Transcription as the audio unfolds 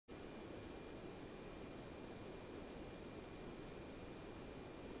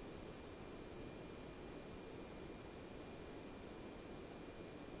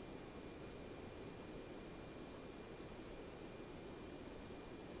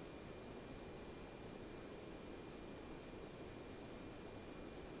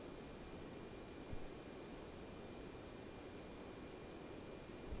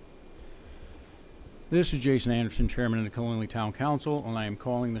This is Jason Anderson, Chairman of the Killingley Town Council, and I am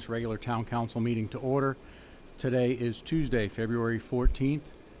calling this regular Town Council meeting to order. Today is Tuesday, February 14th,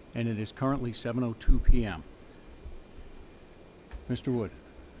 and it is currently 7:02 p.m. Mr. Wood,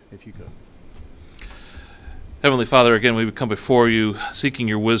 if you could. Heavenly Father, again, we come before you seeking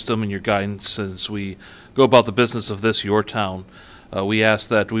your wisdom and your guidance as we go about the business of this, your town. We ask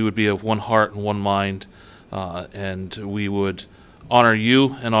that we would be of one heart and one mind, and we would honor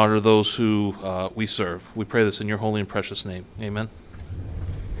you and honor those who we serve. We pray this in your holy and precious name. Amen.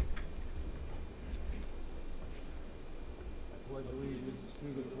 I pledge allegiance to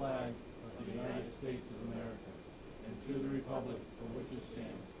the flag of the United States of America and to the republic for which it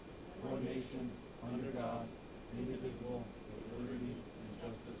stands, one nation, under God, indivisible, with liberty and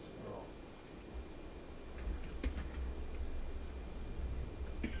justice for all.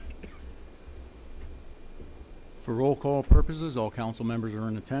 For roll call purposes, all council members are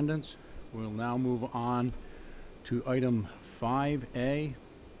in attendance. We'll now move on to item 5A,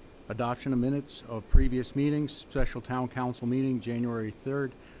 adoption of minutes of previous meetings, special town council meeting January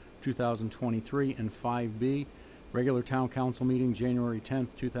 3rd, 2023, and 5B, regular town council meeting January 10th,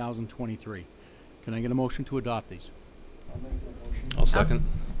 2023. Can I get a motion to adopt these? I'll make that motion. I'll second.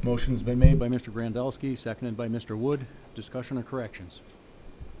 Motion's been made by Mr. Grandelski, seconded by Mr. Wood. Discussion or corrections?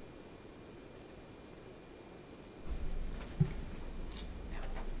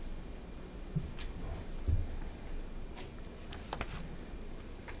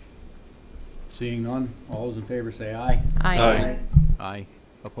 Seeing none, all those in favor say aye. Aye. Aye. Aye.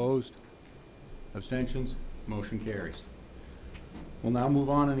 Opposed? Abstentions? Motion carries. We'll now move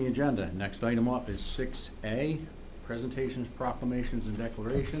on the agenda. Next item up is 6A, presentations, proclamations, and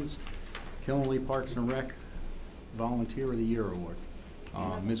declarations. Killingley Parks and Rec Volunteer of the Year Award.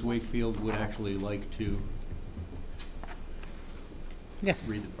 Ms. Wakefield would actually like to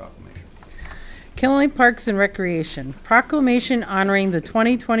read the proclamation. Killingley Parks and Recreation. Proclamation honoring the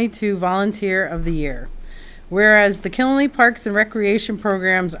 2022 Volunteer of the Year. Whereas the Killingley Parks and Recreation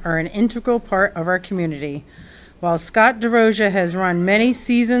programs are an integral part of our community. While Scott DeRosa has run many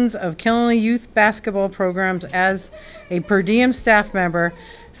seasons of Killingley youth basketball programs as a per diem staff member,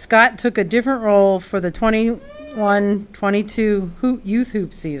 Scott took a different role for the 21-22 youth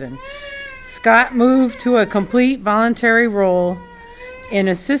hoop season. Scott moved to a complete voluntary role in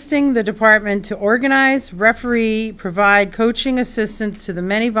assisting the department to organize, referee, provide coaching assistance to the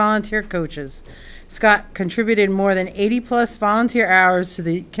many volunteer coaches. Scott contributed more than 80-plus volunteer hours to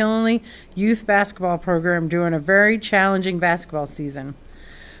the Killingley youth basketball program during a very challenging basketball season.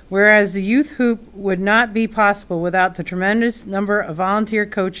 Whereas the youth hoop would not be possible without the tremendous number of volunteer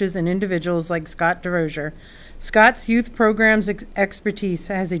coaches and individuals like Scott DeRosa, Scott's youth program's expertise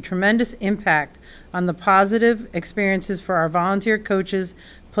has a tremendous impact on the positive experiences for our volunteer coaches,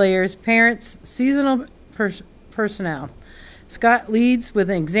 players, parents, seasonal personnel. Scott leads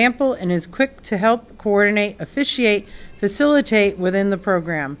with an example and is quick to help coordinate, officiate, facilitate within the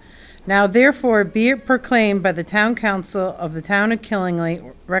program. Now, therefore, be it proclaimed by the Town Council of the Town of Killingley,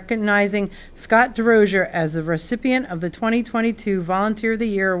 recognizing Scott DeRosa as the recipient of the 2022 Volunteer of the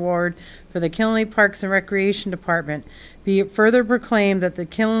Year Award for the Killingley Parks and Recreation Department. Be it further proclaimed that the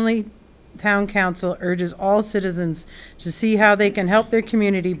Killingley Town Council urges all citizens to see how they can help their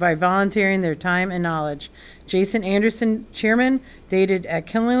community by volunteering their time and knowledge. Jason Anderson, Chairman, dated at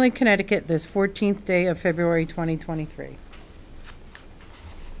Killingley, Connecticut, this 14th day of February 2023.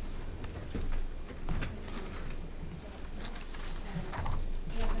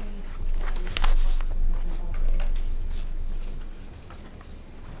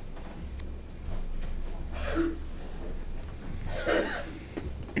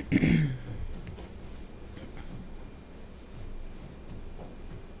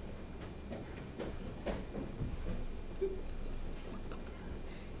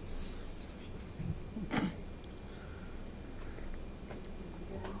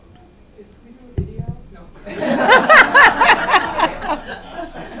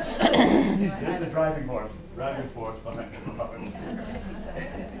 There's the driving force behind it.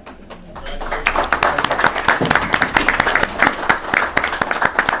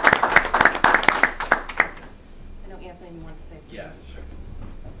 I know Anthony, you want to say? Yeah,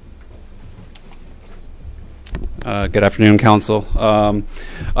 sure. Good afternoon, Council.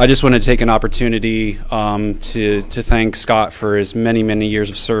 I just want to take an opportunity to thank Scott for his many years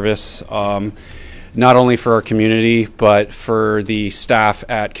of service, not only for our community, but for the staff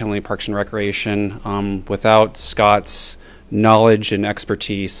at Killingley Parks and Recreation. Without Scott's knowledge and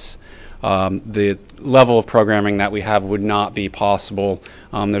expertise, the level of programming that we have would not be possible.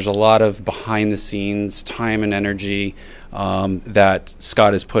 There's a lot of behind the scenes time and energy that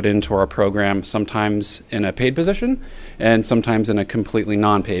Scott has put into our program, sometimes in a paid position and sometimes in a completely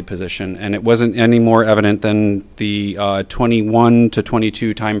non-paid position. And it wasn't any more evident than the 21 to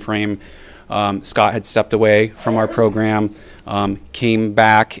 22 timeframe. Scott had stepped away from our program, came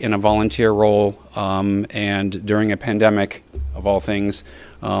back in a volunteer role, and during a pandemic, of all things,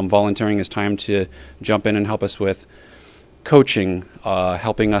 volunteering his time to jump in and help us with coaching,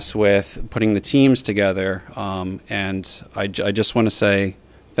 helping us with putting the teams together. And I just want to say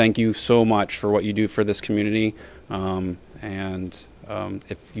thank you so much for what you do for this community. If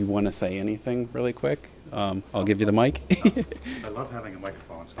you want to say anything really quick, I'll give you the mic. I love having a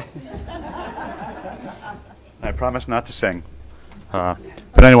microphone. So. I promise not to sing.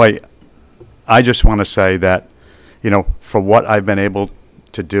 But anyway, I just want to say that, you know, for what I've been able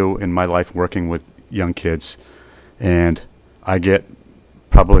to do in my life working with young kids, and I get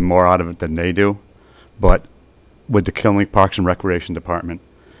probably more out of it than they do, but with the Killingley Parks and Recreation Department,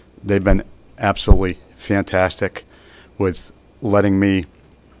 they've been absolutely fantastic with letting me,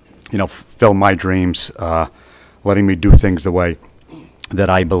 you know, fulfill my dreams, letting me do things the way that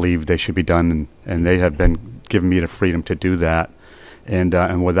I believe they should be done, and they have been giving me the freedom to do that.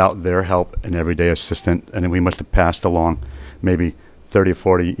 And without their help, an everyday assistant, and then we must have passed along maybe 30 or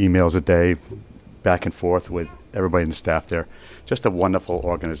 40 emails a day back and forth with everybody in the staff there. Just a wonderful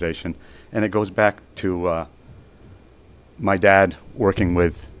organization. And it goes back to my dad working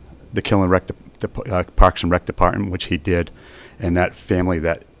with the Killingley Parks and Rec Department, which he did, and that family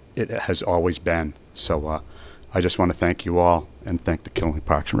that it has always been. So I just want to thank you all and thank the Killingley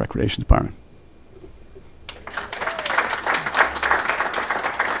Parks and Recreation Department.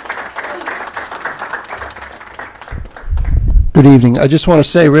 Good evening. I just want to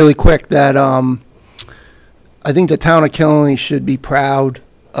say really quick that I think the town of Killingley should be proud.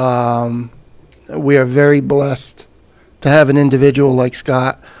 We are very blessed to have an individual like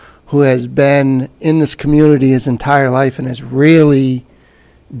Scott who has been in this community his entire life and has really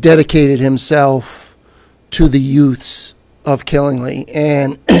dedicated himself to the youths of Killingley.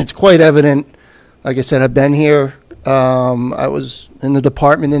 And it's quite evident, like I said, I've been here. I was in the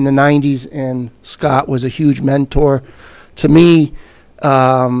department in the 90s, and Scott was a huge mentor to me,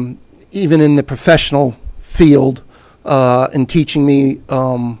 even in the professional field, in teaching me,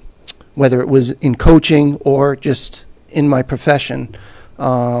 whether it was in coaching or just in my profession.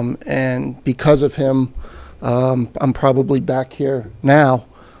 And because of him, I'm probably back here now.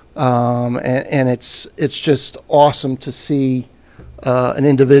 And it's just awesome to see an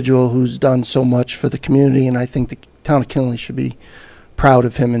individual who's done so much for the community, and I think the town of Killingley should be proud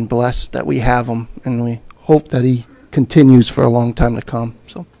of him and blessed that we have him, and we hope that he continues for a long time to come.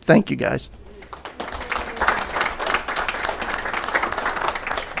 So thank you, guys.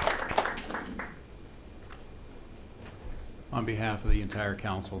 On behalf of the entire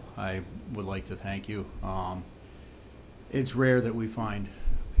council, I would like to thank you. It's rare that we find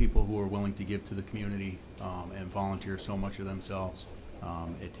people who are willing to give to the community and volunteer so much of themselves.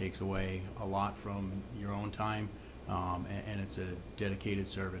 It takes away a lot from your own time, and it's a dedicated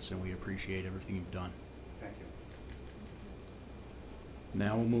service, and we appreciate everything you've done. Thank you.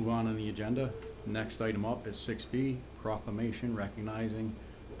 Now we'll move on the agenda. Next item up is 6B, proclamation recognizing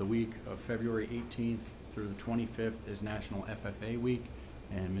the week of February 18th through the 25th is National FFA Week,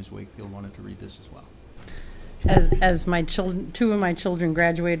 and Ms. Wakefield wanted to read this as well. As my children, two of my children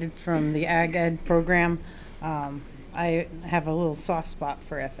graduated from the Ag Ed program, I have a little soft spot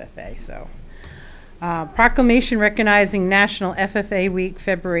for FFA. So, proclamation recognizing National FFA Week,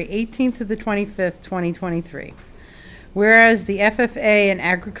 February 18th to the 25th, 2023. Whereas the FFA and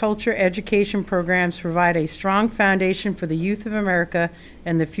agriculture education programs provide a strong foundation for the youth of America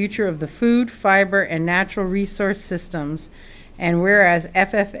and the future of the food, fiber, and natural resource systems, and whereas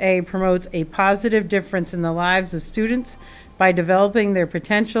FFA promotes a positive difference in the lives of students by developing their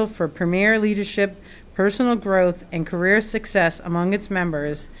potential for premier leadership, personal growth, and career success among its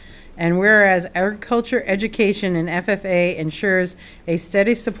members, and whereas agriculture education in FFA ensures a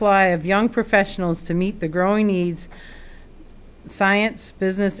steady supply of young professionals to meet the growing needs science,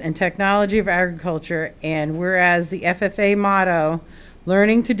 business, and technology of agriculture, and whereas the FFA motto,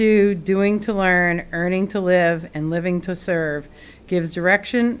 learning to do, doing to learn, earning to live, and living to serve, gives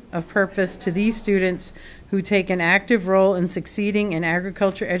direction of purpose to these students who take an active role in succeeding in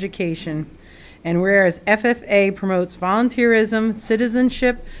agriculture education, and whereas FFA promotes volunteerism,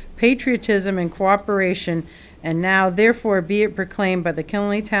 citizenship, patriotism, and cooperation, And now, therefore, be it proclaimed by the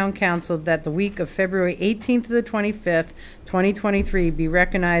Killenly Town Council that the week of February 18th to the 25th, 2023 be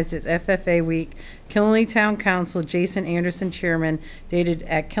recognized as FFA Week. Killenly Town Council, Jason Anderson, Chairman, dated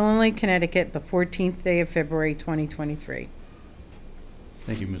at Killenly, Connecticut, the 14th day of February, 2023.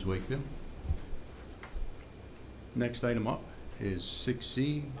 Thank you, Ms. Wakefield. Next item up is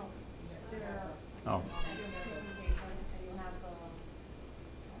 6C. Oh.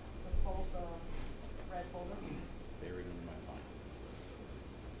 Buried in my file.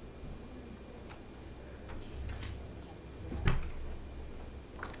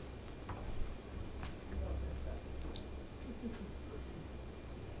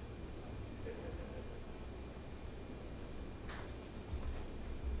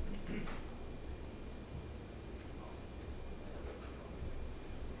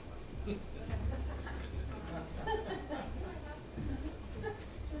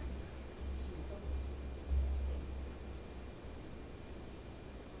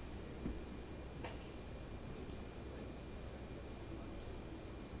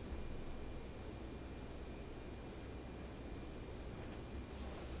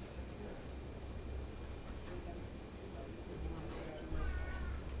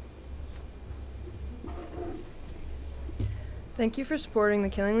 Thank you for supporting the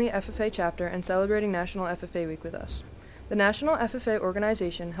Killingley FFA chapter and celebrating National FFA Week with us. The National FFA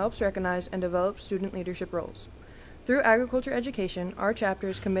organization helps recognize and develop student leadership roles. Through agriculture education, our chapter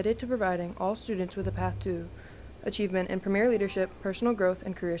is committed to providing all students with a path to achievement in premier leadership, personal growth,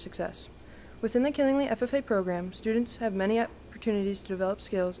 and career success. Within the Killingley FFA program, students have many opportunities to develop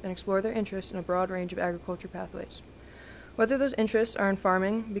skills and explore their interests in a broad range of agriculture pathways. Whether those interests are in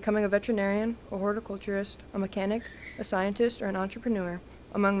farming, becoming a veterinarian, a horticulturist, a mechanic, a scientist, or an entrepreneur,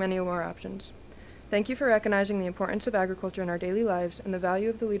 among many more options. Thank you for recognizing the importance of agriculture in our daily lives and the value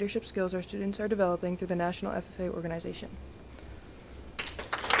of the leadership skills our students are developing through the National FFA organization.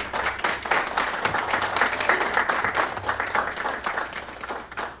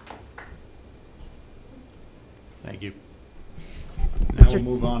 Thank you. Now we'll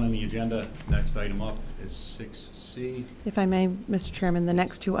move on the agenda. Next item up is 6C. If I may, Mr. Chairman, the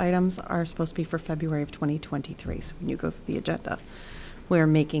next two items are supposed to be for February of 2023. So when you go through the agenda, we're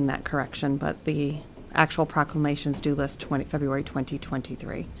making that correction, but the actual proclamations do list February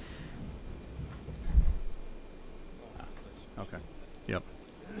 2023. Okay. Yep.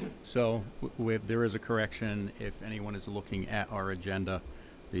 So there is a correction. If anyone is looking at our agenda,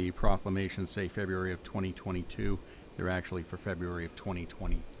 the proclamations say February of 2022. They're actually for February of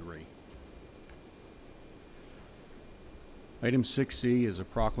 2023. Item 6C is a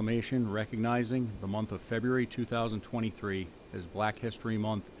proclamation recognizing the month of February 2023 as Black History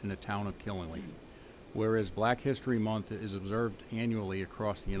Month in the town of Killingley. Whereas Black History Month is observed annually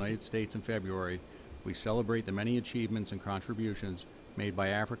across the United States in February, we celebrate the many achievements and contributions made by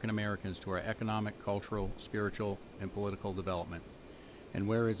African Americans to our economic, cultural, spiritual, and political development. And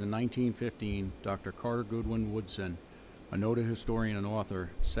whereas in 1915, Dr. Carter Goodwin Woodson, a noted historian and author,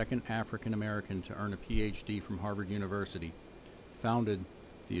 second African American to earn a PhD from Harvard University, founded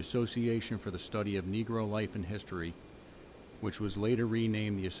the Association for the Study of Negro Life and History, which was later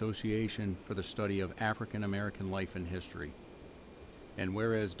renamed the Association for the Study of African American Life and History. And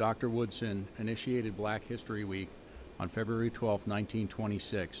whereas Dr. Woodson initiated Black History Week on February 12,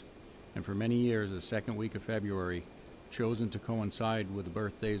 1926, and for many years the second week of February, chosen to coincide with the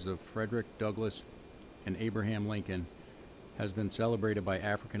birthdays of Frederick Douglass and Abraham Lincoln, has been celebrated by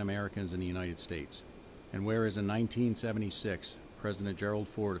African Americans in the United States. And whereas in 1976, President Gerald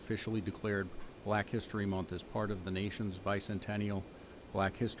Ford officially declared Black History Month as part of the nation's bicentennial,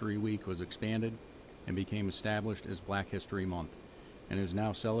 Black History Week was expanded and became established as Black History Month, and is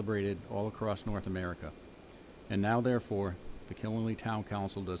now celebrated all across North America. And now, therefore, the Killingley Town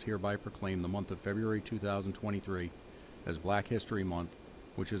Council does hereby proclaim the month of February 2023 as Black History Month,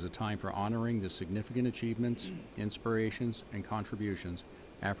 which is a time for honoring the significant achievements, inspirations, and contributions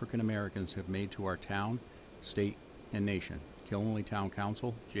African Americans have made to our town, state, and nation. Killingley Town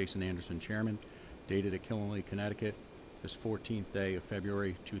Council, Jason Anderson, Chairman, dated at Killingley, Connecticut, this 14th day of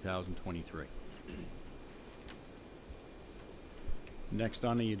February 2023. Next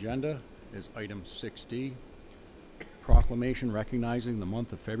on the agenda is item 6D, proclamation recognizing the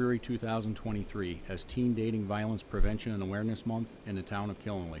month of February 2023 as Teen Dating Violence Prevention and Awareness Month in the town of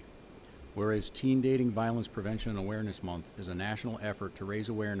Killingley. Whereas Teen Dating Violence Prevention and Awareness Month is a national effort to raise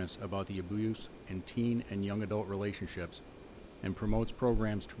awareness about the abuse in teen and young adult relationships and promotes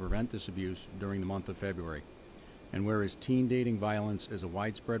programs to prevent this abuse during the month of February. And whereas teen dating violence is a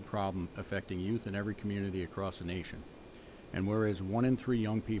widespread problem affecting youth in every community across the nation. And whereas 1 in 3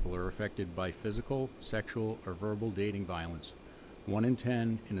 young people are affected by physical, sexual, or verbal dating violence, 1 in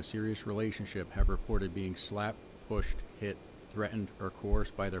 10 in a serious relationship have reported being slapped, pushed, hit, threatened, or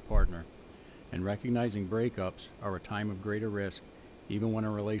coerced by their partner. And recognizing breakups are a time of greater risk, even when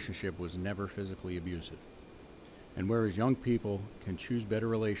a relationship was never physically abusive. And whereas young people can choose better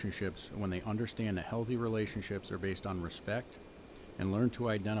relationships when they understand that healthy relationships are based on respect and learn to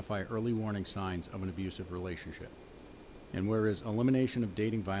identify early warning signs of an abusive relationship. And whereas elimination of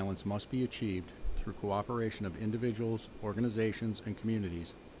dating violence must be achieved through cooperation of individuals, organizations, and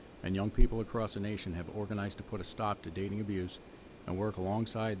communities, and young people across the nation have organized to put a stop to dating abuse and work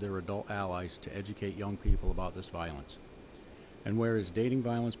alongside their adult allies to educate young people about this violence. And whereas Dating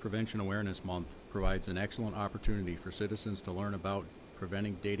Violence Prevention Awareness Month provides an excellent opportunity for citizens to learn about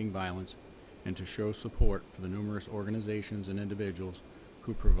preventing dating violence and to show support for the numerous organizations and individuals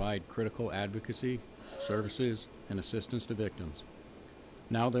who provide critical advocacy, services, and assistance to victims.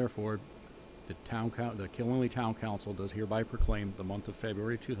 Now, therefore, the Killingly Town Council does hereby proclaim the month of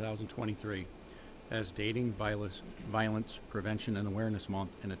February 2023 as Dating Violence Prevention and Awareness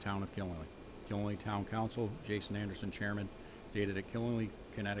Month in the town of Killingly. Killingly Town Council, Jason Anderson, Chairman, dated at Killingly,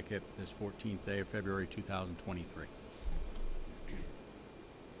 Connecticut, this 14th day of February 2023.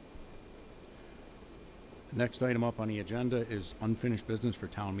 The next item up on the agenda is unfinished business for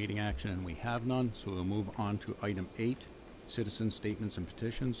town meeting action, and we have none, so we'll move on to item 8, citizen statements and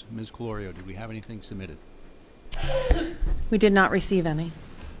petitions. Ms. Colorio, did we have anything submitted? We did not receive any.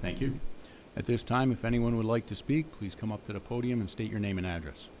 Thank you. At this time, if anyone would like to speak, please come up to the podium and state your name and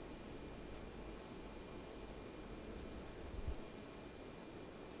address.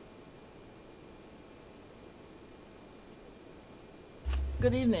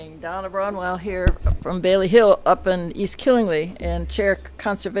 Good evening, Donna Brownwell here from Bailey Hill up in East Killingly, and chair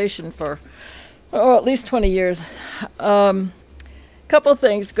conservation for at least 20 years. Couple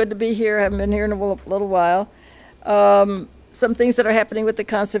things, good to be here, haven't been here in a little while. Some things that are happening with the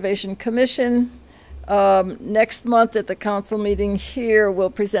Conservation Commission. Next month at the council meeting here, we'll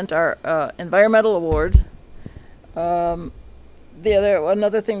present our environmental award. Another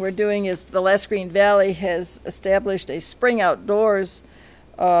thing we're doing is the Last Green Valley has established a spring outdoors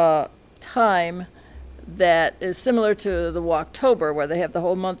time that is similar to the Walktober, where they have the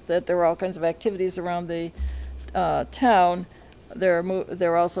whole month that there are all kinds of activities around the town.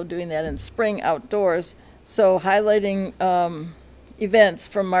 They're also doing that in spring outdoors, so highlighting events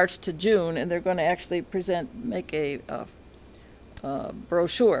from March to June, and they're going to actually make a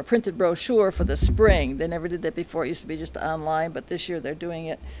brochure, a printed brochure for the spring. They never did that before. It used to be just online, but this year they're doing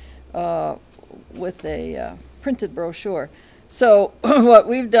it with a printed brochure. So what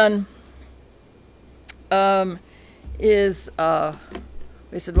we've done is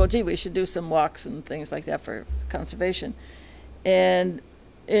we said, well, gee, we should do some walks and things like that for conservation. And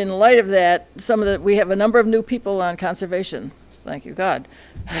in light of that, we have a number of new people on conservation. Thank you, God.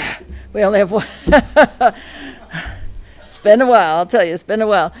 We only have one. It's been a while, I'll tell you, it's been a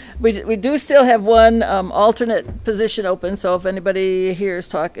while. We do still have one alternate position open, so if anybody here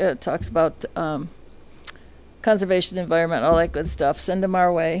talks about conservation, environment, all that good stuff, send them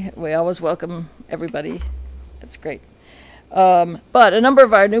our way. We always welcome everybody. That's great. But a number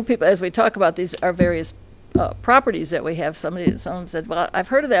of our new people, as we talk about these, our various properties that we have, someone said, well, I've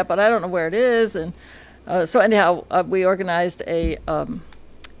heard of that, but I don't know where it is. And so anyhow, we organized a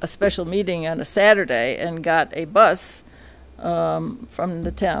special meeting on a Saturday and got a bus from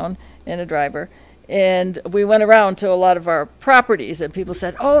the town and a driver. And we went around to a lot of our properties, and people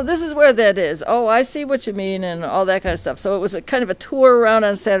said, oh, this is where that is. Oh, I see what you mean, and all that kind of stuff. So it was a kind of a tour around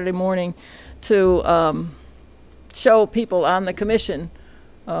on Saturday morning to show people on the commission,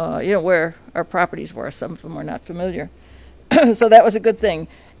 where our properties were. Some of them were not familiar. So that was a good thing.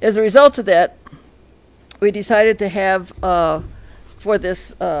 As a result of that, we decided to have, for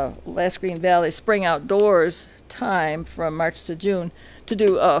this Last Green Valley Spring Outdoors time from March to June, to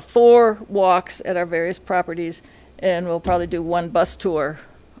do 4 walks at our various properties, and we'll probably do 1 bus tour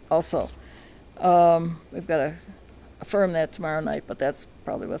also. We've got to affirm that tomorrow night, but that's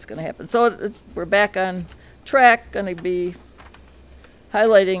probably what's going to happen. So we're back on track, going to be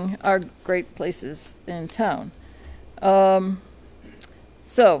highlighting our great places in town. So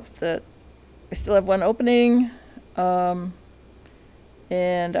we still have 1 opening, and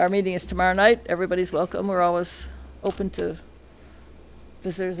our meeting is tomorrow night. Everybody's welcome. We're always open to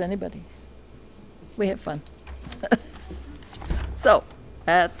visitors, anybody. We have fun. So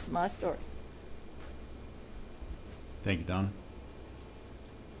that's my story. Thank you, Donna.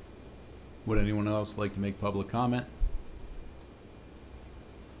 Would anyone else like to make public comment?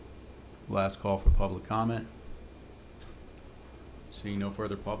 Last call for public comment. Seeing no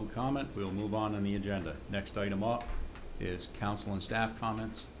further public comment, we'll move on the agenda. Next item up is council and staff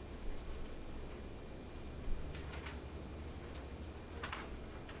comments.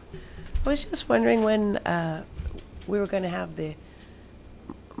 I was just wondering when we were going to have the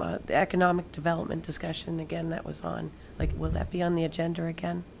economic development discussion again that was on. Like, will that be on the agenda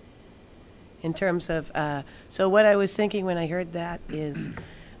again? In terms of, so what I was thinking when I heard that is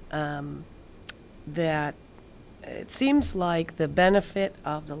that it seems like the benefit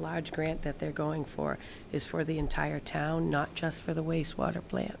of the large grant that they're going for is for the entire town, not just for the wastewater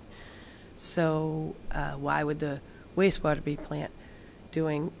plant. So why would the wastewater plant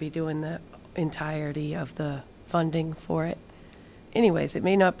be doing the entirety of the funding for it? Anyways, it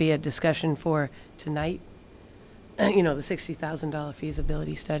may not be a discussion for tonight, you know, the $60,000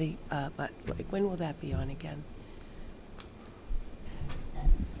 feasibility study, but like, when will that be on again?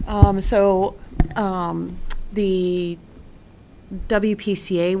 The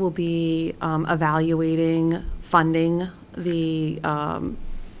WPCA will be evaluating funding the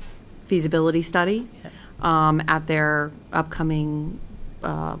feasibility study at their upcoming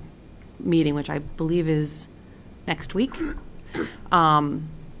meeting, which I believe is next week.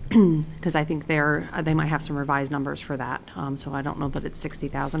 Because I think they might have some revised numbers for that. So I don't know that it's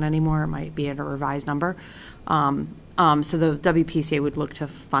 60,000 anymore. It might be at a revised number. So the WPCA would look to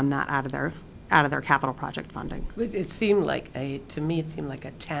fund that out of their capital project funding. It seemed like to me, it seemed like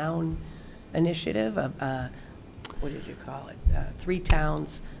a town initiative, what did you call it? 3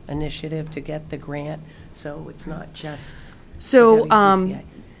 towns initiative to get the grant. So it's not just So the WPCA.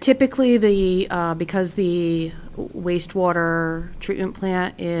 typically because the wastewater treatment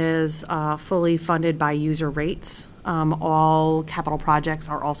plant is fully funded by user rates, all capital projects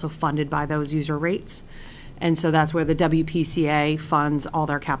are also funded by those user rates. And so that's where the WPCA funds all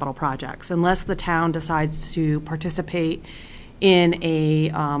their capital projects. Unless the town decides to participate in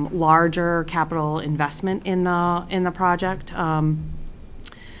a larger capital investment in the project.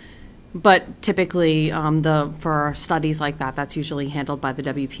 But typically, for studies like that, that's usually handled by the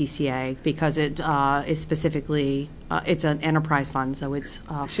WPCA because it is specifically, it's an enterprise fund, so it's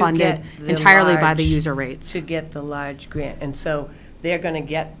funded entirely by the user rates. To get the large grant. And so they're going to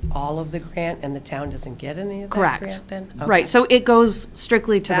get all of the grant and the town doesn't get any of that Correct. grant then? Okay. Right, so it goes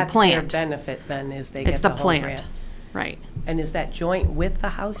strictly to the plant. That's their benefit then, is they It's get the the whole plant, grant. right. And is that joint with the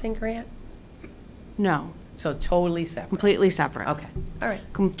housing grant? No, So totally separate? completely separate. Okay, all right.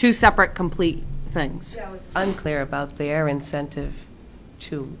 Two separate, complete things. I was unclear about their incentive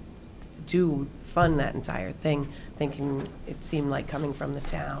to fund that entire thing, thinking it seemed like coming from the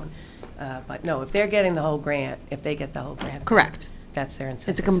town. But no, if they're getting the whole grant, if they get the whole grant. Correct. That's their It's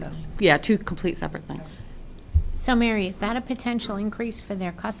incentive. yeah, 2 complete separate things. So Mary, is that a potential increase for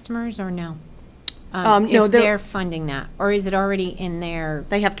their customers or no? No, if they're funding that, or is it already in their?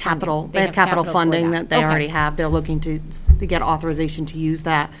 They have capital. funding? They have capital for funding that they Okay. already have. They're looking to get authorization to use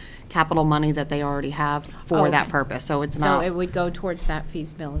that capital money that they already have for that Okay. purpose. So it's So not it would go towards that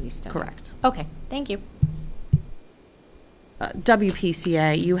feasibility study? correct. Okay, thank you.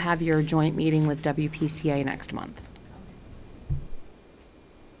 WPCA, you have your joint meeting with WPCA next month.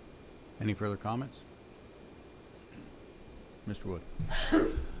 Any further comments? Mr. Wood?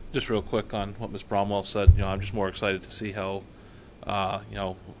 Just real quick on what Ms. Bromwell said, I'm just more excited to see how,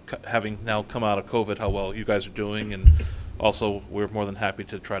 having now come out of COVID, how well you guys are doing, and also we're more than happy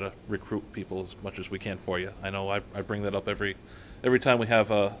to try to recruit people as much as we can for you. I know I bring that up every time we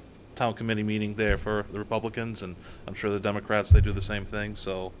have a town committee meeting there for the Republicans, and I'm sure the Democrats, they do the same thing,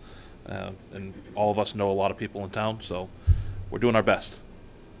 so, and all of us know a lot of people in town, so we're doing our best.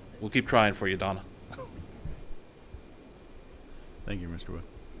 We'll keep trying for you, Donna. Thank you, Mr. Wood.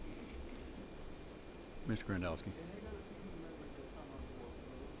 Mr. Grandelsky?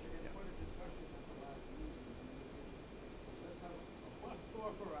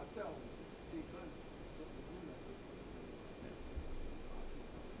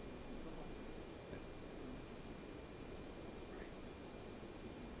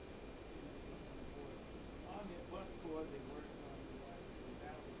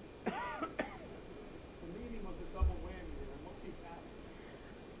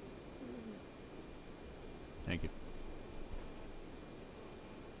 Thank you.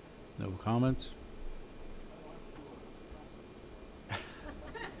 No comments?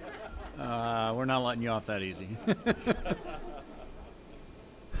 We're not letting you off that easy. All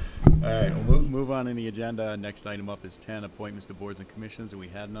right, we'll move on in the agenda. Next item up is 10, appointments to boards and commissions, and we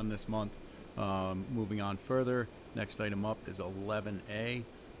had none this month. Moving on further, next item up is 11A,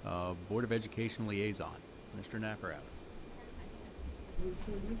 Board of Education Liaison. Mr. Nakarad.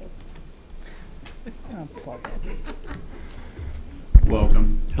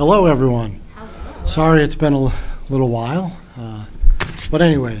 Welcome. Hello, everyone. Sorry it's been a little while. But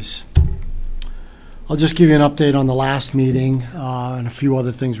anyways, I'll just give you an update on the last meeting and a few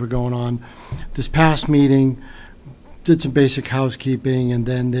other things were going on. This past meeting, did some basic housekeeping, and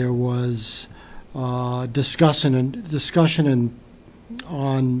then there was discussion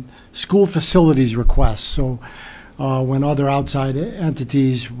on school facilities requests. So when other outside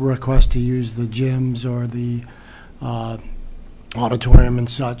entities request to use the gyms or the auditorium and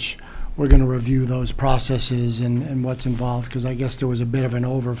such, we're going to review those processes and what's involved, because I guess there was a bit of an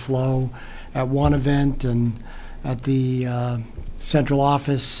overflow at one event and at the central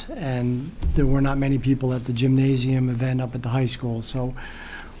office, and there were not many people at the gymnasium event up at the high school. So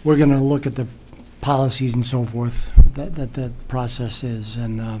we're going to look at the policies and so forth that process is,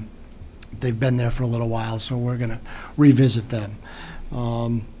 and they've been there for a little while, so we're going to revisit them.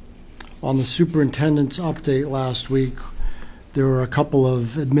 On the superintendent's update last week, there were a couple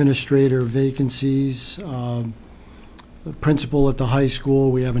of administrator vacancies. The principal at the high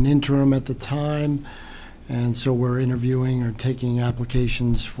school, we have an interim at the time, and so we're interviewing or taking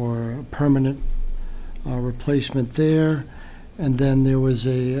applications for a permanent replacement there. And then there was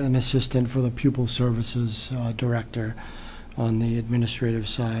an assistant for the pupil services director on the administrative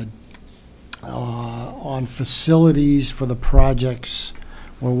side. On facilities for the projects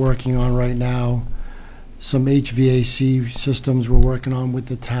we're working on right now, some HVAC systems we're working on with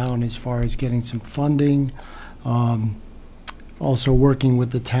the town as far as getting some funding. Also working with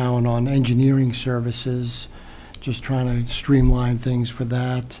the town on engineering services, just trying to streamline things for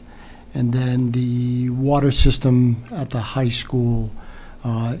that. And then the water system at the high school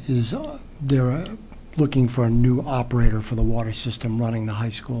they're looking for a new operator for the water system, running the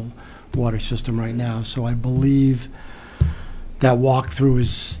high school water system right now. So I believe that walkthrough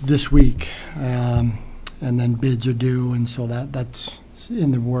is this week. And then bids are due, and so that's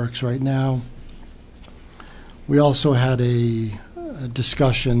in the works right now. We also had a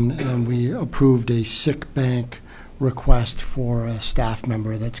discussion, and we approved a sick bank request for a staff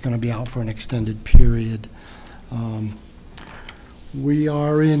member that's going to be out for an extended period. We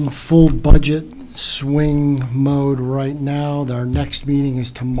are in full budget swing mode right now. Our next meeting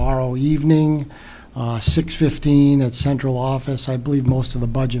is tomorrow evening, 6:15 at central office. I believe most of the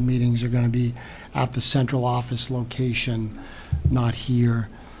budget meetings are going to be at the central office location, not here.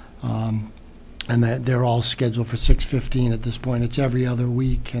 And that they're all scheduled for 6:15 at this point. It's every other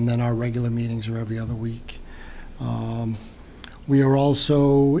week, and then our regular meetings are every other week. We are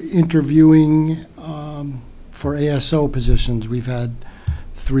also interviewing for ASO positions. We've had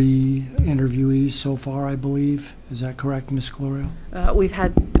 3 interviewees so far, I believe. Is that correct, Ms. Gloria? We've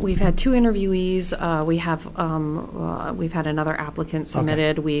had 2 interviewees. We've had another applicant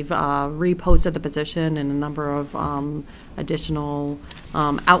submitted. Okay. We've reposted the position in a number of additional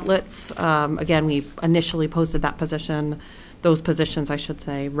outlets. Again, we initially posted those positions, I should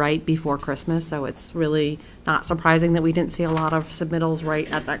say, right before Christmas. So it's really not surprising that we didn't see a lot of submittals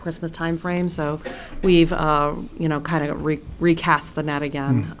right at that Christmas time frame. So we've, kind of recast the net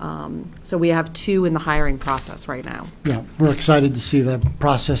again. So we have 2 in the hiring process right now. Yeah, we're excited to see that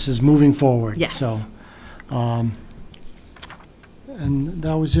process is moving forward. Yes. So, and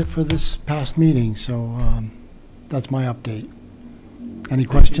that was it for this past meeting. So that's my update. Any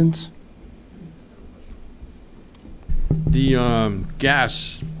questions? The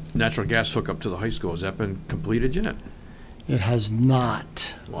natural gas hookup to the high school, has that been completed yet? It has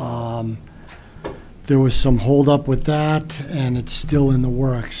not. There was some holdup with that, and it's still in the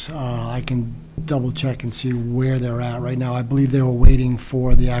works. I can double check and see where they're at right now. I believe they were waiting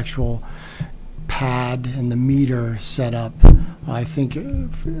for the actual pad and the meter set up. I think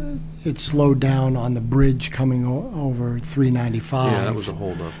it slowed down on the bridge coming over 395. Yeah, that was a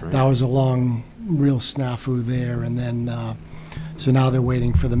holdup, right? That was a long, real snafu there, and then so now they're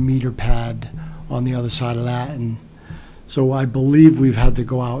waiting for the meter pad on the other side of that, and so I believe we've had to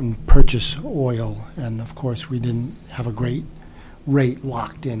go out and purchase oil, and of course we didn't have a great rate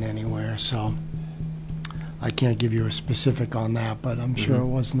locked in anywhere, so I can't give you a specific on that, but I'm sure it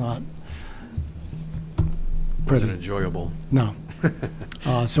was not pretty. Wasn't enjoyable. No.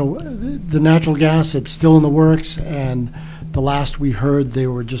 So the natural gas, it's still in the works, and the last we heard, they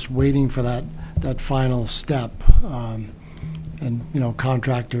were just waiting for that final step, and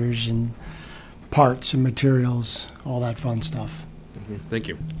contractors and parts and materials, all that fun stuff. Thank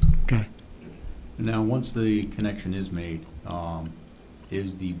you. Okay. Now, once the connection is made,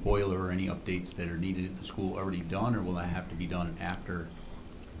 is the boiler or any updates that are needed at the school already done, or will that have to be done after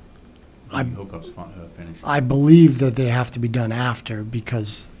the hookup's finished? I believe that they have to be done after,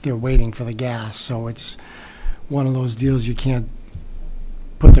 because they're waiting for the gas. So it's one of those deals you can't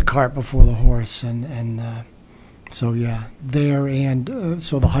the cart before the horse, and so yeah, there and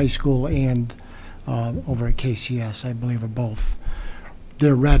so the high school and over at KCS, I believe, are both.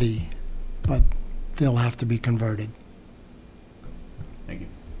 They're ready, but they'll have to be converted. Thank you.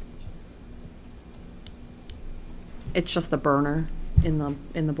 It's just the burner in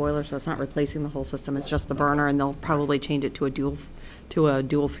the boiler, so it's not replacing the whole system. It's just the burner, and they'll probably change it to a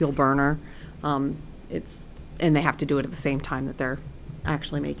dual fuel burner. And they have to do it at the same time that they're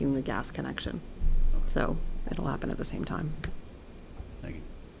actually making the gas connection. So it'll happen at the same time. Thank you.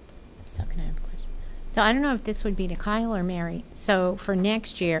 So can I have a question? So I don't know if this would be to Kyle or Mary. So for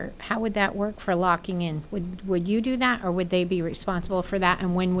next year, how would that work for locking in? Would you do that, or would they be responsible for that?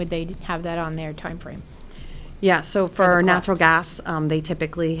 And when would they have that on their time frame? Yeah, so For for the natural cost. gas, they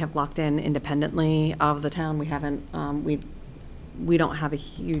typically have locked in independently of the town. We haven't, we don't have a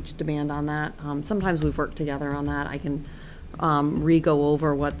huge demand on that. Sometimes we've worked together on that. I can re-go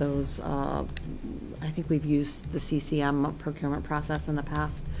over what those, I think we've used the CCM procurement process in the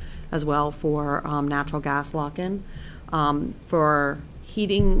past as well for natural gas lock-in. For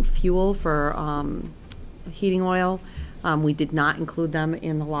heating fuel, for heating oil, we did not include them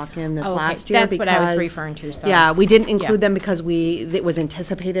in the lock-in this last year. That's what I was referring to, sorry. Yeah, we didn't include them because it was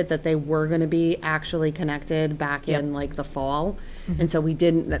anticipated that they were going to be actually connected back in like the fall. And so we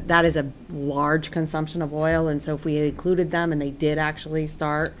didn't, that is a large consumption of oil. And so if we had included them and they did actually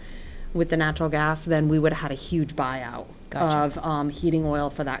start with the natural gas, then we would have had a huge buyout of heating oil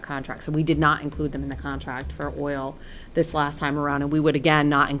for that contract. So we did not include them in the contract for oil this last time around. And we would, again,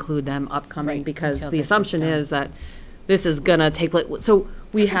 not include them upcoming because the assumption is that this is going to take, so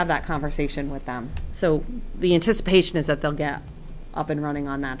we have that conversation with them. So the anticipation is that they'll get up and running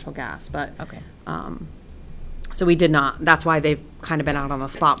on natural gas, but, so we did not, that's why they've kind of been out on the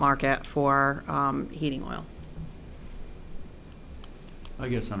spot market for heating oil. I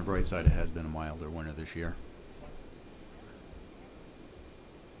guess on the bright side, it has been a milder winter this year.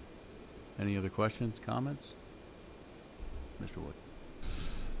 Any other questions, comments? Mr. Wood.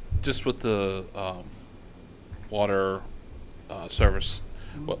 Just with the water service,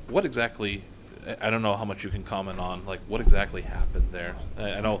 what exactly, I don't know how much you can comment on, like what exactly happened there?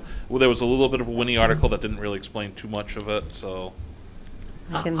 I know there was a little bit of a Winnie article that didn't really explain too much of it, so.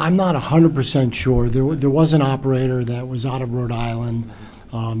 I'm not 100% sure. There was an operator that was out of Rhode Island,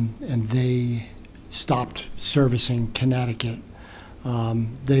 and they stopped servicing Connecticut.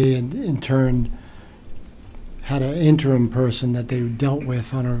 They, in turn, had an interim person that they dealt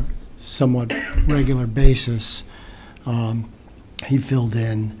with on a somewhat regular basis. He filled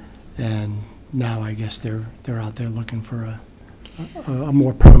in, and now I guess they're out there looking for a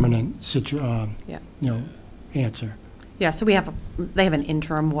more permanent answer. Yeah, so they have an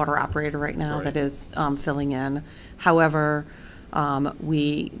interim water operator right now that is filling in. However,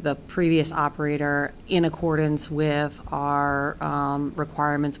 the previous operator, in accordance with our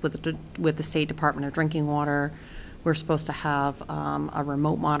requirements with the State Department of Drinking Water, we're supposed to have a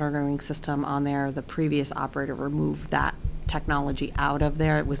remote monitoring system on there. The previous operator removed that technology out of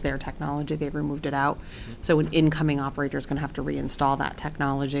there. It was their technology. They removed it out. So an incoming operator is going to have to reinstall that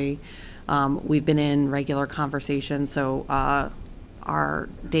technology. We've been in regular conversations. So our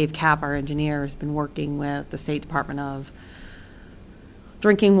Dave Kapp, our engineer, has been working with the State Department of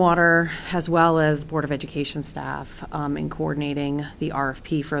Drinking Water as well as Board of Education staff in coordinating the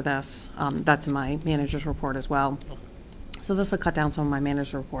RFP for this. That's in my manager's report as well. So this will cut down some of my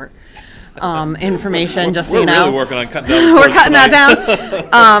manager's report information, just so you know. We're really working on cutting down. We're cutting that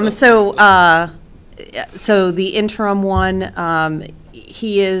down. So the interim one,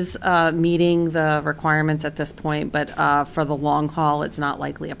 he is meeting the requirements at this point, but for the long haul, it's not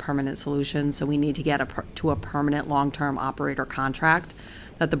likely a permanent solution. So we need to get to a permanent long-term operator contract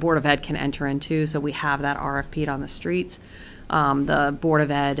that the Board of Ed can enter into. So we have that RFP'd on the streets. The Board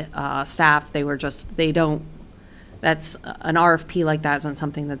of Ed staff, that's an RFP like that isn't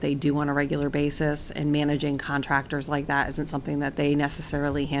something that they do on a regular basis, and managing contractors like that isn't something that they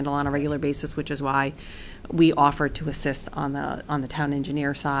necessarily handle on a regular basis, which is why we offer to assist on the town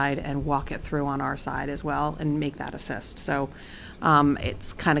engineer side and walk it through on our side as well and make that assist. So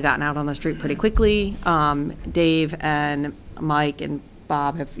it's kind of gotten out on the street pretty quickly. Dave and Mike and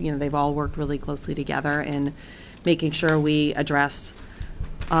Bob have, they've all worked really closely together in making sure we address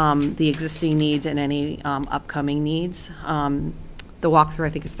the existing needs and any upcoming needs. The walkthrough, I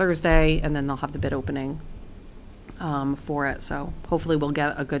think, is Thursday, and then they'll have the bid opening for it. So hopefully we'll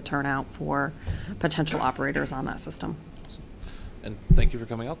get a good turnout for potential operators on that system. And thank you for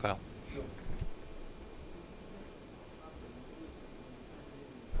coming out, Kyle.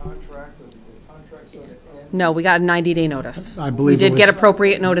 Contract No, we got a 90-day notice. I believe we it did get was-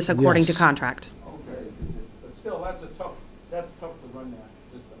 appropriate notice according to Yes. contract. Okay, but still, that's tough to run that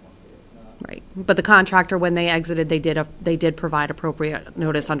system up there. It's not. Right. But the contractor, when they exited, they did provide appropriate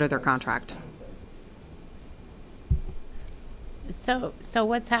notice under their contract. So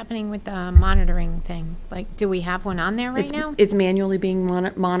what's happening with the monitoring thing? Like, do we have one on there right now? It's manually being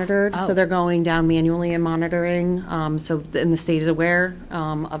monitored, Oh. so they're going down manually and monitoring. And the state is aware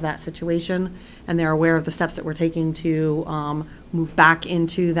of that situation, and they're aware of the steps that we're taking to move back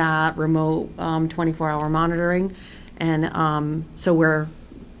into that remote 24-hour monitoring. And so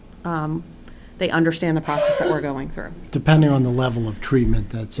they understand the process that we're going through. Depending on the level of treatment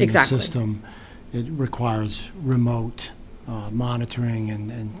that's in Exactly. the system, it requires remote monitoring,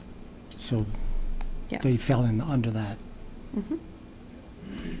 and so Yeah. they fell in under that. Mhm.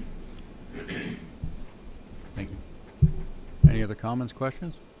 Thank you. Any other comments,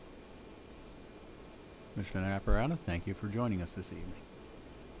 questions? Commissioner Naparata, thank you for joining us this evening.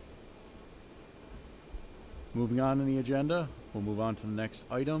 Moving on in the agenda, we'll move on to the next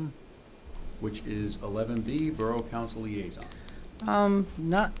item, which is 11B, Borough Council Liaison.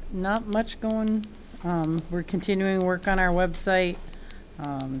 Not much going. We're continuing work on our website.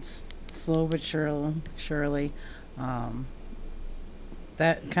 It's slow but surely.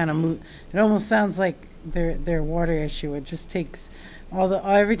 That kind of it almost sounds like their water issue. It just takes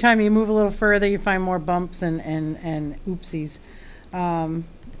every time you move a little further, you find more bumps and oopsies.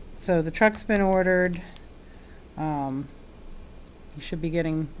 So the truck's been ordered. You should be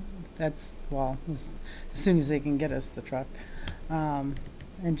getting as soon as they can get us the truck.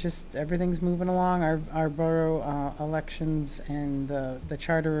 And just everything's moving along. Our borough elections and the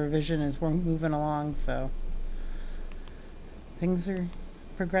charter revision is moving along, so things are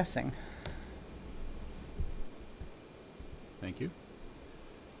progressing. Thank you.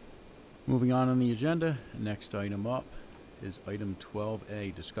 Moving on the agenda, next item up is item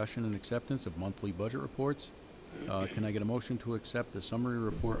 12A, discussion and acceptance of monthly budget reports. Can I get a motion to accept the summary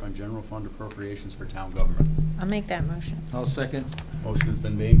report on general fund appropriations for town government? I'll make that motion. I'll second. Motion has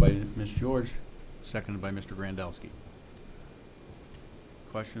been made by Ms. George, seconded by Mr. Grandelsky.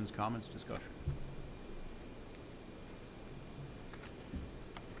 Questions, comments, discussion?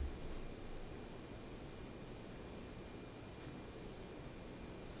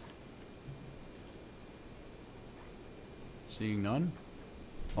 Seeing none?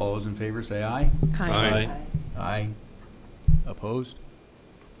 All those in favor say aye. Aye. Aye. Opposed?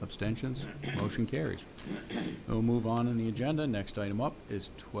 Abstentions? Motion carries. We'll move on in the agenda. Next item up is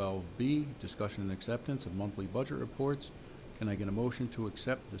 12B, discussion and acceptance of monthly budget reports. Can I get a motion to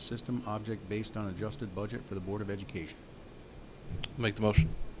accept the system object based on adjusted budget for the Board of Education? Make the motion.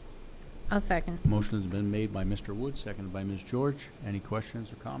 I'll second. Motion has been made by Mr. Wood, seconded by Ms. George. Any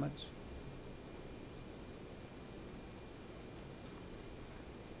questions or comments?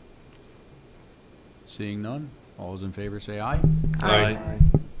 Seeing none, all those in favor say aye. Aye.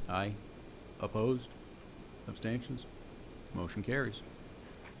 Aye. Opposed? Abstentions? Motion carries.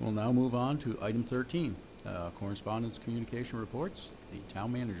 We'll now move on to item 13, correspondence communication reports, the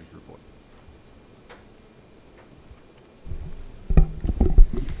town manager's report.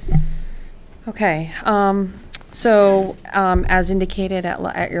 Okay, as indicated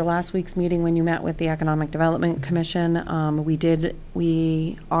at your last week's meeting when you met with the Economic Development Commission,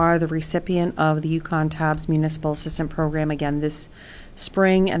 we are the recipient of the Yukon Tabs Municipal Assistant Program again this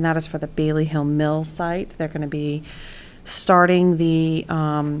spring, and that is for the Bailey Hill Mill site. They're going to be starting the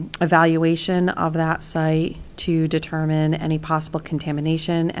evaluation of that site to determine any possible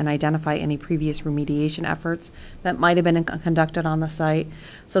contamination and identify any previous remediation efforts that might have been conducted on the site.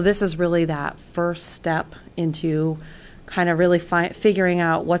 So this is really that first step into kind of really figuring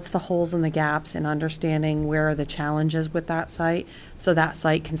out what's the holes and the gaps and understanding where are the challenges with that site, so that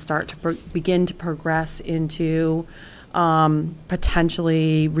site can start to begin to progress into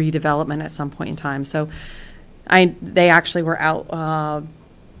potentially redevelopment at some point in time. So they actually were out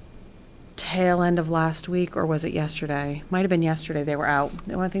tail end of last week, or was it yesterday? Might have been yesterday they were out.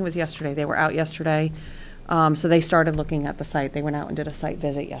 I think it was yesterday. They were out yesterday. So they started looking at the site. They went out and did a site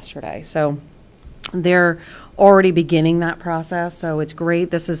visit yesterday. So they're already beginning that process. So it's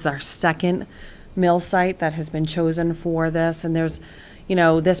great. This is our second mill site that has been chosen for this. And there's,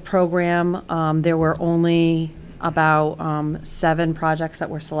 this program, there were only about 7 projects that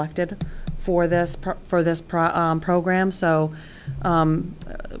were selected for this program. So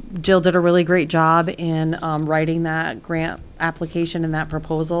Jill did a really great job in writing that grant application and that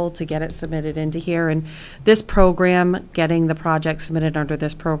proposal to get it submitted into here. And this program, getting the project submitted under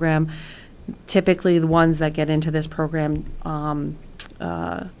this program, typically the ones that get into this program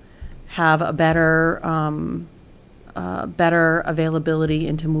have a better better availability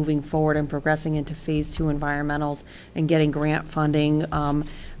into moving forward and progressing into phase 2 environmentals and getting grant funding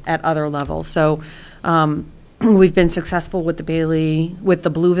at other levels. So we've been successful with the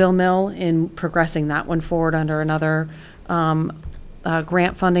Blueville Mill in progressing that one forward under another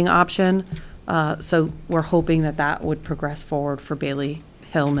grant funding option. So we're hoping that that would progress forward for Bailey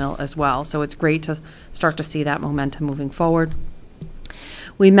Hill Mill as well. So it's great to start to see that momentum moving forward.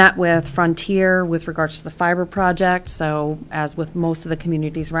 We met with Frontier with regards to the fiber project. So as with most of the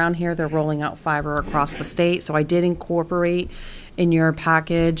communities around here, they're rolling out fiber across the state. So I did incorporate in your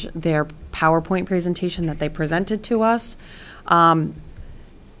package their PowerPoint presentation that they presented to us.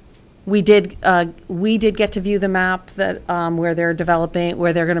 We did get to view the map that where they're developing,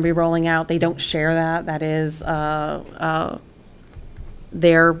 where they're going to be rolling out. They don't share that. That is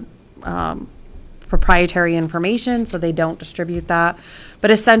their proprietary information, so they don't distribute that. But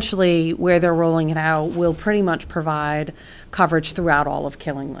essentially, where they're rolling it out will pretty much provide coverage throughout all of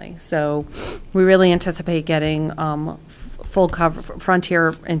Killingly. So we really anticipate getting full cover.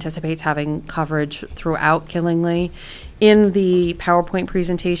 Frontier anticipates having coverage throughout Killingly. In the PowerPoint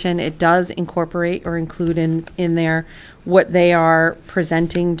presentation, it does incorporate or include in there what they are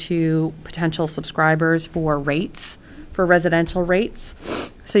presenting to potential subscribers for rates, for residential rates.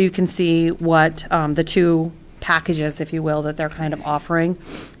 So you can see what the two packages, if you will, that they're kind of offering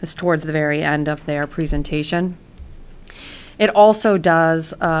is towards the very end of their presentation. It also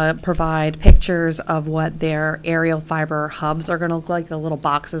does provide pictures of what their aerial fiber hubs are going to look like, the little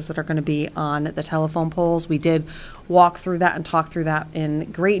boxes that are going to be on the telephone poles. We did walk through that and talk through that in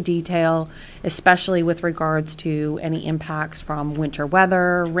great detail, especially with regards to any impacts from winter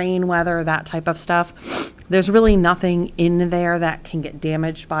weather, rain weather, that type of stuff. There's really nothing in there that can get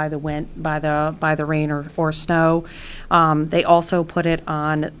damaged by the wind, by the rain or snow. They also put it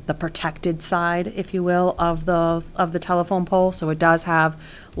on the protected side, if you will, of the telephone pole, so it does have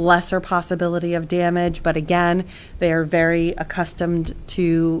lesser possibility of damage. But again, they are very accustomed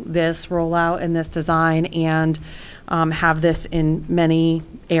to this rollout and this design, and have this in many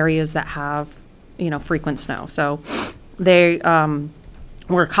areas that have, frequent snow. So they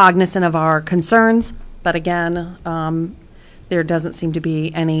were cognizant of our concerns. But again, there doesn't seem to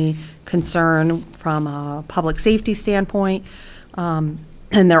be any concern from a public safety standpoint, and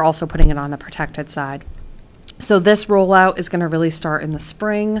they're also putting it on the protected side. So this rollout is going to really start in the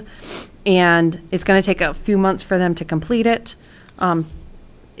spring, and it's going to take a few months for them to complete it.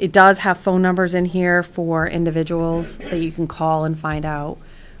 It does have phone numbers in here for individuals that you can call and find out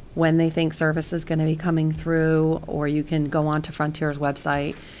when they think service is going to be coming through, or you can go onto Frontier's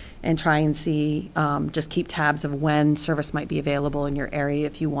website and try and see, just keep tabs of when service might be available in your area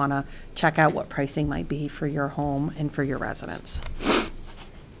if you want to check out what pricing might be for your home and for your residents.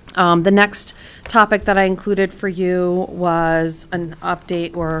 The next topic that I included for you was an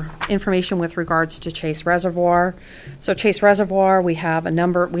update or information with regards to Chase Reservoir. So Chase Reservoir, we have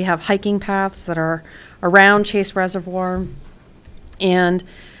hiking paths that are around Chase Reservoir, and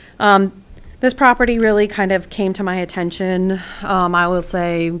this property really kind of came to my attention. I will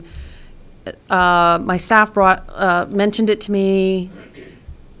say my staff mentioned it to me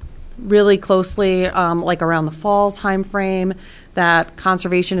really closely, like around the fall time frame, that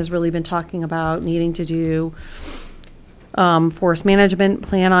conservation has really been talking about needing to do forest management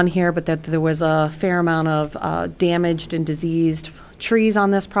plan on here, but that there was a fair amount of damaged and diseased trees on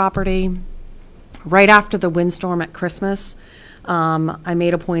this property. Right after the windstorm at Christmas, I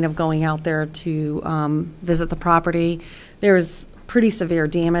made a point of going out there to visit the property. There's pretty severe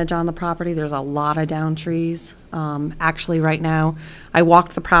damage on the property. There's a lot of down trees. Actually, right now, I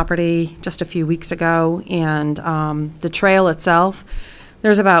walked the property just a few weeks ago, and the trail itself,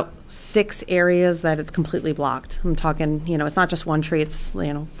 there's about 6 areas that it's completely blocked. I'm talking, it's not just one tree, it's,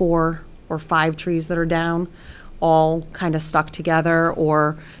 4 or 5 trees that are down, all kind of stuck together,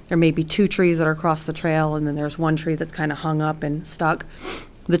 or there may be 2 trees that are across the trail, and then there's 1 tree that's kind of hung up and stuck.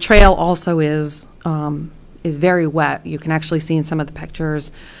 The trail also is very wet. You can actually see in some of the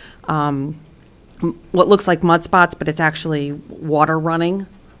pictures what looks like mud spots, but it's actually water running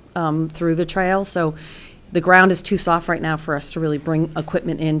through the trail. So the ground is too soft right now for us to really bring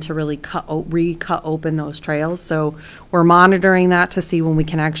equipment in to really recut open those trails. So we're monitoring that to see when we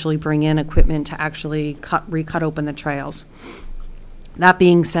can actually bring in equipment to actually recut open the trails. That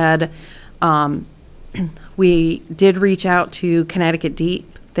being said, we did reach out to Connecticut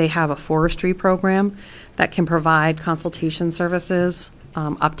Deep. They have a forestry program that can provide consultation services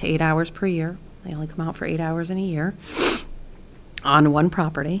up to 8 hours per year. They only come out for 8 hours in a year. on one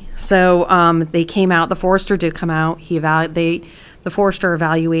property. So they came out, the forester did come out, the forester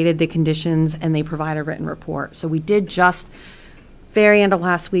evaluated the conditions and they provide a written report. So we did just, very end of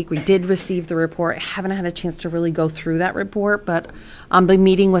last week, we did receive the report. I haven't had a chance to really go through that report, but I'll be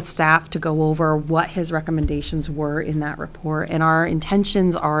meeting with staff to go over what his recommendations were in that report. And our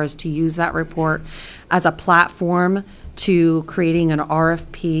intentions are is to use that report as a platform to creating an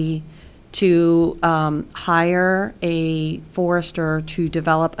RFP to hire a forester to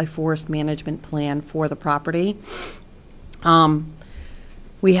develop a forest management plan for the property.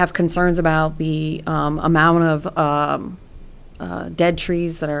 We have concerns about the amount of dead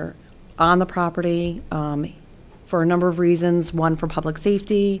trees that are on the property for a number of reasons. One, for public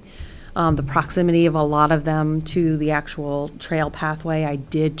safety, the proximity of a lot of them to the actual trail pathway. I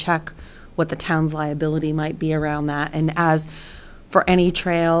did check what the town's liability might be around that. And as for any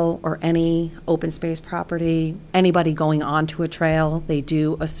trail or any open space property, anybody going onto a trail, they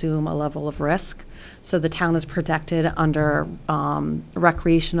do assume a level of risk. So the town is protected under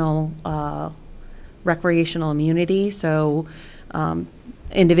recreational immunity. So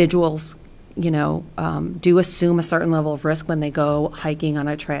individuals, do assume a certain level of risk when they go hiking on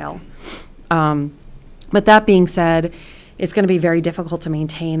a trail. But that being said, it's going to be very difficult to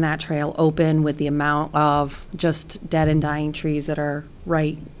maintain that trail open with the amount of just dead and dying trees that are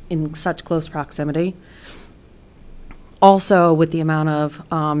right in such close proximity. Also, with the amount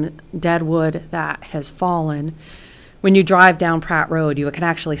of dead wood that has fallen, when you drive down Pratt Road, you can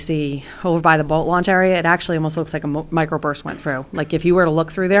actually see over by the boat launch area, it actually almost looks like a microburst went through. Like if you were to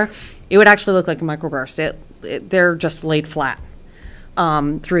look through there, it would actually look like a microburst. They're just laid flat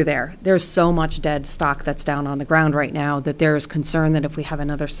through there. There's so much dead stock that's down on the ground right now that there's concern that if we have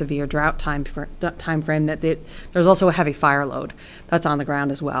another severe drought time frame, that there's also a heavy fire load that's on the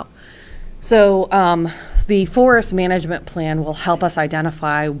ground as well. So the forest management plan will help us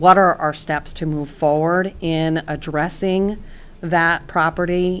identify what are our steps to move forward in addressing that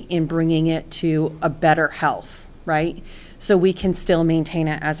property and bringing it to a better health, right? So we can still maintain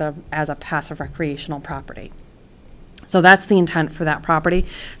it as a passive recreational property. So that's the intent for that property.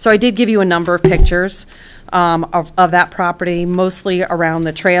 So I did give you a number of pictures of that property, mostly around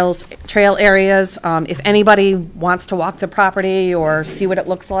the trail areas. If anybody wants to walk the property or see what it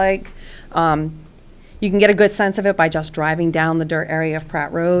looks like, you can get a good sense of it by just driving down the dirt area of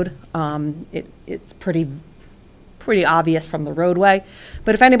Pratt Road. It's pretty obvious from the roadway.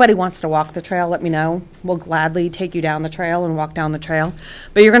 But if anybody wants to walk the trail, let me know. We'll gladly take you down the trail and walk down the trail.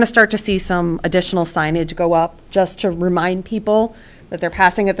 But you're going to start to see some additional signage go up just to remind people that they're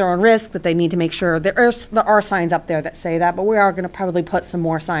passing at their own risk, that they need to make sure. There are signs up there that say that, but we are going to probably put some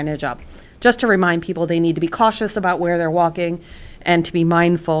more signage up just to remind people they need to be cautious about where they're walking and to be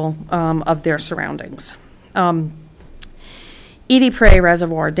mindful of their surroundings. Edie Prairie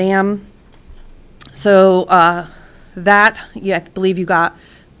Reservoir Dam. So I believe you got,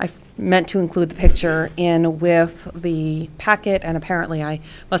 I meant to include the picture in with the packet, and apparently I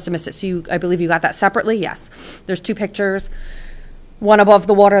must have missed it. So I believe you got that separately? Yes. There's two pictures. One above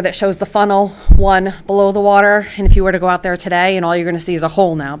the water that shows the funnel, one below the water. And if you were to go out there today, and all you're going to see is a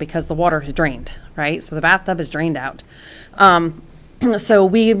hole now because the water has drained, right? So the bathtub is drained out. So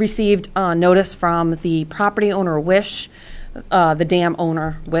we received notice from the property owner, Wish, the dam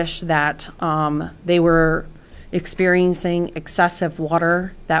owner, Wish, that they were experiencing excessive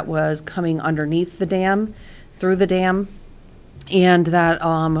water that was coming underneath the dam, through the dam, and that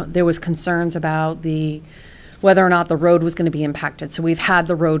there was concerns about whether or not the road was going to be impacted. So we've had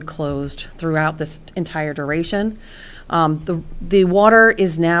the road closed throughout this entire duration. The water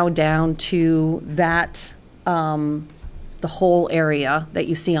is now down to that, the whole area that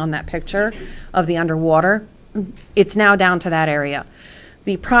you see on that picture of the underwater. It's now down to that area.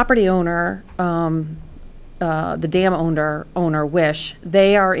 The property owner, the dam owner, Wish,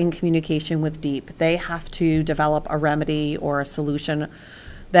 they are in communication with DEEP. They have to develop a remedy or a solution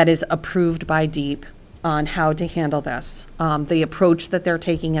that is approved by DEEP on how to handle this. The approach that they're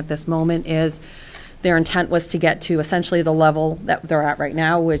taking at this moment is their intent was to get to essentially the level that they're at right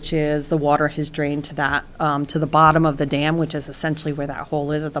now, which is the water has drained to that, to the bottom of the dam, which is essentially where that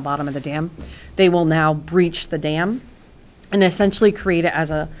hole is at the bottom of the dam. They will now breach the dam and essentially create it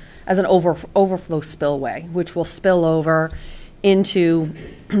as an overflow spillway, which will spill over into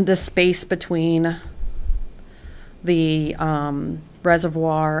the space between the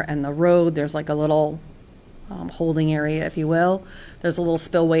reservoir and the road. There's like a little holding area, if you will. There's a little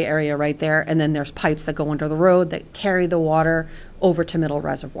spillway area right there, and then there's pipes that go under the road that carry the water over to Middle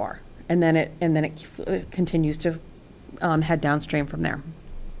Reservoir, and then it continues to head downstream from there.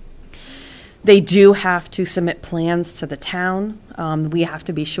 They do have to submit plans to the town. We have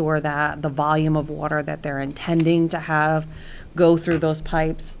to be sure that the volume of water that they're intending to have go through those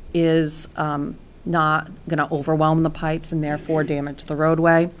pipes is not going to overwhelm the pipes and therefore damage the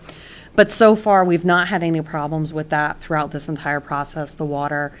roadway. But so far, we've not had any problems with that throughout this entire process. The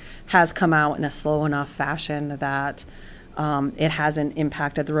water has come out in a slow enough fashion that it hasn't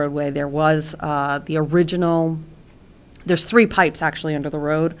impacted the roadway. There was the original, there's 3 pipes actually under the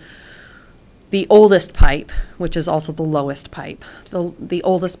road. The oldest pipe, which is also the lowest pipe, the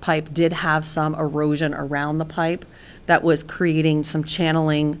oldest pipe did have some erosion around the pipe that was creating some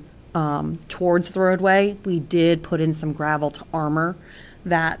channeling towards the roadway. We did put in some gravel to armor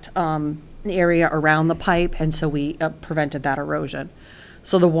that area around the pipe, and so we prevented that erosion.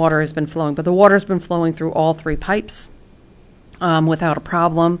 So the water has been flowing, but the water's been flowing through all 3 pipes without a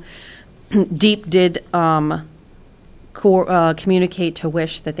problem. Deep did communicate to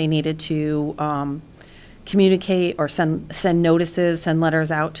Wish that they needed to communicate or send notices, send letters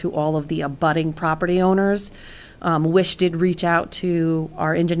out to all of the abutting property owners. Wish did reach out to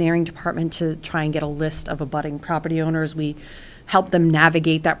our engineering department to try and get a list of abutting property owners. We helped them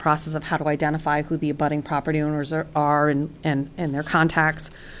navigate that process of how to identify who the abutting property owners are and their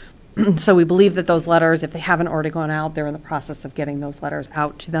contacts. So we believe that those letters, if they haven't already gone out, they're in the process of getting those letters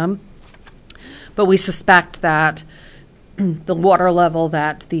out to them. But we suspect that the water level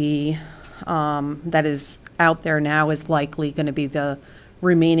that that is out there now is likely going to be the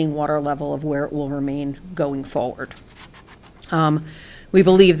remaining water level of where it will remain going forward. We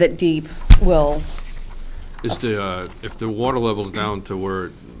believe that Deep will. Is if the water level's down to where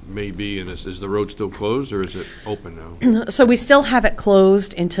it may be, and is the road still closed or is it open now? So we still have it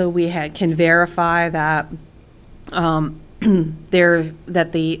closed until we can verify that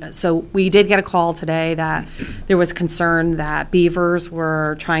so we did get a call today that there was concern that beavers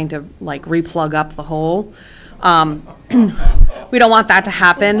were trying to like replug up the hole. We don't want that to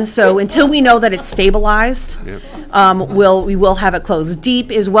happen. So until we know that it's stabilized, Yep. we will have it closed.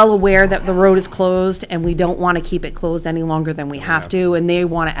 Deep is well aware that the road is closed, and we don't want to keep it closed any longer than we have to, and they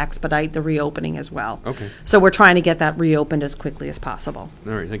want to expedite the reopening as well. Okay. So we're trying to get that reopened as quickly as possible.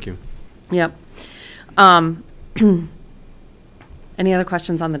 All right, thank you. Yep. Any other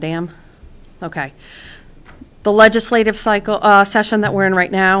questions on the dam? Okay. The legislative cycle session that we're in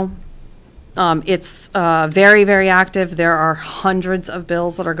right now, it's very, very active. There are hundreds of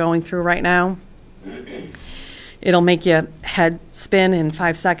bills that are going through right now. It'll make your head spin in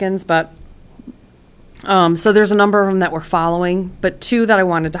 5 seconds, but so there's a number of them that we're following, but 2 that I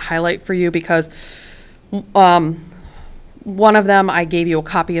wanted to highlight for you because one of them I gave you a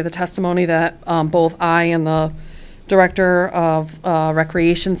copy of the testimony that both I and the Director of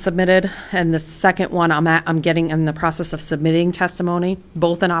Recreation submitted, and the second one I'm getting in the process of submitting testimony,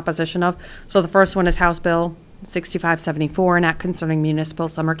 both in opposition of. So the first one is House Bill 6574, an act concerning municipal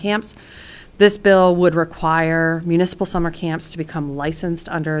summer camps. This bill would require municipal summer camps to become licensed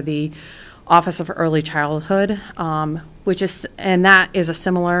under the Office of Early Childhood, and that is a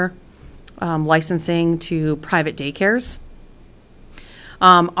similar licensing to private daycares.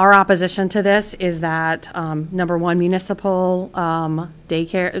 Our opposition to this is that, number one, municipal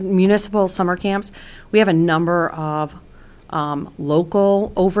summer camps, we have a number of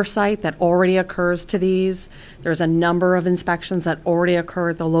local oversight that already occurs to these. There's a number of inspections that already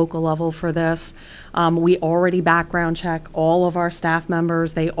occur at the local level for this. We already background check all of our staff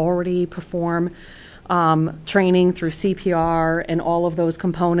members. They already perform training through CPR and all of those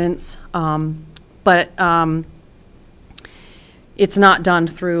components. But it's not done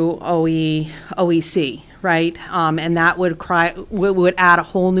through OEC, right? And that would add a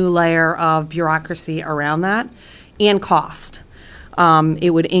whole new layer of bureaucracy around that and cost.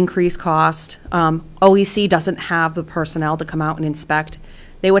 It would increase cost. OEC doesn't have the personnel to come out and inspect.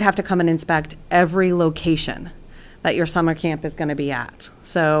 They would have to come and inspect every location that your summer camp is going to be at.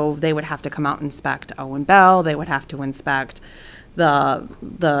 So they would have to come out and inspect Owen Bell. They would have to inspect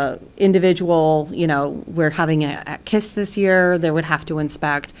the individual, we're having at KISS this year. They would have to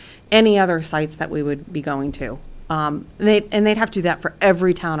inspect any other sites that we would be going to. And they'd have to do that for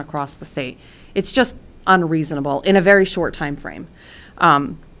every town across the state. It's just unreasonable in a very short time frame.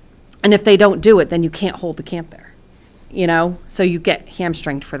 And if they don't do it, then you can't hold the camp there, so you get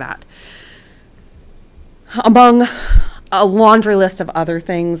hamstringed for that. Among a laundry list of other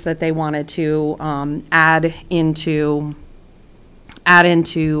things that they wanted to add into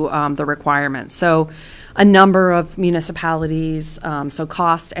the requirements. So a number of municipalities, so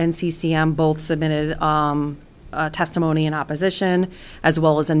COST and CCM both submitted testimony in opposition, as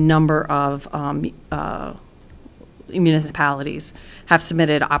well as a number of municipalities have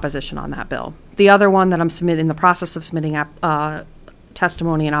submitted opposition on that bill. The other one that I'm in the process of submitting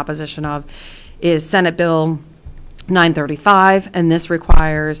testimony in opposition of is Senate Bill 935, and this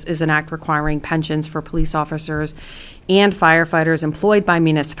is an act requiring pensions for police officers and firefighters employed by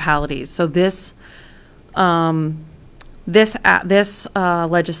municipalities. So this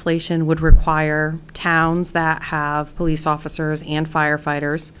legislation would require towns that have police officers and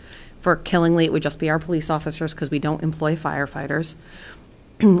firefighters. For Killingly, it would just be our police officers because we don't employ firefighters,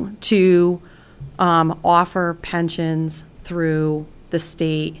 to offer pensions through the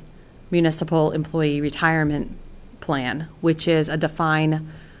state municipal employee retirement plan, which is a defined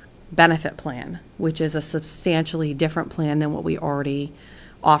benefit plan, which is a substantially different plan than what we already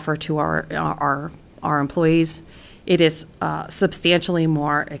offer to our employees. It is substantially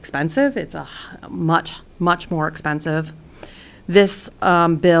more expensive. It's a much more expensive. This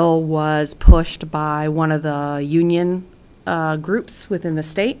bill was pushed by one of the union groups within the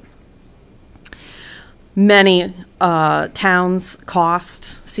state. Many towns, Cost,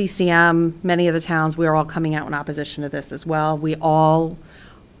 CCM, many of the towns, we are all coming out in opposition to this as well. We all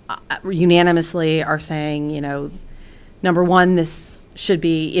unanimously are saying, you know, number one, this should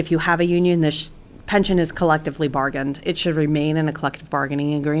be, if you have a union, this pension is collectively bargained. It should remain in a collective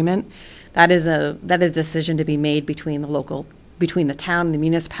bargaining agreement. That is a decision to be made between the town, the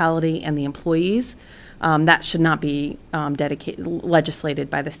municipality, and the employees. That should not be legislated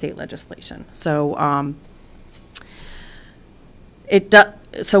by the state legislation. So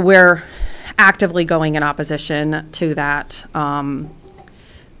so we're actively going in opposition to that.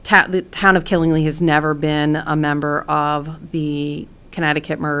 The town of Killingly has never been a member of the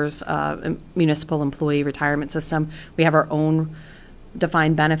Connecticut MERS municipal employee retirement system. We have our own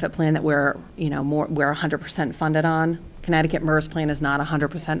defined benefit plan that we're 100% funded on. Connecticut MERS plan is not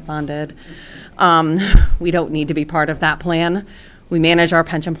 100% funded. We don't need to be part of that plan. We manage our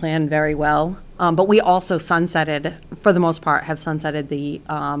pension plan very well, but we also sunsetted, for the most part, have sunsetted the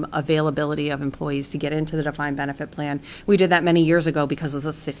availability of employees to get into the defined benefit plan. We did that many years ago because of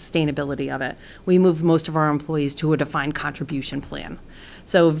the sustainability of it. We moved most of our employees to a defined contribution plan.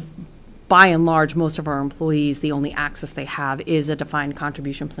 So by and large, most of our employees, the only access they have is a defined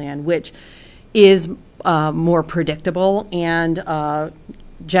contribution plan, which is more predictable and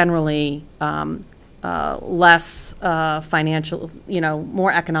generally less financial,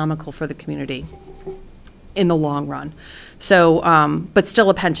 more economical for the community in the long run. So, but still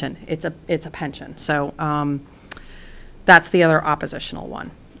a pension. It's a pension. So that's the other oppositional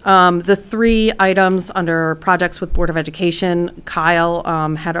one. The three items under projects with Board of Education, Kyle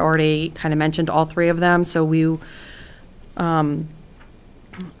had already kind of mentioned all three of them. So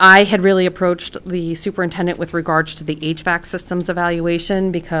I had really approached the superintendent with regards to the HVAC systems evaluation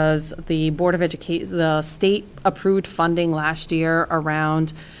because the Board of Education, the state approved funding last year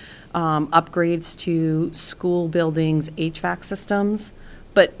around upgrades to school buildings' HVAC systems,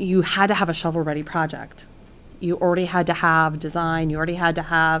 but you had to have a shovel-ready project. You already had to have design, you already had to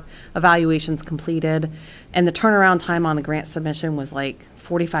have evaluations completed, and the turnaround time on the grant submission was like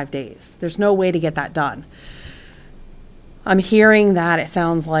 45 days. There's no way to get that done. I'm hearing that it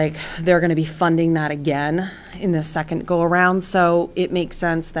sounds like they're going to be funding that again in the second go-around, so it makes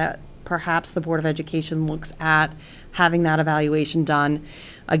sense that perhaps the Board of Education looks at having that evaluation done.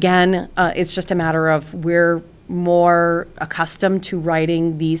 Again, it's just a matter of we're more accustomed to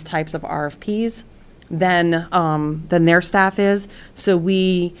writing these types of RFPs than their staff is, so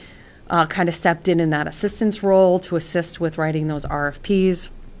we kind of stepped in that assistance role to assist with writing those RFPs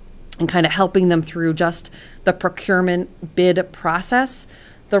and kind of helping them through just the procurement bid process.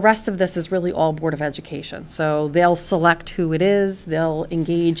 The rest of this is really all Board of Education. So they'll select who it is, they'll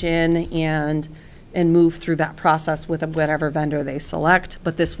engage in and move through that process with whatever vendor they select.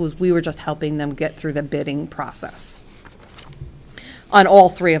 But we were just helping them get through the bidding process on all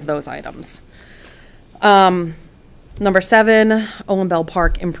three of those items. Number 7, Owen Bell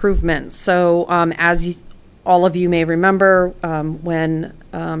Park improvements. So all of you may remember when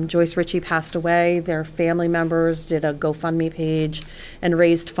Joyce Ritchie passed away, their family members did a GoFundMe page and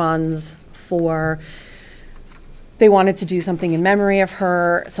raised funds they wanted to do something in memory of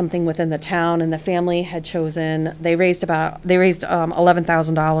her, something within the town, and the family had chosen, they raised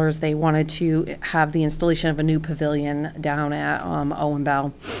 $11,000. They wanted to have the installation of a new pavilion down at Owen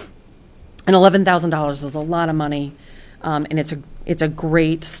Bell. And $11,000 is a lot of money. And it's a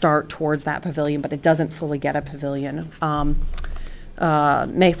great start towards that pavilion, but it doesn't fully get a pavilion. May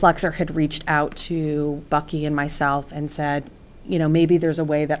Flexer had reached out to Bucky and myself and said, maybe there's a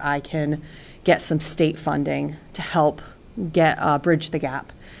way that I can get some state funding to help bridge the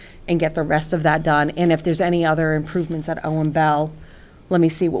gap. and get the rest of that done. And if there's any other improvements at Owen Bell, let me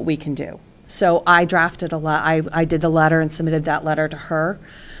see what we can do. So I drafted I did the letter and submitted that letter to her,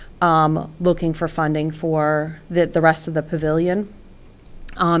 looking for funding for the rest of the pavilion.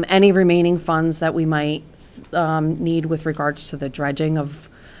 Any remaining funds that we might need with regards to the dredging of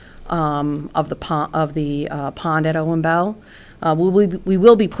the pond at Owen Bell. We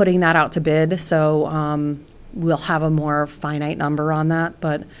will be putting that out to bid, so we'll have a more finite number on that,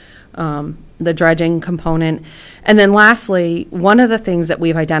 but the dredging component. And then lastly, one of the things that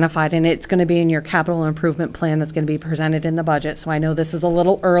we've identified, and it's going to be in your capital improvement plan that's going to be presented in the budget, so I know this is a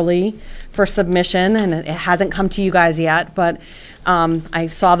little early for submission, and it hasn't come to you guys yet, but I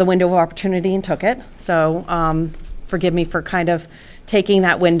saw the window of opportunity and took it, so forgive me for kind of taking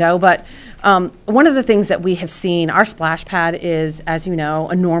that window. But one of the things that we have seen, our splash pad is, as you know,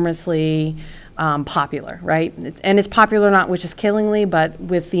 enormously popular, right? And it's popular not with just Killingly, but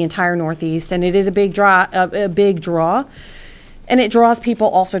with the entire Northeast, and it is a big draw, and it draws people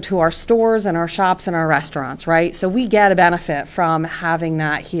also to our stores and our shops and our restaurants, right? So we get a benefit from having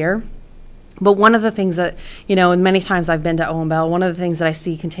that here. But one of the things that, you know, and many times I've been to Owen Bell, one of the things that I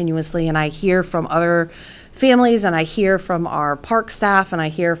see continuously, and I hear from other families, and I hear from our park staff, and I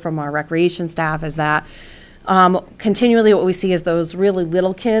hear from our recreation staff, is that continually what we see is those really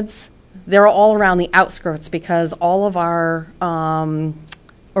little kids. They're all around the outskirts because all of our,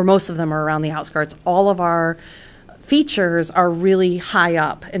 or most of them are around the outskirts. All of our features are really high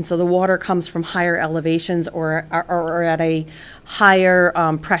up, and so the water comes from higher elevations or at a higher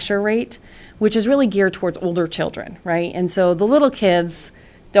pressure rate, which is really geared towards older children, right? And so the little kids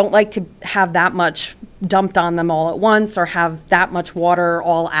don't like to have that much dumped on them all at once or have that much water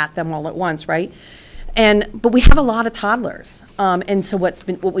all at them all at once, right? But we have a lot of toddlers, and so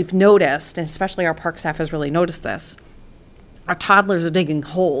what we've noticed, and especially our park staff has really noticed this, our toddlers are digging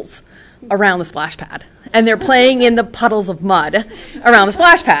holes around the splash pad, and they're playing in the puddles of mud around the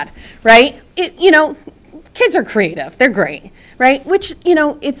splash pad, right? Kids are creative; they're great, right? Which,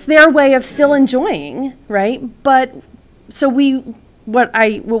 it's their way of still enjoying, right? But so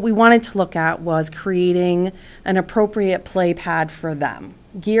what we wanted to look at was creating an appropriate play pad for them,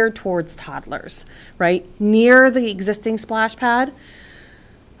 geared towards toddlers, right? Near the existing splash pad,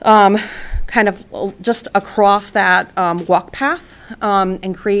 kind of just across that walk path,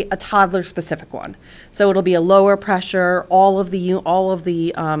 and create a toddler-specific one. So it'll be a lower pressure. All of the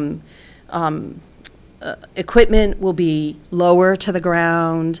equipment will be lower to the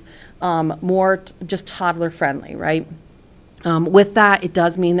ground, more just toddler-friendly, right? With that, it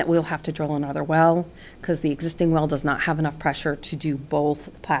does mean that we'll have to drill another well because the existing well does not have enough pressure to do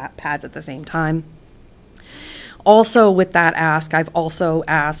both pads at the same time. Also, with that ask, I've also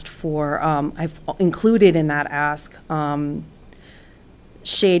asked for, I've included in that ask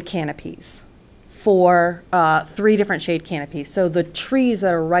shade canopies for 3 different shade canopies. So the trees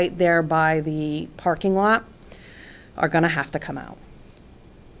that are right there by the parking lot are going to have to come out.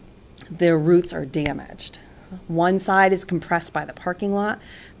 Their roots are damaged. One side is compressed by the parking lot.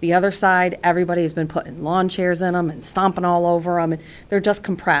 The other side, everybody has been putting lawn chairs in them and stomping all over them. And they're just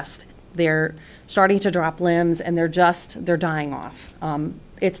compressed. They're starting to drop limbs, and they're dying off.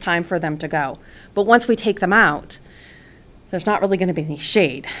 It's time for them to go. But once we take them out, there's not really going to be any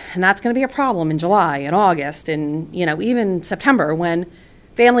shade. And that's going to be a problem in July and August and, even September, when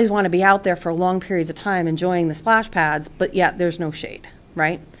families want to be out there for long periods of time enjoying the splash pads, but yet there's no shade,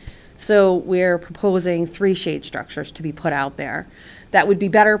 right? So we're proposing 3 shade structures to be put out there that would be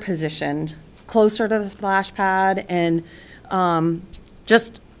better positioned, closer to the splash pad, and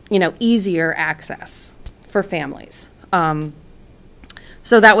just, easier access for families.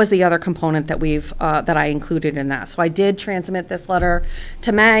 So that was the other component that that I included in that. So I did transmit this letter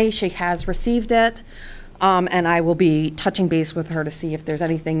to May. She has received it. And I will be touching base with her to see if there's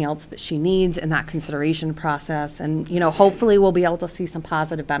anything else that she needs in that consideration process. And, hopefully we'll be able to see some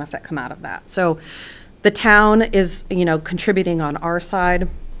positive benefit come out of that. So the town is, contributing on our side.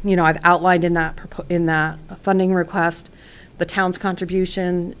 I've outlined in that funding request the town's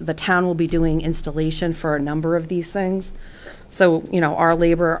contribution. The town will be doing installation for a number of these things. So, our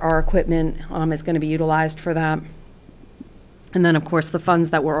labor, our equipment is going to be utilized for that. And then, of course, the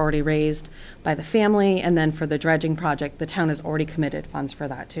funds that were already raised by the family, and then for the dredging project, the town has already committed funds for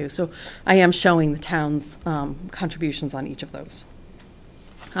that too. So I am showing the town's contributions on each of those.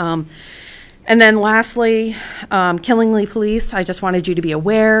 And then lastly, Killingly Police, I just wanted you to be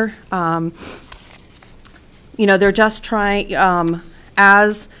aware. They're just trying,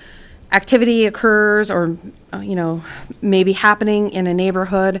 as activity occurs or, maybe happening in a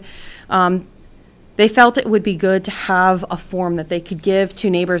neighborhood, they felt it would be good to have a form that they could give to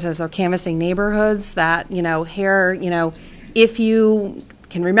neighbors as they're canvassing neighborhoods that, here, if you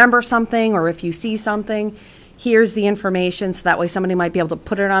can remember something or if you see something, here's the information, so that way somebody might be able to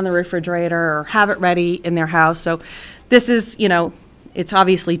put it on the refrigerator or have it ready in their house. So this is, it's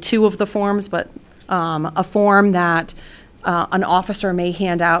obviously 2 of the forms, but a form that an officer may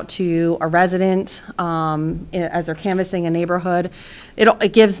hand out to a resident as they're canvassing a neighborhood.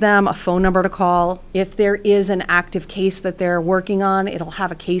 It gives them a phone number to call. If there is an active case that they're working on, it'll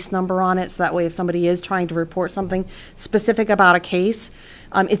have a case number on it, so that way if somebody is trying to report something specific about a case,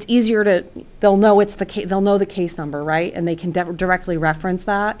 it's easier they'll know they'll know the case number, right? And they can directly reference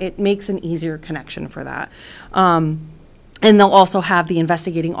that. It makes an easier connection for that. And they'll also have the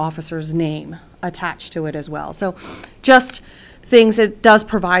investigating officer's name attached to it as well. So just things, it does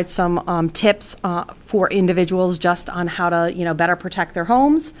provide some tips for individuals just on how to, better protect their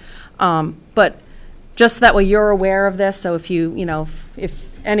homes. But just that way you're aware of this. So if if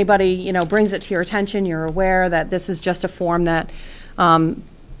anybody, brings it to your attention, you're aware that this is just a form that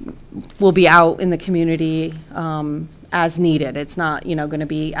will be out in the community as needed. It's not, going to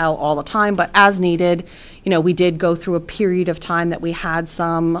be out all the time, but as needed. We did go through a period of time that we had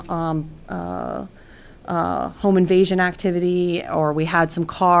some home invasion activity, or we had some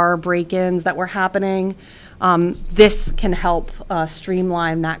car break-ins that were happening. This can help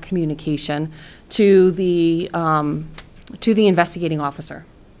streamline that communication to the investigating officer.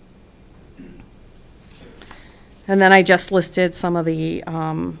 And then I just listed some of the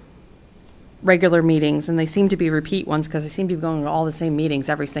regular meetings, and they seem to be repeat ones because they seem to be going to all the same meetings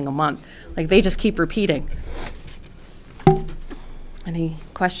every single month. Like, they just keep repeating. Any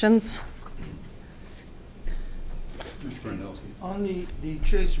questions? On the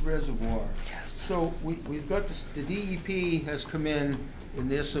Chase Reservoir. Yes. So we've got this, the DEP has come in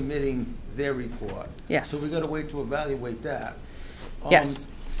and they're submitting their report. Yes. So we've got to wait to evaluate that. Yes.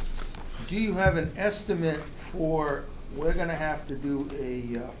 Do you have an estimate for, we're going to have to do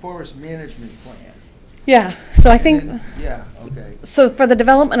a forest management plan? Yeah, so I think, yeah, okay. So for the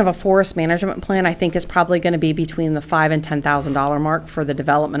development of a forest management plan, I think is probably going to be between the $5,000 and $10,000 mark for the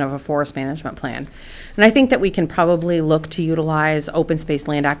development of a forest management plan. And I think that we can probably look to utilize Open Space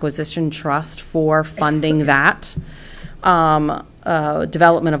Land Acquisition Trust for funding that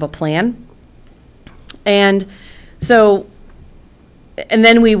development of a plan. And so, and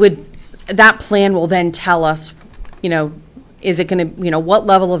then that plan will then tell us, is it going to, what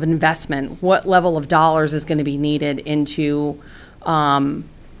level of investment, what level of dollars is going to be needed into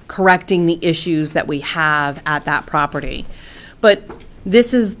correcting the issues that we have at that property. But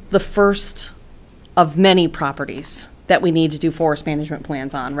this is the first of many properties that we need to do forest management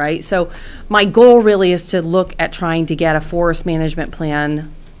plans on, right? So my goal really is to look at trying to get a forest management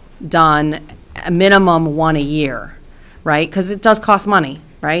plan done, a minimum 1 a year, right? Because it does cost money,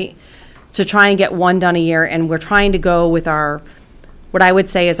 right? To try and get 1 done a year, and we're trying to go with what I would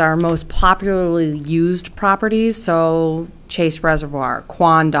say is our most popularly used properties, so Chase Reservoir,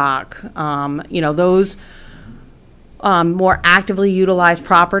 Quandock, those more actively utilized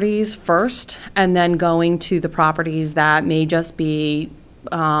properties first, and then going to the properties that may just be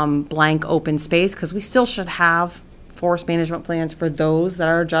blank open space, because we still should have forest management plans for those that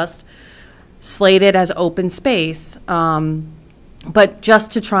are just slated as open space, but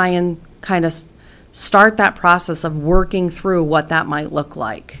just to try and kind of start that process of working through what that might look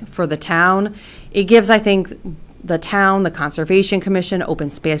like for the town. It gives, I think, the town, the Conservation Commission,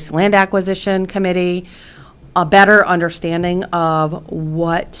 Open Space Land Acquisition Committee, a better understanding of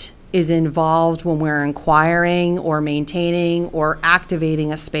what is involved when we're inquiring or maintaining or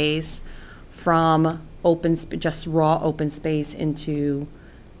activating a space from just raw open space into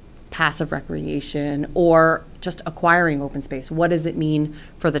passive recreation, or just acquiring open space. What does it mean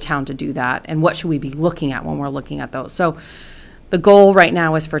for the town to do that? And what should we be looking at when we're looking at those? So the goal right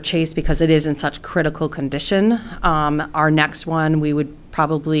now is for Chase, because it is in such critical condition. Our next one, we would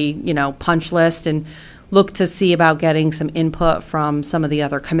probably, punch list and look to see about getting some input from some of the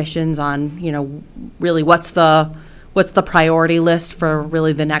other commissions on, really what's the priority list for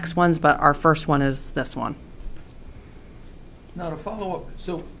really the next ones. But our first one is this one. Now, to follow up,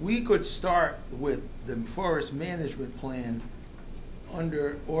 so we could start with the forest management plan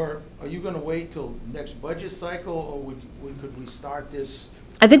or are you going to wait till next budget cycle, or could we start this?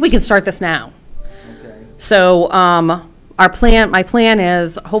 I think we can start this now. Okay. So my plan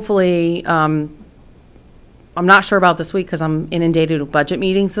is hopefully, I'm not sure about this week because I'm inundated with budget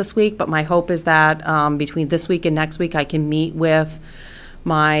meetings this week, but my hope is that between this week and next week I can meet with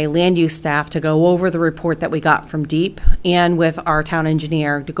my land use staff to go over the report that we got from DEEP and with our town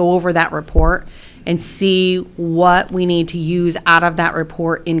engineer to go over that report and see what we need to use out of that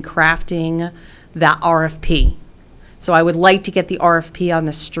report in crafting that RFP. So I would like to get the RFP on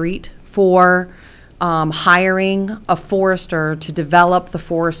the street for hiring a forester to develop the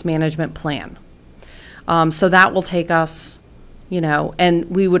forest management plan. So that will take us, and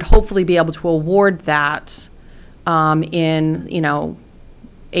we would hopefully be able to award that in,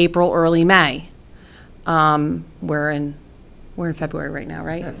 April, early May. We're in February right now,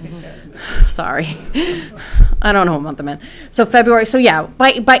 right? Sorry. I don't know what month I'm in. So February, so yeah,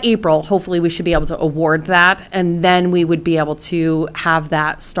 by April, hopefully we should be able to award that, and then we would be able to have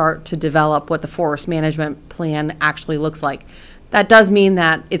that start to develop what the forest management plan actually looks like. That does mean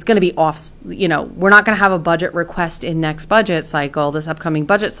that it's going to be off, we're not going to have a budget request in next budget cycle, this upcoming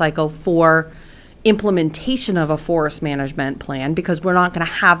budget cycle, for implementation of a forest management plan, because we're not going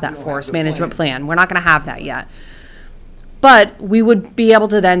to have that forest management plan. We're not going to have that yet. But we would be able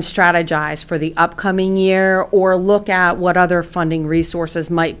to then strategize for the upcoming year or look at what other funding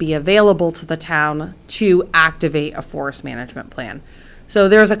resources might be available to the town to activate a forest management plan. So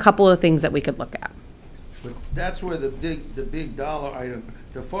there's a couple of things that we could look at. But that's where the big dollar item,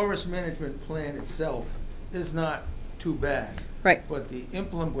 the forest management plan itself is not too bad. Right. But the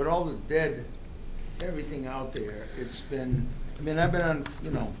implement, with all the dead, everything out there, it's been, I've been on,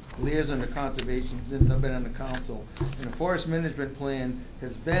 liaison to conservation since I've been on the council, and the forest management plan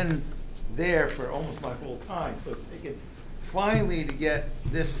has been there for almost my whole time, so it's taken finally to get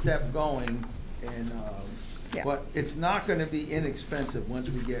this step going, and, Yeah. but it's not gonna be inexpensive once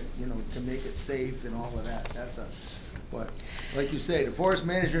we get, to make it safe and all of that, but, like you say, the forest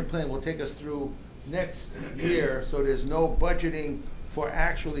management plan will take us through next year, so there's no budgeting for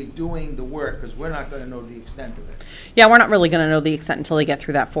actually doing the work, because we're not going to know the extent of it. Yeah, we're not really going to know the extent until they get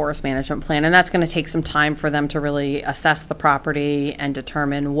through that forest management plan, and that's going to take some time for them to really assess the property and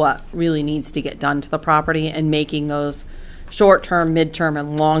determine what really needs to get done to the property, and making those short-term, mid-term,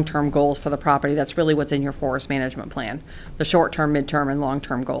 and long-term goals for the property. That's really what's in your forest management plan, the short-term, mid-term, and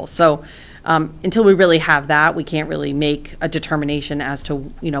long-term goals. So until we really have that, we can't really make a determination as to,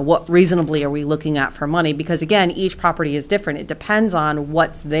 what reasonably are we looking at for money, because again, each property is different. It depends on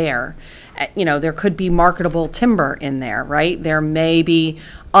what's there. There could be marketable timber in there, right? There may be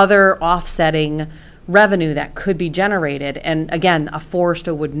other offsetting revenue that could be generated. And again, a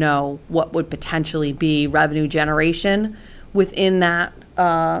forester would know what would potentially be revenue generation within that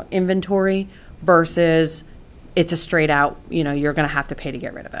inventory versus it's a straight out, you're going to have to pay to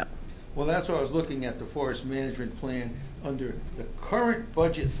get rid of it. Well, that's why I was looking at the forest management plan under the current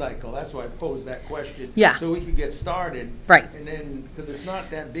budget cycle. That's why I posed that question. Yeah. So we could get started. Right. And then, because it's not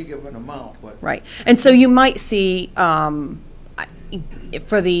that big of an amount, but. Right. And so you might see, for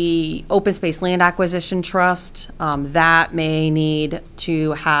the Open Space Land Acquisition Trust, that may need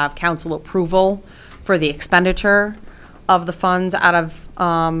to have council approval for the expenditure of the funds out of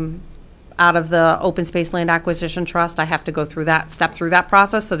the Open Space Land Acquisition Trust. I have to go through that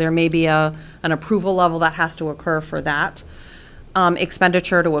process, so there may be an approval level that has to occur for that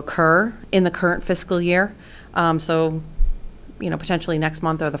expenditure to occur in the current fiscal year. So, potentially next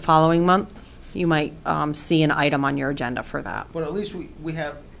month or the following month, you might see an item on your agenda for that. But at least we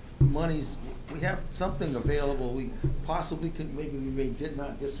have monies, we have something available. We possibly can, maybe we did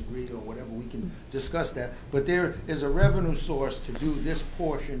not disagree or whatever, we can discuss that. But there is a revenue source to do this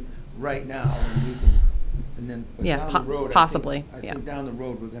portion right now, and we can, and then down the road, possibly. I think down the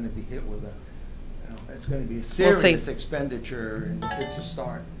road we're going to be hit with it's going to be a We'll serious see. expenditure, and it's a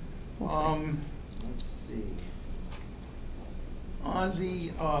start. Let's see. On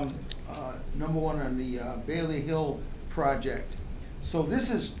the number one, on the Bailey Hill project. So this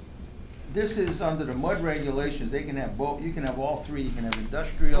is under the mud regulations. They can have both. You can have all three. You can have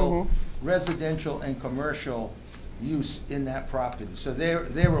industrial, residential, and commercial use in that property. So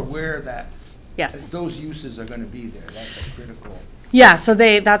they're aware that those uses are going to be there. That's a critical. Yeah, so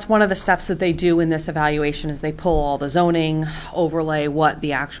that's one of the steps that they do in this evaluation is they pull all the zoning, overlay what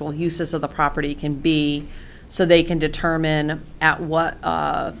the actual uses of the property can be, so they can determine at what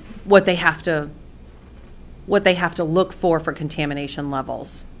they have to look for contamination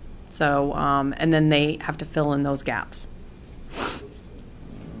levels. So and then they have to fill in those gaps.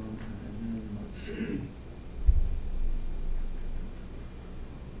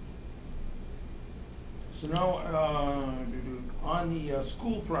 So now, on the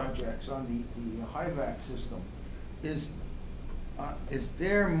school projects, on the HIVAC system, is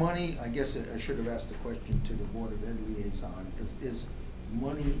there money, I guess I should have asked the question to the Board of Ed liaison, is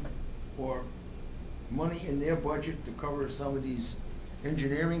money in their budget to cover some of these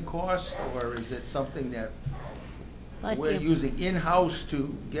engineering cost, or is it something that Bless we're you. using in-house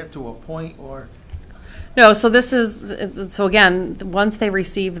to get to a point, or? No, so this is, so again, once they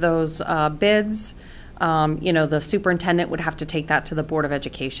receive those bids, the superintendent would have to take that to the Board of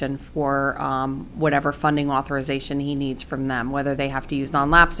Education for whatever funding authorization he needs from them, whether they have to use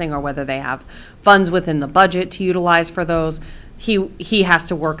non-lapsing or whether they have funds within the budget to utilize for those. He has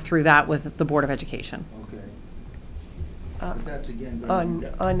to work through that with the Board of Education. Okay. But that's again.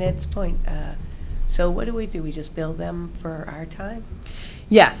 On Ed's point, so what do? We just bill them for our time?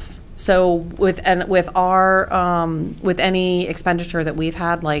 Yes. So with our with any expenditure that we've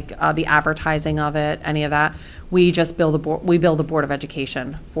had, like the advertising of it, any of that, we just bill the board. We bill the Board of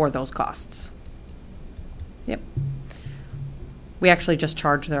Education for those costs. Yep. We actually just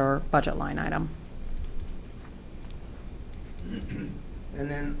charge their budget line item. And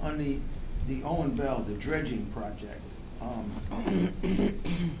then on the Owen Bell, the dredging project,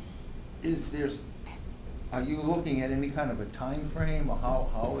 are you looking at any kind of a time frame, or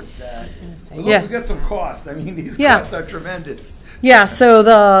how is that? Yeah. We got some costs. I mean, these Yeah. costs are tremendous. Yeah. So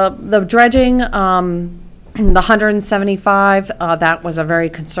the dredging, the 175, that was a very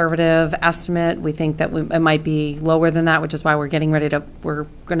conservative estimate. We think that it might be lower than that, which is why we're going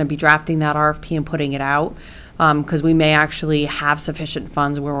to be drafting that RFP and putting it out. Because we may actually have sufficient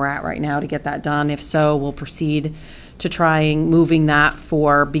funds where we're at right now to get that done. If so, we'll proceed to trying moving that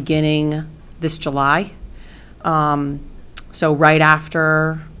for beginning this July. So right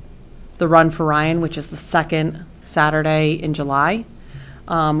after the Run for Ryan, which is the second Saturday in July,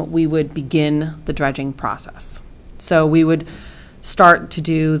 we would begin the dredging process. So we would start to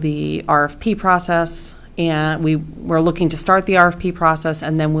do the RFP process, and we're looking to start the RFP process,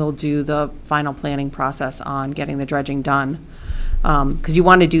 and then we'll do the final planning process on getting the dredging done. Because you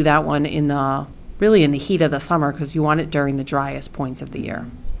want to do that one really in the heat of the summer, because you want it during the driest points of the year.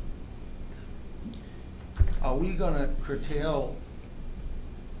 Are we going to curtail?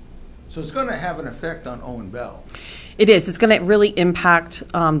 So it's going to have an effect on Owen Bell. It is. It's going to really impact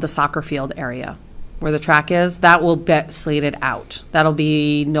the soccer field area where the track is. That will get slated out. That'll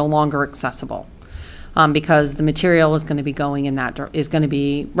be no longer accessible. Because the material is going to be going in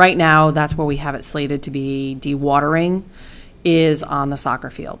right now, that's where we have it slated to be dewatering, is on the soccer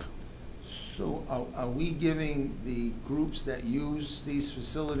field. So are we giving the groups that use these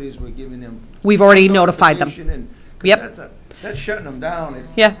facilities, we're giving them? We've already notified them. Yep. That's shutting them down.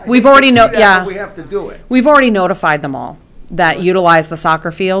 We've already we have to do it. We've already notified them all that utilize the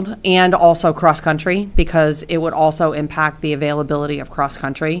soccer field and also cross-country, because it would also impact the availability of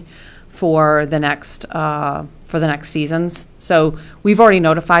cross-country for the next seasons. So we've already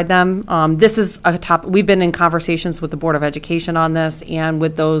notified them. This is a topic. We've been in conversations with the Board of Education on this and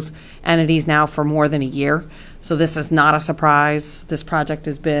with those entities now for more than a year. So this is not a surprise. This project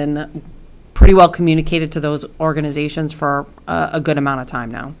has been pretty well communicated to those organizations for a good amount of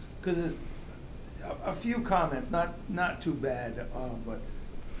time now. Because there's a few comments, not too bad, but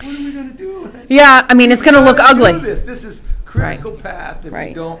what are we going to do? Yeah, I mean, it's going to look ugly. This is critical path if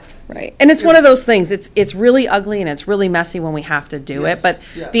we don't. Right, and it's one of those things, it's really ugly and it's really messy when we have to do it, but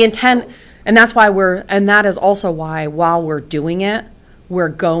the intent, and that's why that is also why, while we're doing it, we're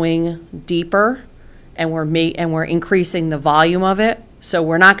going deeper and we're increasing the volume of it, so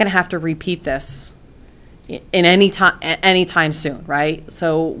we're not gonna have to repeat this in anytime soon, right?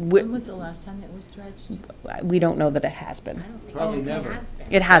 So When was the last time it was dredged? we don't know that it has been. Probably never.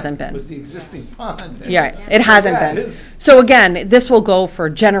 It hasn't been. It was the existing pond. Yeah, it hasn't been. So again, this will go for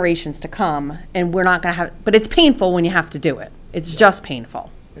generations to come, and we're not going to have, but it's painful when you have to do it. It's just painful.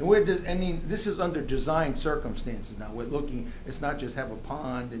 And this is under design circumstances now. We're looking, it's not just have a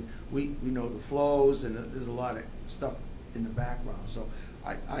pond, and we know the flows, and there's a lot of stuff in the background. So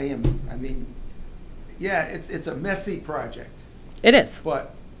it's a messy project. It is.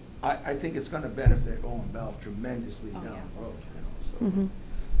 But I think it's going to benefit Owen Bell tremendously down the road. And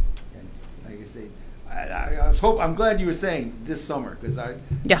like I say, I'm glad you were saying this summer, because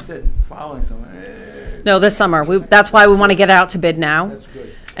you said following summer. No, this summer. That's why we want to get out to bid now. That's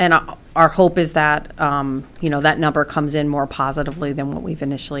good. And our hope is that that number comes in more positively than what we've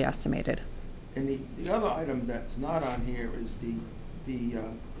initially estimated. And the other item that's not on here is the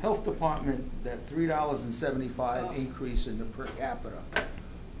health department, that $3.75 increase in the per capita.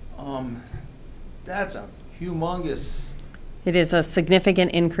 That's a humongous. It is a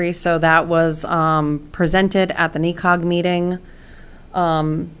significant increase. So that was presented at the NECOG meeting,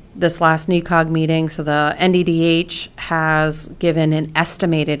 this last NECOG meeting. So the NDDH has given an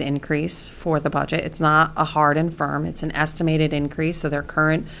estimated increase for the budget. It's not a hard and firm. It's an estimated increase. So their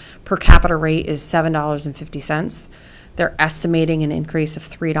current per capita rate is $7.50. They're estimating an increase of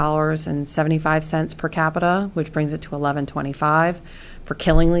 $3.75 per capita, which brings it to $11.25. For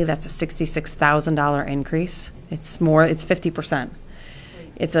Killingly, that's a $66,000 increase. It's 50%.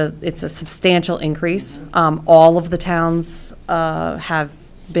 It's a substantial increase. All of the towns have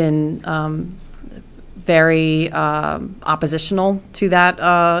been very oppositional to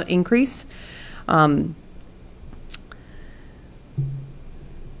that increase.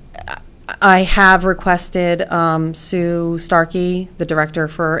 I have requested Sue Starkey, the director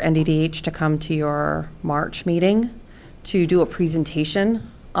for NDDH, to come to your March meeting to do a presentation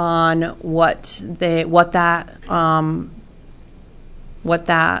on what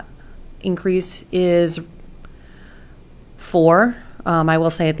that increase is for. I will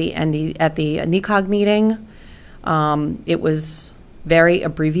say at the NECOG meeting, it was very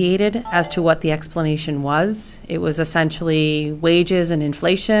abbreviated as to what the explanation was. It was essentially wages and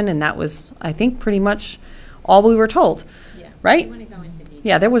inflation, and that was, I think, pretty much all we were told, right?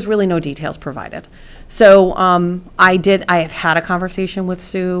 Yeah, there was really no details provided. So I have had a conversation with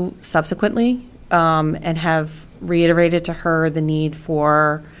Sue subsequently and have reiterated to her the need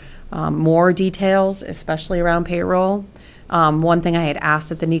for more details, especially around payroll. One thing I had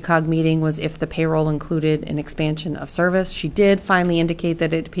asked at the NECOG meeting was if the payroll included an expansion of service. She did finally indicate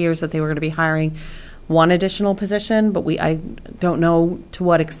that it appears that they were going to be hiring one additional position, but I don't know to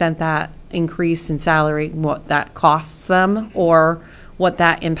what extent that increase in salary, what that costs them, or what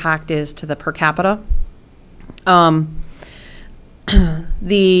that impact is to the per capita.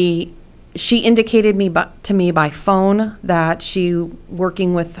 She indicated to me by phone that she,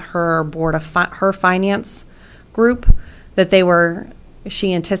 working with her board of her finance group, that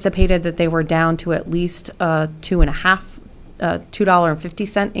she anticipated that they were down to at least a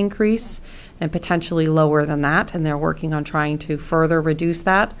 $2.50 increase, and potentially lower than that, and they're working on trying to further reduce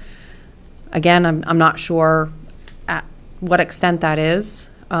that. Again, I'm not sure at what extent that is.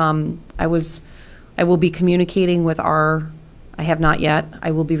 I will be communicating with I have not yet.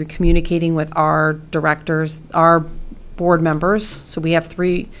 I will be communicating with our directors, our board members. So we have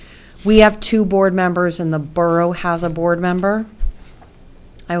two board members, and the borough has a board member.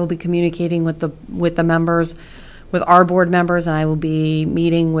 I will be communicating with the members, with our board members, and I will be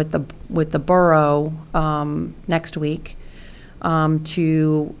meeting with the borough next week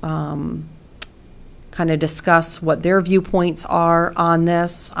to kind of discuss what their viewpoints are on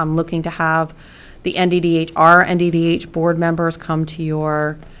this. I'm looking to have our NDDH board members come to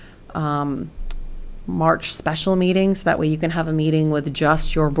your March special meeting, so that way you can have a meeting with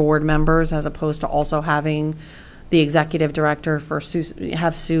just your board members, as opposed to also having the executive director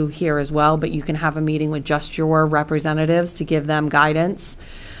have Sue here as well, but you can have a meeting with just your representatives to give them guidance.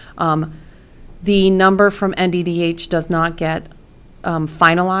 The number from NDDH does not get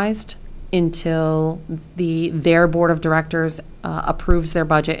finalized until their board of directors approves their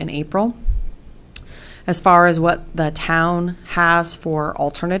budget in April. As far as what the town has for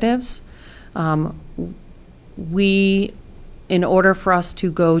alternatives, in order for us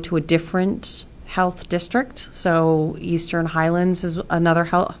to go to a different health district, so Eastern Highlands is another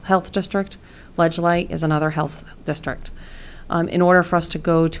health district, Ledgelight is another health district. In order for us to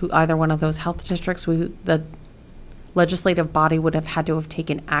go to either one of those health districts, the legislative body would have had to have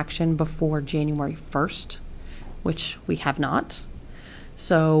taken action before January 1st, which we have not.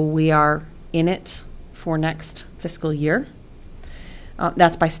 So we are in it for next fiscal year.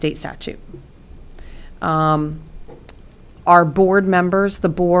 That's by state statute. Our board members, the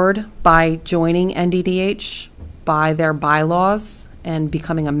board, by joining NDDH, by their bylaws and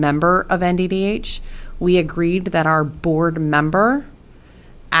becoming a member of NDDH, we agreed that our board member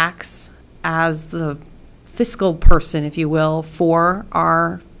acts as the fiscal person, if you will, for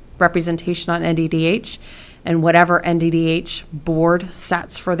our representation on NDDH, and whatever NDDH board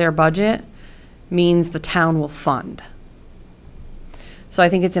sets for their budget means the town will fund. So I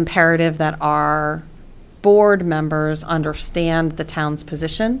think it's imperative that our board members understand the town's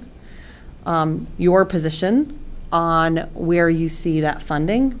position, your position on where you see that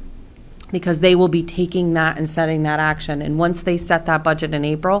funding, because they will be taking that and setting that action. And once they set that budget in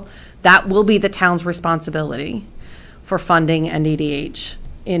April, that will be the town's responsibility for funding NDDH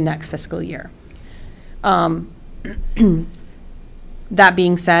in next fiscal year. That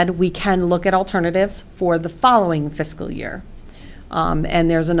being said, we can look at alternatives for the following fiscal year. And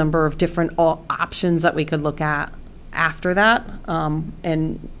there's a number of different options that we could look at after that.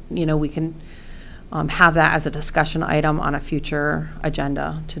 And, we can have that as a discussion item on a future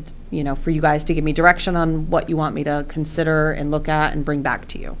agenda to, for you guys to give me direction on what you want me to consider and look at and bring back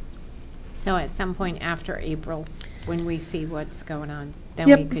to you. So at some point after April, when we see what's going on, then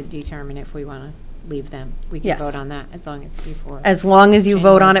Yep. we could determine if we want to leave them. We can Yes. vote on that as long as before. As long as you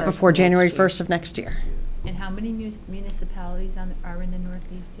vote on it January 1st before of next January year. 1st of next year. And how many municipalities are in the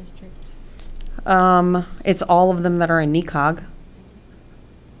Northeast District? It's all of them that are in NECOG.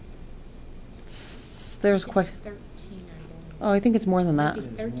 There's quite, 13, oh, I think it's more than that.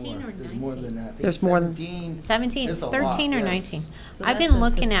 13 or 19? There's more than that. I think There's more than- 17, It's a lot, 13 or yes. 19. So I've that's been a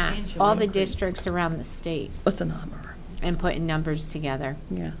looking at substantial all the increase. districts around the state What's a number? and putting numbers together,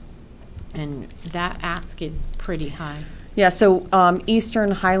 Yeah. and that ask is pretty high. Yeah, so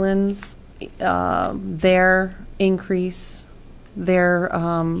Eastern Highlands, their increase, their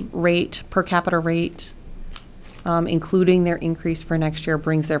rate, per capita rate, including their increase for next year,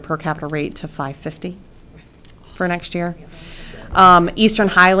 brings their per capita rate to $550 for next year. Eastern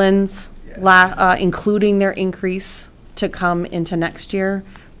Highlands, including their increase to come into next year,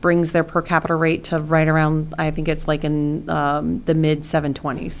 brings their per capita rate to right around, I think it's like in the mid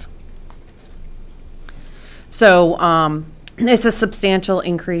 720s. So it's a substantial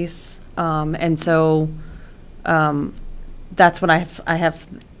increase, and so that's what I have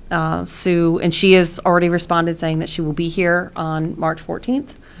Sue, and she has already responded saying that she will be here on March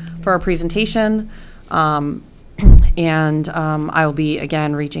 14th for a presentation. And I will be,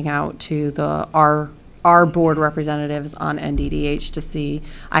 again, reaching out to our board representatives on NDDH to see.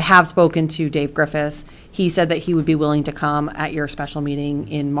 I have spoken to Dave Griffiths. He said that he would be willing to come at your special meeting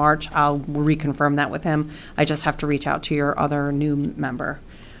in March. I'll reconfirm that with him. I just have to reach out to your other new member,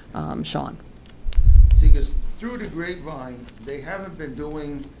 Sean. See, because through the grapevine, they haven't been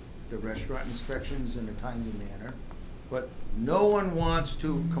doing the restaurant inspections in a timely manner, but no one wants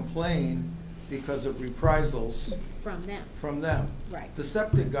to complain because of reprisals From them. Right. The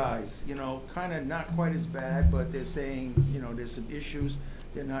septic guys, kind of not quite as bad, but they're saying, there's some issues.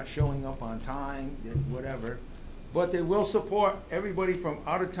 They're not showing up on time, whatever. But they will support everybody from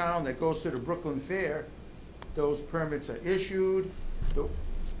out of town that goes to the Brooklyn Fair. Those permits are issued.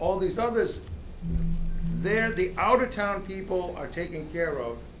 All these others, the out of town people are taken care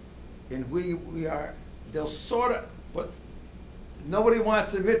of, and they'll sort of, but nobody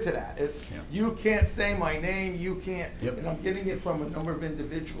wants to admit to that. It's, you can't say my name, you can't, and I'm getting it from a number of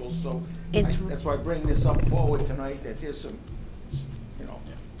individuals, so that's why I bring this up forward tonight, that there's some,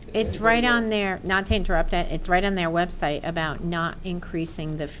 It's right on their, not to interrupt it, it's right on their website about not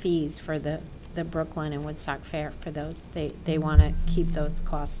increasing the fees for the Brooklyn and Woodstock Fair for those. They want to keep those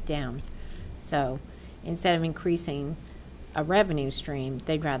costs down. So instead of increasing a revenue stream,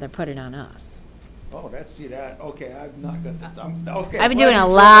 they'd rather put it on us. Oh, okay, I've not got that, okay. I've been doing a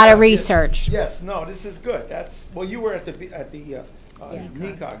lot of research. Yes, no, this is good, well, you were at the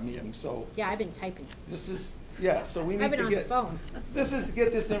NECOG meeting, so. Yeah, I've been typing. This is, so we need I've been to on get. the phone.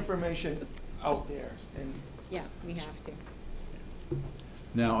 Get this information out there, and. Yeah, we have to.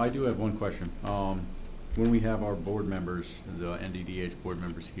 Now, I do have one question. When we have our board members, the NDDH board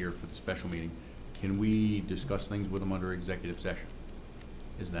members here for the special meeting, can we discuss things with them under executive session?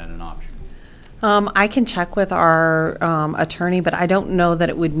 Is that an option? I can check with our attorney, but I don't know that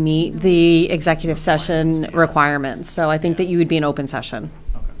it would meet the executive session requirements. So I think that you would be an open session.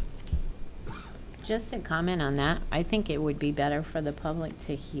 Just a comment on that, I think it would be better for the public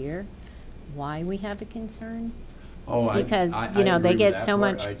to hear why we have a concern. Because, they agree get with so that part.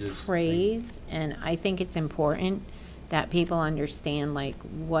 much I just praise, and I think it's important that people understand, like,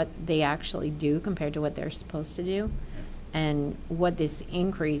 what they actually do compared to what they're supposed to do, and what this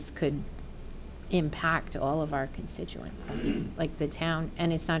increase could impact all of our constituents, like the town,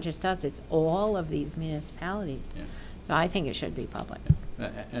 and it's not just us, it's all of these municipalities. Yeah. So I think it should be public.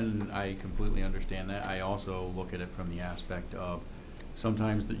 And I completely understand that. I also look at it from the aspect of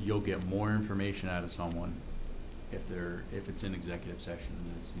sometimes that you'll get more information out of someone if it's in executive session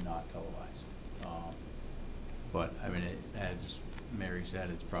and it's not televised. But I mean, as Mary said,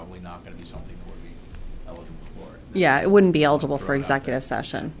 it's probably not going to be something that would be eligible for it. Yeah, it wouldn't be eligible for Throw it out executive there.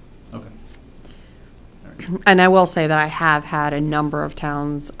 session. Okay. And I will say that I have had a number of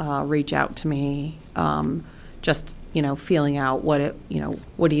towns reach out to me, just, feeling out what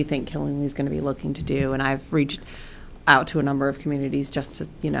do you think Killingly's going to be looking to do? And I've reached out to a number of communities just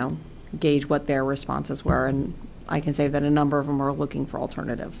to, gauge what their responses were. And I can say that a number of them are looking for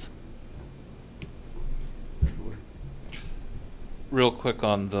alternatives. Real quick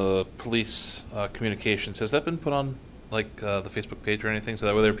on the police communications, has that been put on the Facebook page or anything, so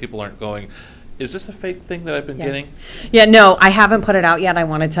that way there people aren't going, is this a fake thing that I've been getting? Yeah, no, I haven't put it out yet. I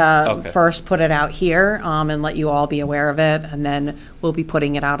wanted to Okay. first put it out here and let you all be aware of it, and then we'll be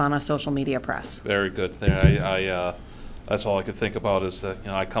putting it out on a social media press. Very good. I that's all I could think about is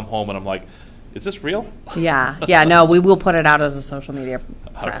I come home and I'm like, is this real? Yeah, no, we will put it out as a social media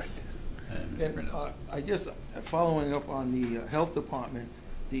press. And I guess following up on the health department,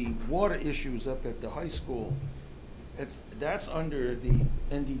 the water issues up at the high school, that's under the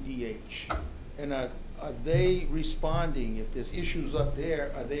NDDH. And are they responding, if there's issues up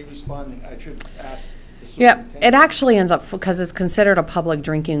there, are they responding? I should ask the Yeah, superintendent. it actually ends up, because it's considered a public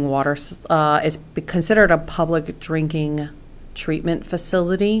drinking water, it's considered a public drinking treatment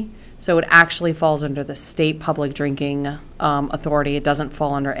facility. So it actually falls under the state public drinking authority. It doesn't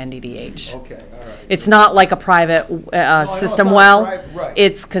fall under NDDH. Okay, all right. It's not like a private system not well. right.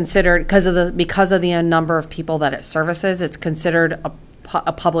 It's considered, because of the number of people that it services, it's considered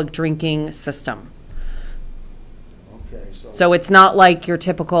a public drinking system. Okay, So it's not like your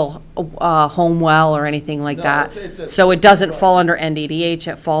typical home well or anything like No, that. it's a- So it doesn't fall under NDDH,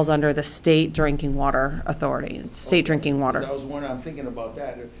 it falls under the State Drinking Water Authority, State Drinking Water. 'Cause I was wondering, I'm thinking about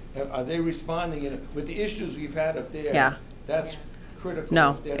that. Are they responding with the issues we've had up there? Yeah. That's critical.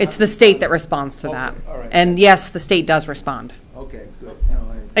 No, If they're it's not the state that responding- responds to that. Okay, all right. And yes, the state does respond. Okay, good. No,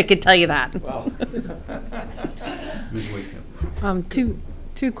 I can tell you that. Well. Ms. Wakefield.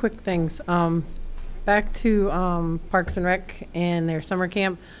 Two quick things. Back to Parks and Rec and their summer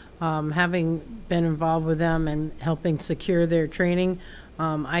camp, having been involved with them and helping secure their training,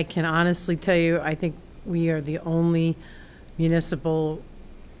 I can honestly tell you, I think we are the only municipal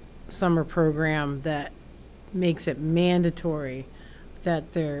summer program that makes it mandatory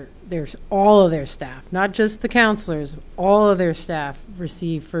that there's all of their staff, not just the counselors, all of their staff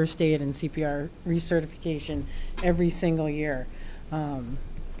receive first aid and CPR recertification every single year. I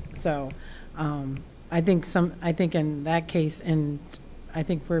think in that case, and I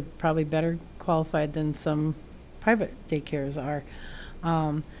think we're probably better qualified than some private daycares are.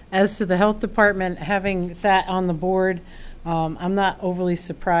 As to the health department, having sat on the board, I'm not overly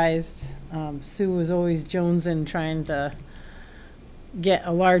surprised. Sue was always jonesing trying to get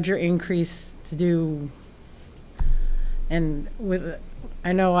a larger increase to do, and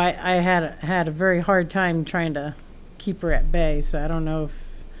I know I had a very hard time trying to keep her at bay, so I don't know if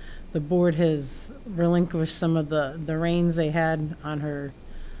the board has relinquished some of the reins they had on her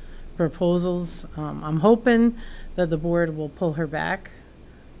proposals. I'm hoping that the board will pull her back,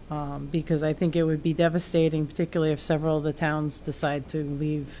 because I think it would be devastating, particularly if several of the towns decide to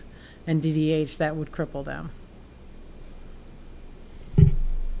leave NDDH. That would cripple them.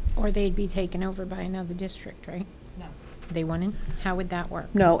 Or they'd be taken over by another district, right? No. They wouldn't? How would that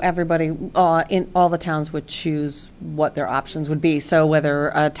work? No, everybody, in all the towns would choose what their options would be. So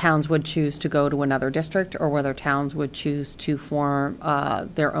whether towns would choose to go to another district or whether towns would choose to form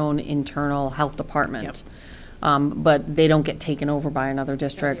their own internal health department. Yep. But they don't get taken over by another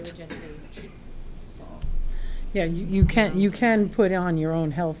district. Yeah, you can put on your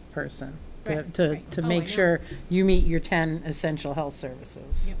own health person to make sure you meet your 10 essential health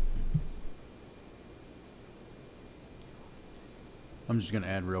services. Yep. I'm just going to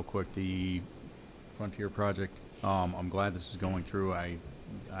add real quick, the Frontier project, I'm glad this is going through. I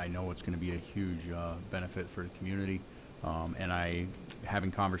know it's going to be a huge benefit for the community. And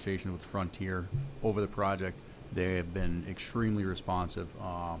having conversations with Frontier over the project, they have been extremely responsive.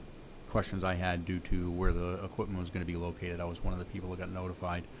 Questions I had due to where the equipment was going to be located, I was one of the people that got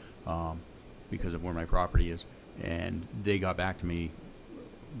notified because of where my property is. And they got back to me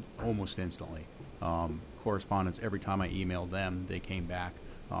almost instantly. Correspondence, every time I emailed them, they came back.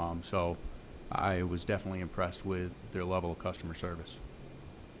 So I was definitely impressed with their level of customer service.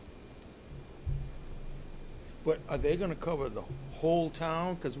 But are they gonna cover the whole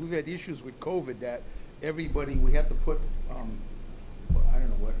town? Because we've had issues with COVID that everybody, we have to put, I don't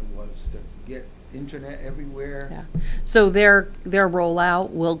know what it was, to get internet everywhere. Yeah. So their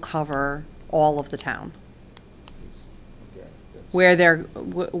rollout will cover all of the town. Where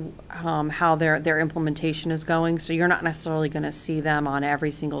how their implementation is going. So you're not necessarily going to see them on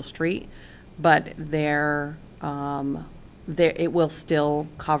every single street, but it will still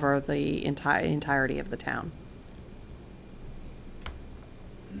cover the entirety of the town.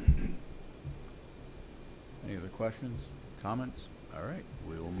 Any other questions, comments? All right,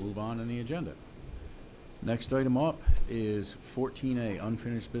 we will move on in the agenda. Next item up is 14A,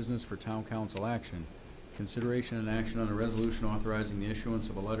 unfinished business for town council action. Consideration and action on a resolution authorizing the issuance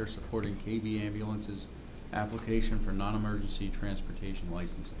of a letter supporting KB Ambulance's application for non-emergency transportation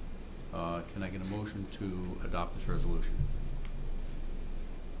licensing. Can I get a motion to adopt this resolution?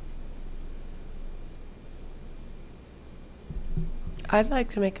 I'd like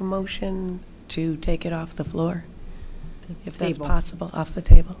to make a motion to take it off the floor, if that's Table. possible, off the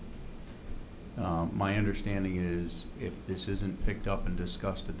table. My understanding is if this isn't picked up and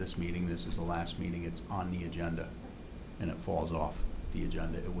discussed at this meeting, this is the last meeting, it's on the agenda, and it falls off. the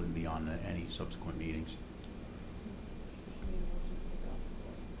agenda. It wouldn't be on any subsequent meetings.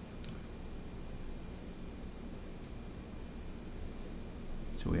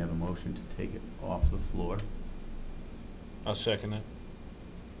 So we have a motion to take it off the floor. I'll second it.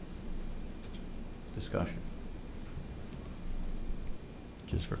 Discussion.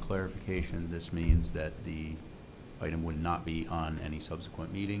 Just for clarification, this means that the item would not be on any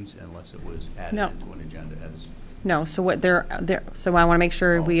subsequent meetings unless it was added No. into an agenda as. No, so what so I want to make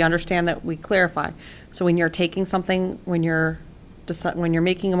sure we understand that we clarify. So when you're taking something, when you're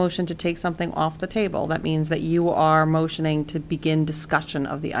making a motion to take something off the table, that means that you are motioning to begin discussion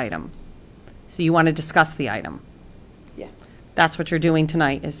of the item. So you want to discuss the item. Yes. That's what you're doing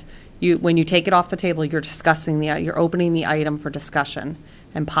tonight, is when you take it off the table, you're discussing you're opening the item for discussion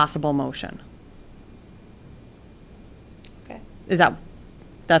and possible motion. Okay. Is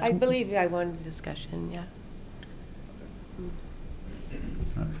that's? I believe I wanted a discussion, yeah.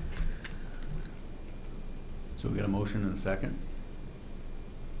 So we got a motion and a second.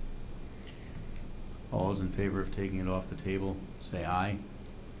 All those in favor of taking it off the table, say aye.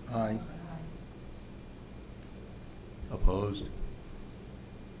 Aye. Opposed?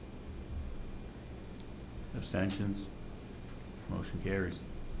 Abstentions? Motion carries.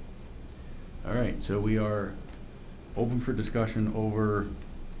 All right, so we are open for discussion over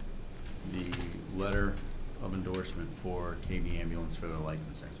the letter of endorsement for KB Ambulance for their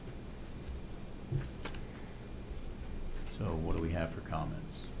licensing. So what do we have for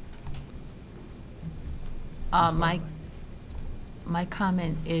comments? My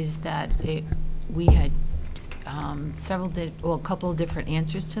comment is that we had a couple of different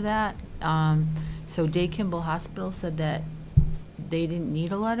answers to that. So Day Kimball Hospital said that they didn't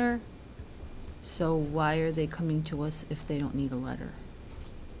need a letter. So why are they coming to us if they don't need a letter?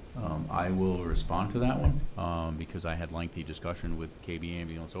 I will respond to that one because I had lengthy discussion with KB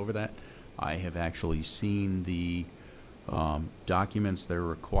Ambulance over that. I have actually seen the documents that are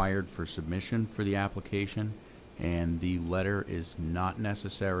required for submission for the application, and the letter is not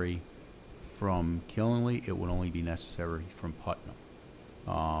necessary from Killingley. It would only be necessary from Putnam.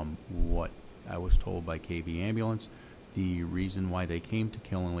 What I was told by KB Ambulance, the reason why they came to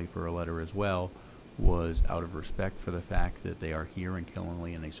Killingley for a letter as well was out of respect for the fact that they are here in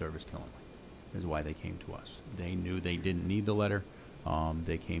Killingley and they service Killingley, is why they came to us. They knew they didn't need the letter.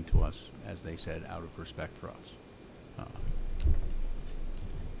 They came to us, as they said, out of respect for us.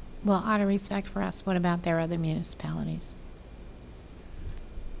 Well, out of respect for us, what about their other municipalities?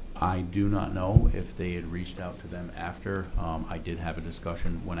 I do not know if they had reached out to them after. I did have a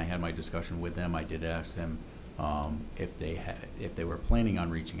discussion. When I had my discussion with them, I did ask them if they were planning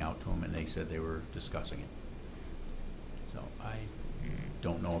on reaching out to them, and they said they were discussing it. So I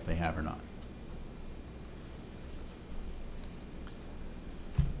don't know if they have or not.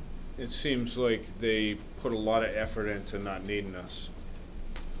 It seems like they put a lot of effort into not needing us.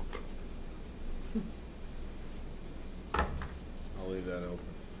 I'll leave that open.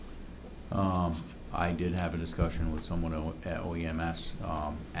 I did have a discussion with someone at OEMS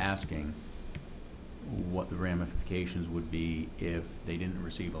asking what the ramifications would be if they didn't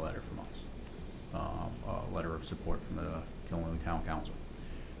receive a letter from us, a letter of support from the Killingley Town Council.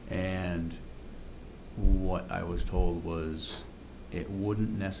 And what I was told was it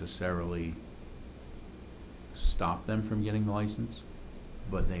wouldn't necessarily stop them from getting the license,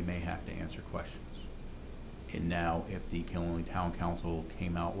 but they may have to answer questions. And now, if the Killingley Town Council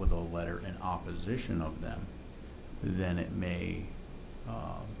came out with a letter in opposition of them, then it may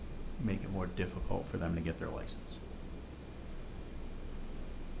make it more difficult for them to get their license.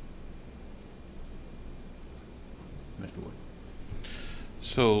 Mr. Wood.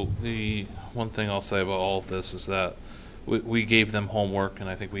 So the one thing I'll say about all of this is that we gave them homework, and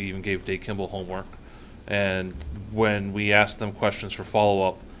I think we even gave Day Kimball homework. And when we asked them questions for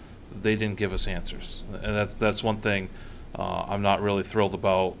follow-up, they didn't give us answers. And that's one thing I'm not really thrilled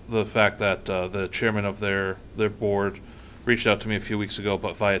about. The fact that the chairman of their board reached out to me a few weeks ago,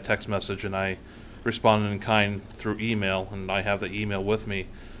 but via text message, and I responded in kind through email, and I have the email with me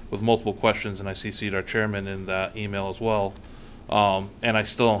with multiple questions, and I CC'd our chairman in that email as well. And I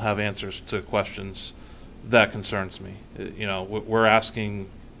still don't have answers to questions. That concerns me. You know, we're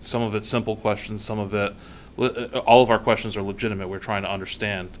asking, some of it simple questions, some of it, all of our questions are legitimate. We're trying to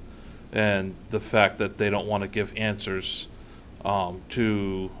understand. And the fact that they don't want to give answers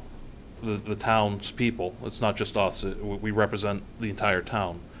to the town's people, it's not just us, we represent the entire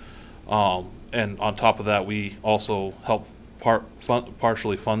town. And on top of that, we also help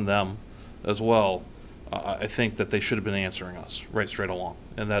partially fund them as well. I think that they should have been answering us right straight along.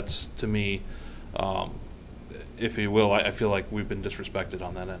 And that's, to me, if you will, I feel like we've been disrespected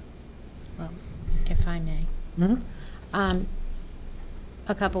on that end. Well, if I may. Mhm.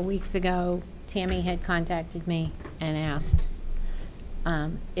 A couple weeks ago, Tammy had contacted me and asked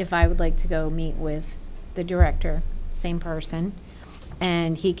if I would like to go meet with the director, same person,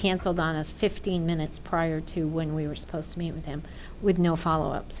 and he canceled on us 15 minutes prior to when we were supposed to meet with him, with no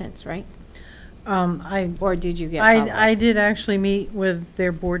follow-up since, right? Or did you get follow-up? I did actually meet with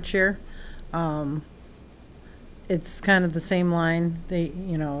their board chair. It's kind of the same line. They,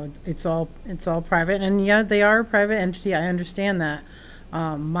 you know, it's all private, and yeah, they are a private entity. I understand that.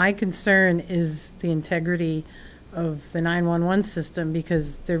 My concern is the integrity of the 911 system,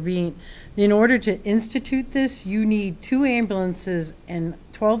 because in order to institute this, you need 2 ambulances and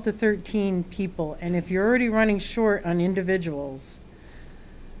 12 to 13 people. And if you're already running short on individuals,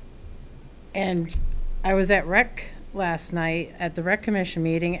 and I was at rec last night at the rec commission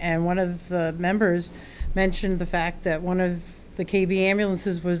meeting, and one of the members mentioned the fact that one of the KB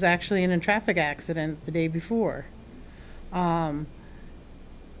ambulances was actually in a traffic accident the day before.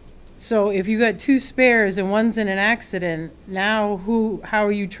 So if you got 2 spares and one's in an accident, now how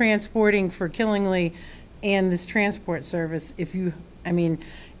are you transporting for Killingly and this transport service? You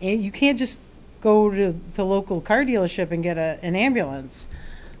can't just go to the local car dealership and get an ambulance.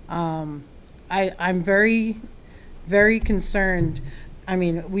 I'm very, very concerned. I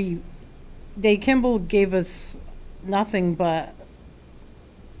mean, Day Kimball gave us nothing but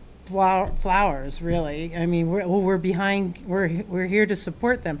flowers, really. I mean, we're behind. We're here to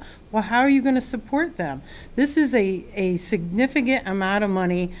support them. Well, how are you going to support them? This is a significant amount of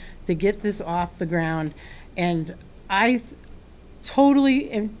money to get this off the ground, and I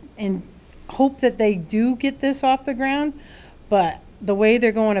totally and hope that they do get this off the ground. But the way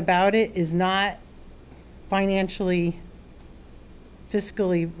they're going about it is not fiscally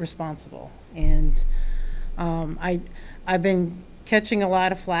responsible, and I've been catching a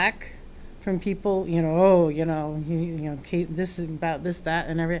lot of flack from people, this is about this, that,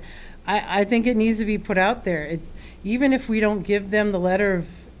 and everything. I think it needs to be put out there. It's even if we don't give them the letter of,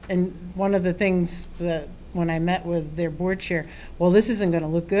 and one of the things that when I met with their board chair, well, this isn't going to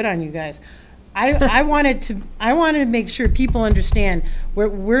look good on you guys. I wanted to make sure people understand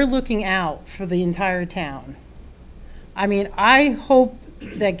we're looking out for the entire town. I mean, I hope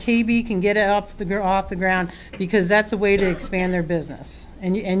that KB can get it off the ground, because that's a way to expand their business.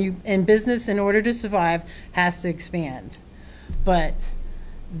 And business, in order to survive, has to expand. But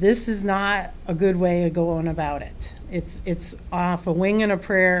this is not a good way of going about it. It's off a wing and a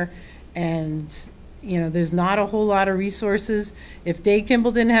prayer, and there's not a whole lot of resources. If Day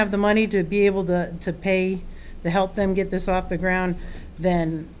Kimball didn't have the money to be able to pay to help them get this off the ground,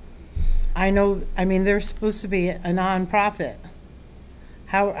 then they're supposed to be a nonprofit.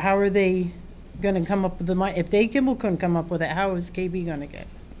 How are they going to come up with the money? If Day Kimball couldn't come up with it, how is KB going to get it?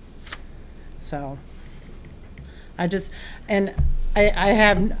 So I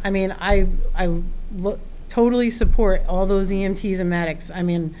totally support all those EMTs and medics. I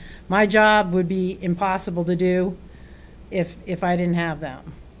mean, my job would be impossible to do if I didn't have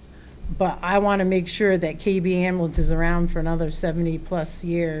them. But I want to make sure that KB Ambulance is around for another 70+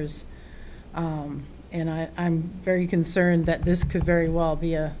 years. And I'm very concerned that this could very well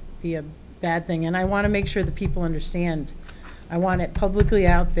be a bad thing. And I want to make sure that people understand. I want it publicly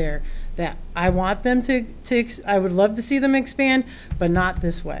out there that I want them I would love to see them expand, but not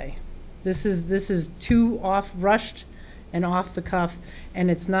this way. This is too rushed and off the cuff,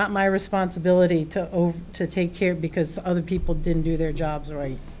 and it's not my responsibility to take care, because other people didn't do their jobs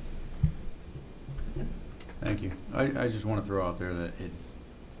right. Thank you. I just want to throw out there that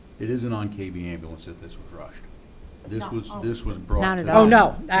it isn't on KB Ambulance that this was rushed. This was brought Not to at them all. Oh,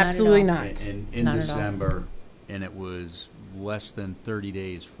 no, absolutely not. in Not at all. December, and it was less than 30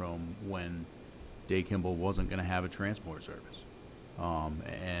 days from when Day Kimball wasn't going to have a transport service.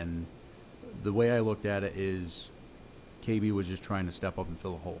 And the way I looked at it is KB was just trying to step up and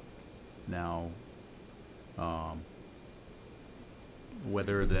fill a hole. Now,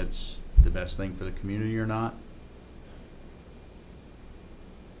 whether that's the best thing for the community or not,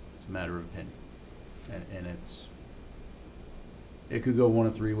 it's a matter of opinion. And it could go one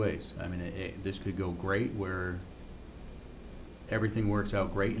of 3 ways. I mean, this could go great, where everything works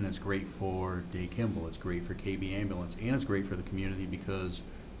out great, and it's great for Day Kimball, it's great for KB Ambulance, and it's great for the community, because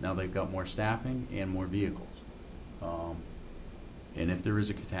now they've got more staffing and more vehicles. And if there is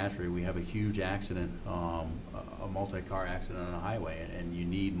a catastrophe, we have a huge accident, a multi-car accident on a highway, and you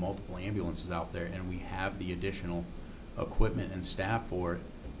need multiple ambulances out there, and we have the additional equipment and staff for it,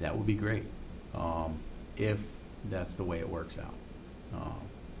 that would be great, if that's the way it works out.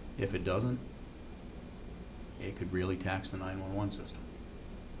 If it doesn't, it could really tax the 911 system.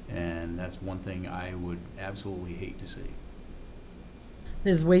 And that's one thing I would absolutely hate to see.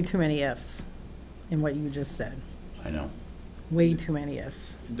 There's way too many ifs in what you just said. I know. Way too many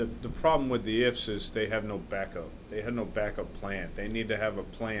ifs. The problem with the ifs is they have no backup. They have no backup plan. They need to have a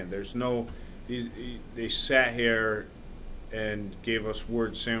plan. There's no, they sat here and gave us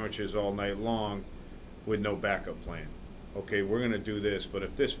word sandwiches all night long with no backup plan. Okay, we're going to do this, but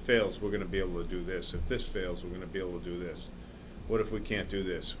if this fails, we're going to be able to do this. If this fails, we're going to be able to do this. What if we can't do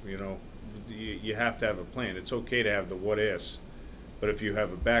this? You know, you have to have a plan. It's okay to have the what ifs, but if you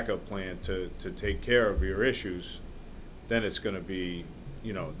have a backup plan to take care of your issues, then it's going to be,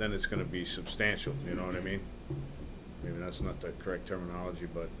 you know, then it's going to be substantial. You know what I mean? Maybe that's not the correct terminology,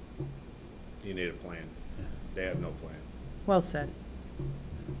 but you need a plan. They have no plan. Well said.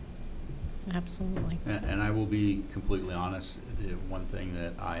 Absolutely. And I will be completely honest, the one thing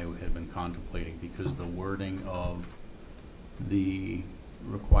that I had been contemplating, because the wording of the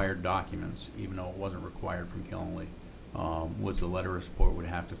required documents, even though it wasn't required from Killenly, was the letter of support would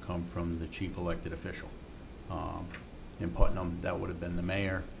have to come from the chief elected official. In Putnam, that would have been the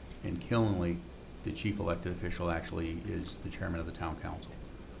mayor. In Killenly, the chief elected official actually is the chairman of the town council.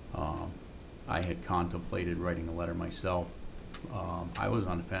 I had contemplated writing a letter myself. I was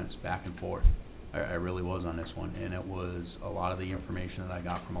on the fence back and forth. I really was on this one, and it was a lot of the information that I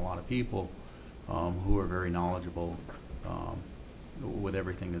got from a lot of people who are very knowledgeable with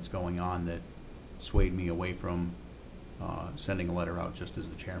everything that's going on that swayed me away from sending a letter out just as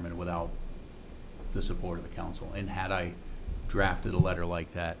the chairman without the support of the council. And had I drafted a letter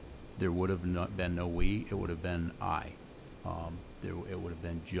like that, there would have been no we, it would have been I. It would have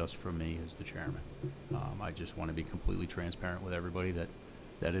been just for me as the chairman. I just want to be completely transparent with everybody that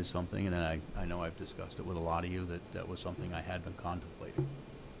that is something, and then I know I've discussed it with a lot of you, that was something I had been contemplating.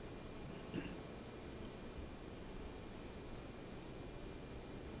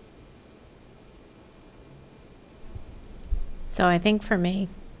 So I think for me,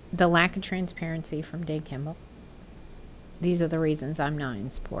 the lack of transparency from Dave Kimball, these are the reasons I'm not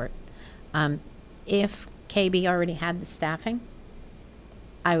in support. If KB already had the staffing,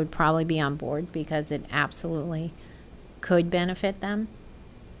 I would probably be on board because it absolutely could benefit them.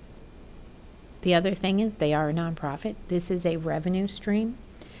 The other thing is they are a nonprofit. This is a revenue stream,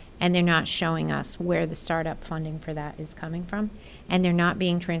 and they're not showing us where the startup funding for that is coming from. And they're not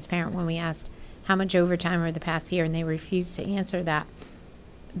being transparent when we asked how much overtime over the past year, and they refused to answer that.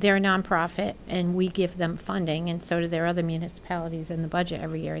 They're a nonprofit, and we give them funding, and so do their other municipalities in the budget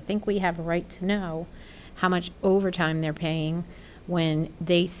every year. I think we have a right to know how much overtime they're paying when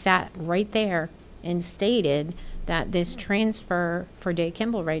they sat right there and stated that this transfer for Dave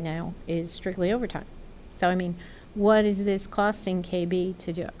Kimball right now is strictly overtime. So, I mean, what is this costing KB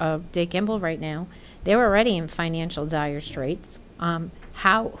to do, Dave Kimball right now? They're already in financial dire straits.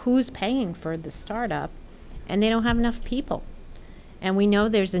 Who's paying for the startup? And they don't have enough people. And we know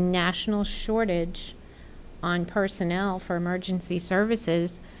there's a national shortage on personnel for emergency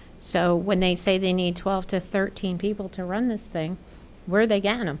services. So when they say they need 12 to 13 people to run this thing, where are they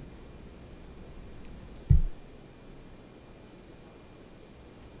getting them?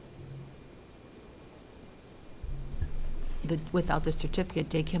 Without the certificate,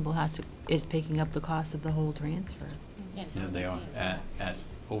 Dave Kimball is picking up the cost of the whole transfer. Yeah, they are at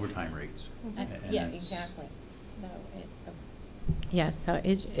overtime rates. Yeah, exactly. So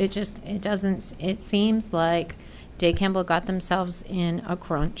it seems like Dave Kimball got themselves in a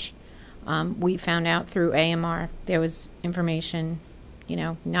crunch. We found out through AMR there was information,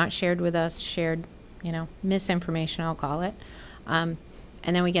 not shared with us, shared, misinformation, I'll call it. And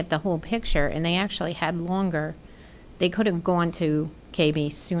then we get the whole picture, and they actually had longer. They could have gone to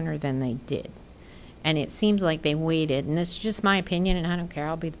KB sooner than they did. And it seems like they waited, and this is just my opinion, and I don't care,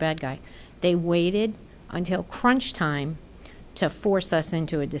 I'll be the bad guy. They waited until crunch time to force us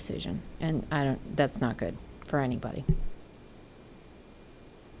into a decision, and that's not good for anybody.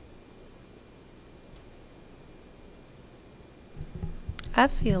 I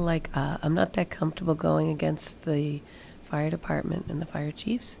feel like I'm not that comfortable going against the fire department and the fire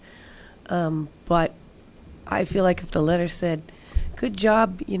chiefs, but I feel like if the letter said, good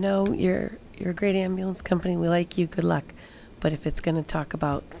job, you're a great ambulance company, we like you, good luck. But if it's going to talk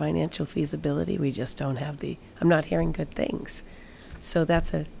about financial feasibility, we just don't have I'm not hearing good things. So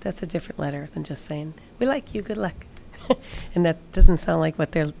that's a different letter than just saying, we like you, good luck. And that doesn't sound like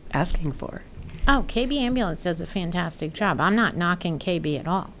what they're asking for. Oh, KB Ambulance does a fantastic job. I'm not knocking KB at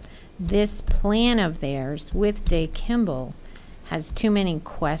all. This plan of theirs with Dave Kimball has too many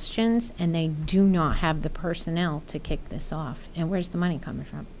questions, and they do not have the personnel to kick this off. And where's the money coming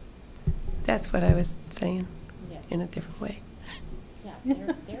from? That's what I was saying. in a different way. Yeah,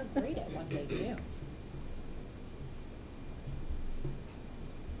 they're great at what they do.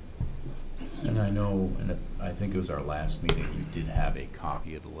 And I know, and I think it was our last meeting, you did have a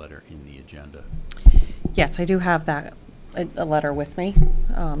copy of the letter in the agenda. Yes, I do have that, a letter with me.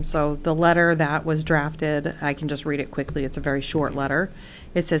 So the letter that was drafted, I can just read it quickly. It's a very short letter.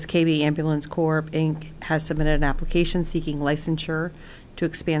 It says KB Ambulance Corp. Inc. has submitted an application seeking licensure to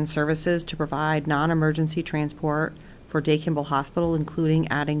expand services to provide non-emergency transport for Day Kimball Hospital, including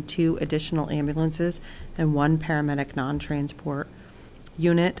adding 2 additional ambulances and 1 paramedic non-transport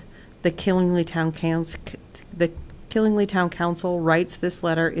unit. The Killingly Town Council writes this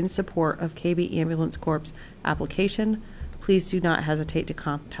letter in support of KB Ambulance Corp.'s application. Please do not hesitate to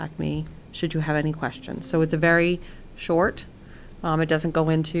contact me should you have any questions. So it's a very short. It doesn't go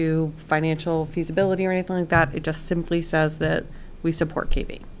into financial feasibility or anything like that. It just simply says that we support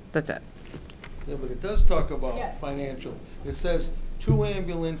KB. That's it. Yeah, but it does talk about financial. It says 2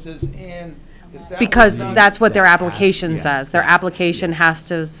 ambulances and if that Because was done- that's what their application says. Their application has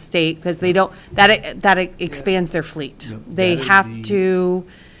to state, because they don't, that expands their fleet. Yep. They That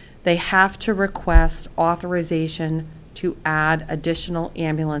is have to request authorization to add additional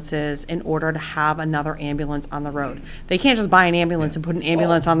ambulances in order to have another ambulance on the road. They can't just buy an ambulance and put an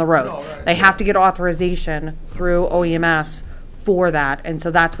ambulance on the road. no, right, They have to get authorization through OEMS for that, and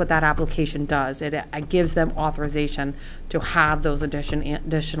so that's what that application does. It gives them authorization to have those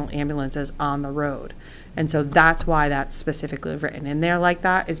additional ambulances on the road. And so that's why that's specifically written in there like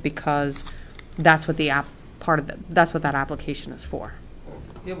that, is because that's what that's what that application is for.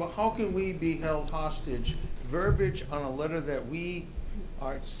 Yeah, but how can we be held hostage? Verbiage on a letter that we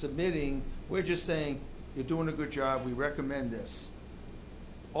are submitting, we're just saying, you're doing a good job, we recommend this.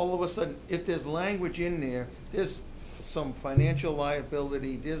 All of a sudden, if there's language in there, there's some financial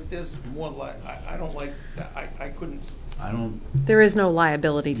liability, there's more I don't like that, I couldn't. There is no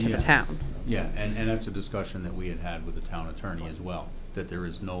liability to Yeah. the town. Yeah, and that's a discussion that we had with the town attorney as well, that there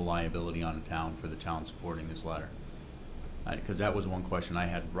is no liability on the town for the town supporting this letter. Because that was one question I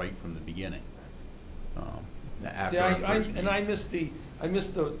had right from the beginning. See, I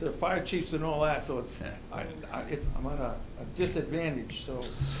missed the fire chiefs and all that, so it's, I'm at a disadvantage, so.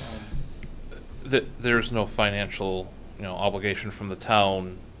 There's no financial, obligation from the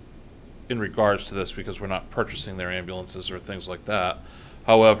town in regards to this because we're not purchasing their ambulances or things like that.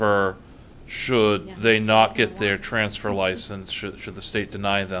 However, should they not get their transfer license, should the state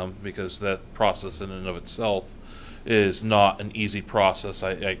deny them, because that process in and of itself is not an easy process.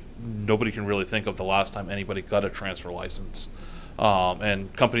 Nobody can really think of the last time anybody got a transfer license,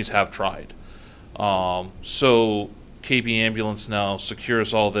 and companies have tried. So KB Ambulance now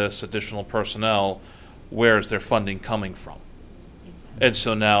secures all this additional personnel. Where is their funding coming from? And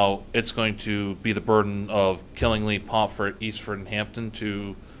so now it's going to be the burden of Killingly, Pomfret, Eastford, and Hampton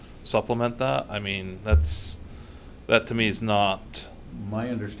to supplement that. I mean, that to me is not. My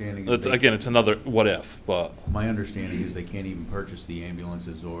understanding is it's another what if, but my understanding is they can't even purchase the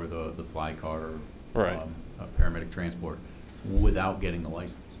ambulances or the fly car or right. Paramedic transport without getting the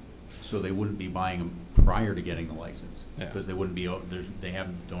license. So they wouldn't be buying them prior to getting the license because they wouldn't be.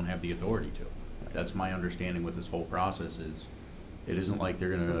 Don't have the authority to. That's my understanding with this whole process is. It isn't like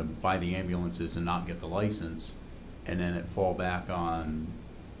they're going to buy the ambulances and not get the license, and then it fall back on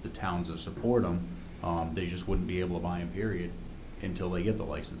the towns that support them. They just wouldn't be able to buy them, period, until they get the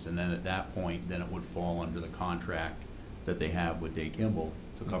license. And then at that point, then it would fall under the contract that they have with Day Kimball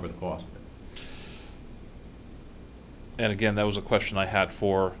to cover the cost of it. And again, that was a question I had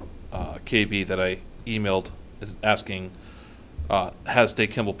for KB that I emailed asking, has Day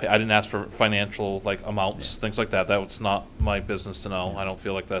Kimball pay? I didn't ask for financial amounts, things like that. That was not my business to know. I don't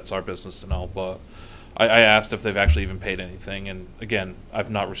feel like that's our business to know. But I asked if they've actually even paid anything, and again, I've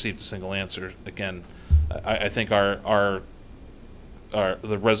not received a single answer. Again, I think the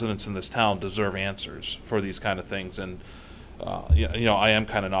residents in this town deserve answers for these kind of things, and I am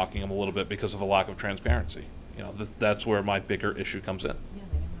kind of knocking them a little bit because of a lack of transparency. That's where my bigger issue comes in.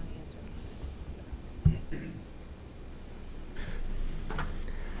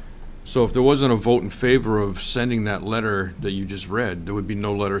 So if there wasn't a vote in favor of sending that letter that you just read, there would be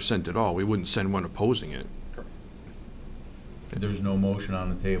no letter sent at all. We wouldn't send one opposing it. There's no motion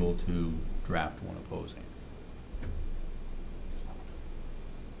on the table to draft one opposing.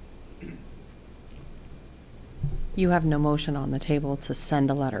 You have no motion on the table to send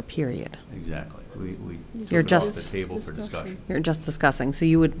a letter, period. Exactly. We You're took it off just the table for discussion. You're just discussing, so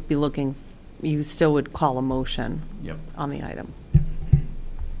you would be looking, you still would call a motion on the item.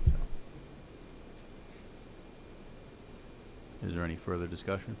 Is there any further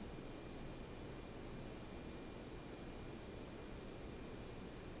discussion?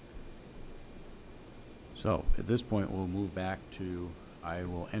 So, at this point, we'll move back to, I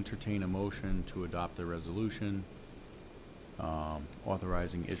will entertain a motion to adopt the resolution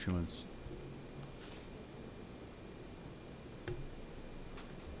authorizing issuance.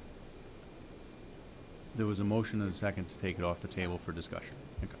 There was a motion and a second to take it off the table for discussion.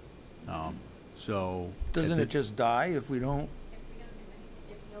 Okay. So. Doesn't it just die if we don't?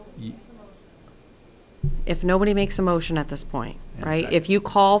 If nobody makes a motion at this point, And right? second. If you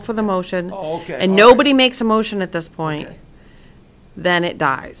call for the motion Oh, okay. and all nobody makes a motion at this point, Okay. then it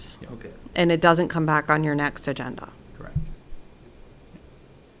dies. right. Okay. And it doesn't come back on your next agenda. Correct.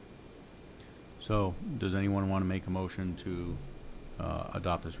 So, does anyone want to make a motion to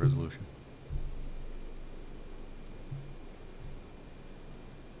adopt this resolution?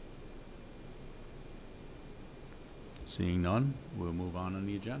 Seeing none, we'll move on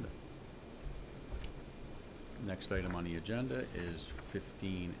the agenda. Next item on the agenda is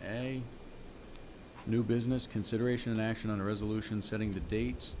 15A. New business, consideration and action on a resolution setting the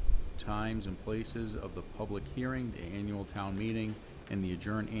dates, times, and places of the public hearing, the annual town meeting, and the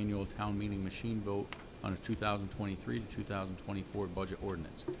adjourned annual town meeting machine vote on a 2023 to 2024 budget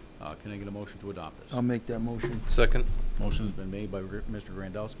ordinance. Can I get a motion to adopt this? I'll make that motion. Second. Motion's been made by Mr.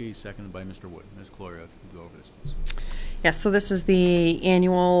 Grandelsky, seconded by Mr. Wood. Ms. Gloria, if you could go over this, please. Yes, so this is the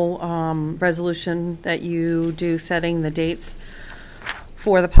annual resolution that you do setting the dates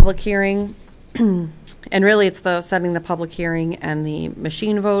for the public hearing. And really, it's the setting the public hearing and the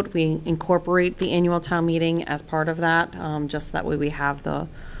machine vote. We incorporate the annual town meeting as part of that, just that way we have the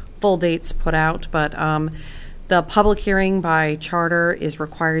full dates put out. But the public hearing by charter is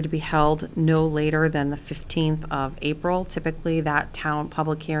required to be held no later than the 15th of April. Typically, that town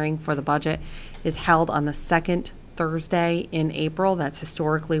public hearing for the budget is held on the second Thursday in April. That's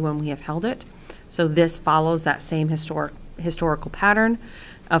historically when we have held it. So this follows that same historical pattern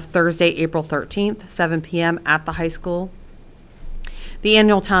of Thursday, April 13th, 7 p.m. at the high school. The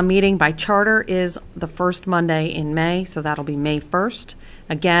annual town meeting by charter is the first Monday in May, so that'll be May 1st,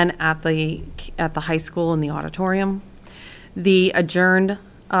 again at the high school in the auditorium. The adjourned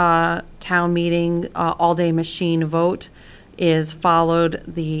town meeting all-day machine vote is followed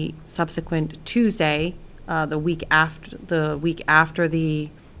the subsequent Tuesday, the week after the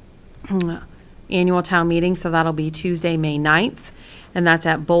annual town meeting, so that'll be Tuesday, May 9th. And that's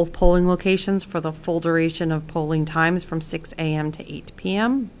at both polling locations for the full duration of polling times from 6 a.m. to 8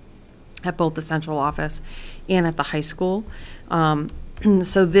 p.m. at both the central office and at the high school.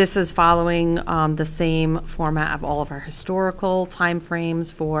 So this is following the same format of all of our historical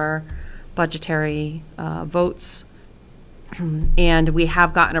timeframes for budgetary votes. And we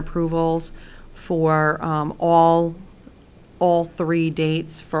have gotten approvals for all 3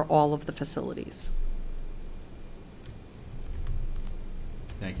 dates for all of the facilities.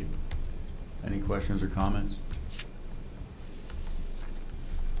 Thank you. Any questions or comments?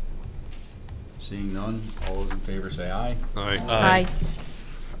 Seeing none, all those in favor say aye. Aye. Aye.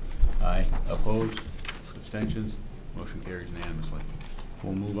 Aye. Opposed? Abstentions? Motion carries unanimously.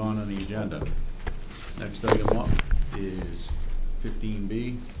 We'll move on the agenda. Next item up is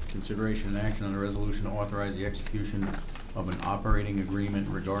 15B, consideration and action on a resolution to authorize the execution of an operating agreement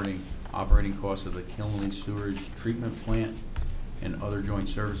regarding operating costs of the Killenly Sewage Treatment Plant and other joint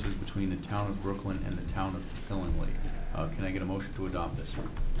services between the town of Brooklyn and the town of Killenly. Can I get a motion to adopt this?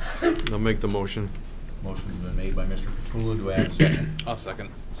 I'll make the motion. Motion's been made by Mr. Petula. Do I have a second? I'll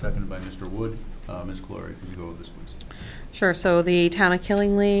second. Seconded by Mr. Wood. Ms. Gloria, could you go over this, please? Sure. So the town of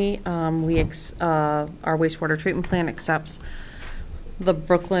Killingley, our wastewater treatment plant accepts the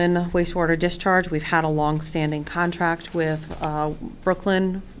Brooklyn wastewater discharge. We've had a long-standing contract with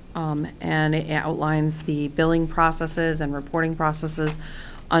Brooklyn, and it outlines the billing processes and reporting processes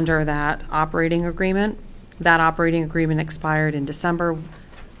under that operating agreement. That operating agreement expired in December.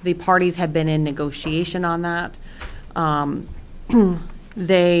 The parties had been in negotiation on that.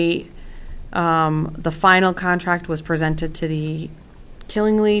 The final contract was presented to the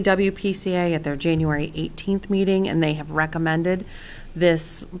Killingley WPCA at their January 18th meeting, and they have recommended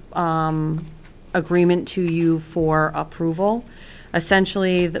this agreement to you for approval.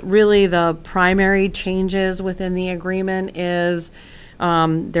 Essentially, really the primary changes within the agreement is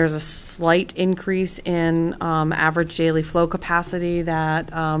there's a slight increase in average daily flow capacity that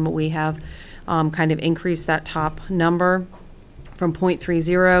we have kind of increased that top number from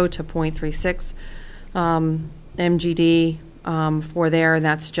 0.30 to 0.36 MGD for there. And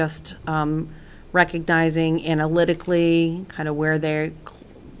that's just recognizing analytically kind of where they're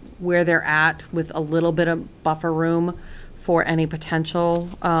at with a little bit of buffer room for any potential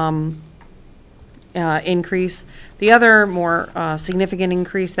increase. The other more significant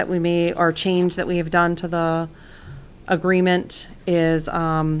increase that we made, or change that we have done to the agreement is they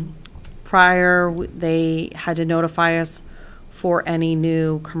had to notify us for any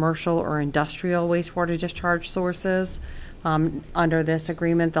new commercial or industrial wastewater discharge sources. Under this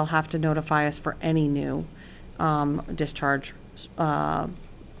agreement, they'll have to notify us for any new discharge,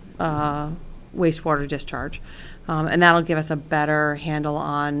 wastewater discharge. And that'll give us a better handle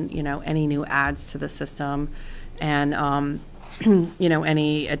on, any new adds to the system and,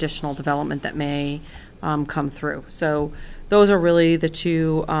 any additional development that may come through. So those are really the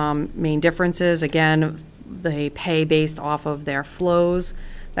two main differences. Again, they pay based off of their flows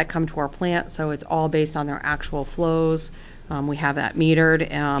that come to our plant, so it's all based on their actual flows. We have that metered.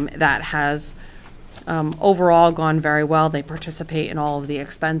 That has overall gone very well. They participate in all of the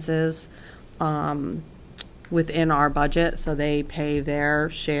expenses within our budget, so they pay their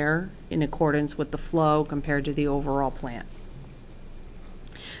share in accordance with the flow compared to the overall plant.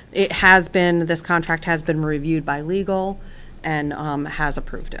 This contract has been reviewed by legal and has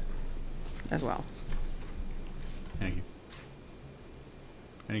approved it as well. Thank you.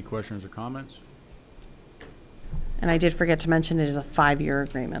 Any questions or comments? And I did forget to mention it is a 5-year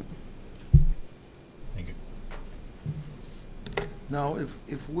agreement. Thank you. Now,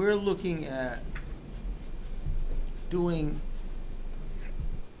 if we're looking at doing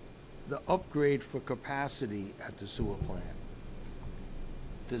the upgrade for capacity at the sewer plant,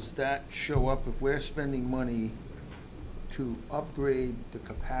 does that show up if we're spending money to upgrade the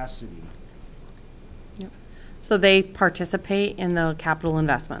capacity? Yep. So they participate in the capital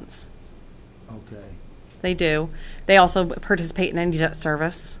investments. Okay. They do. They also participate in any debt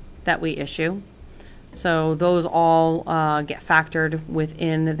service that we issue. So those all get factored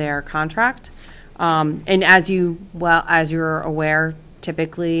within their contract. And as you're aware,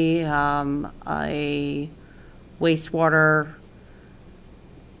 typically a wastewater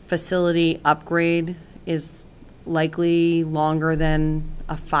facility upgrade is likely longer than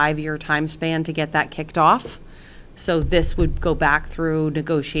a 5-year time span to get that kicked off. So this would go back through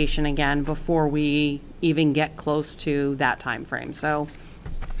negotiation again before we even get close to that time frame. So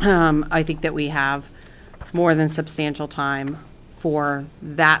I think that we have more than substantial time for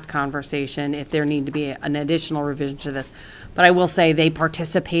that conversation if there need to be an additional revision to this. But I will say they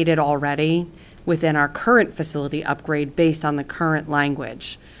participated already within our current facility upgrade based on the current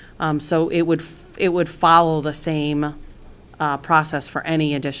language. So it would follow the same process for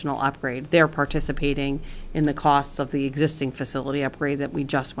any additional upgrade. They're participating in the costs of the existing facility upgrade that we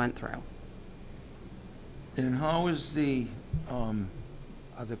just went through. And how is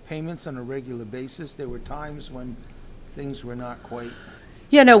are the payments on a regular basis? There were times when things were not quite.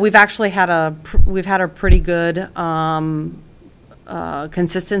 Yeah, no, we've actually had a pretty good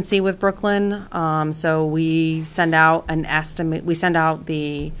consistency with Brooklyn. So we send out an estimate. We send out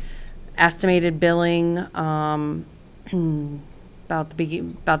the estimated billing about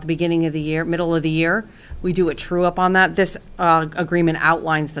the beginning of the year, middle of the year. We do a true up on that. This agreement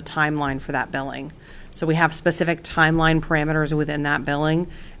outlines the timeline for that billing. So we have specific timeline parameters within that billing,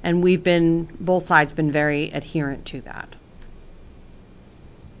 and both sides been very adherent to that.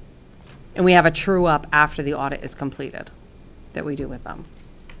 And we have a true up after the audit is completed that we do with them.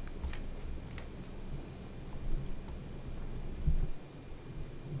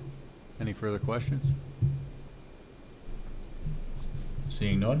 Any further questions?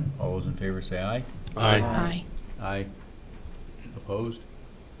 Seeing none, all those in favor say aye. Aye. Aye. Aye. Opposed?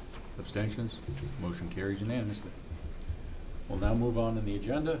 Abstentions? Motion carries unanimously. We'll now move on to the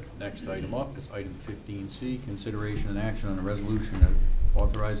agenda. Next item up is item 15C, consideration and action on a resolution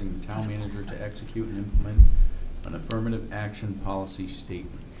authorizing the town manager to execute and implement an affirmative action policy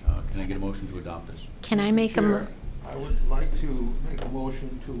statement. Can I get a motion to adopt this? Can I make a Chair, I would like to make a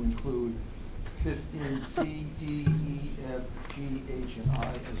motion to include 15C, D, E, F, G, H, and I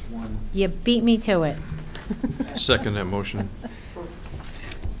as one. You beat me to it. Second that motion.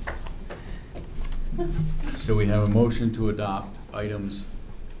 So we have a motion to adopt items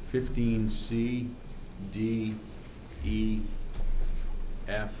 15C, D, E,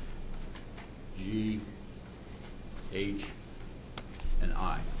 F, G, H, and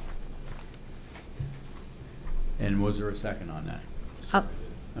I. And was there a second on that?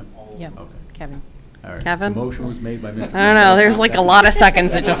 Yep, Okay. Kevin. All right. Kevin? So motion was made by Mr. I don't know, there's like a lot of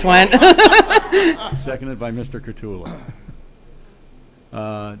seconds that just went. Seconded by Mr. Cottula.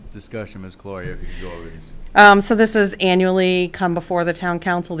 Discussion, Ms. Gloria, if you could go over these. So this is annually come before the town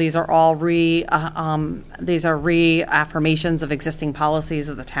council. These are all reaffirmations of existing policies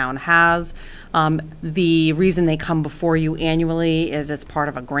that the town has. The reason they come before you annually is it's part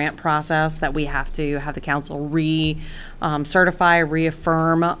of a grant process that we have to have the council certify,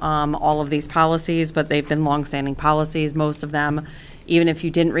 reaffirm all of these policies, but they've been longstanding policies. Most of them, even if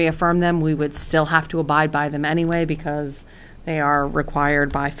you didn't reaffirm them, we would still have to abide by them anyway because they are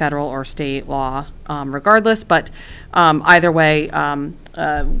required by federal or state law regardless. But either way,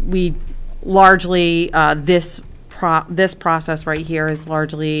 we largely, this process right here is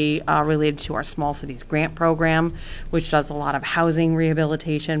largely related to our Small Cities Grant Program, which does a lot of housing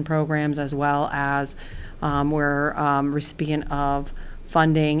rehabilitation programs, as well as we're recipient of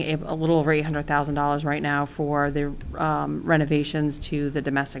funding a little over $800,000 right now for the renovations to the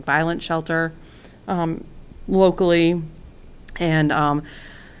domestic violence shelter locally. And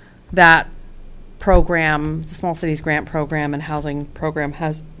that program, Small Cities Grant Program and Housing Program,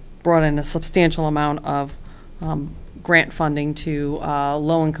 has brought in a substantial amount of grant funding to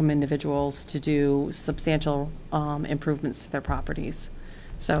low-income individuals to do substantial improvements to their properties.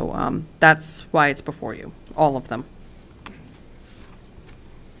 So that's why it's before you, all of them.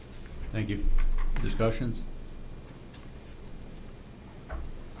 Thank you. Discussions?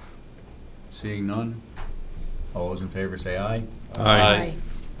 Seeing none? All those in favor say aye. Aye.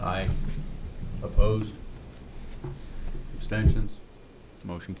 Aye. Opposed? Abstentions?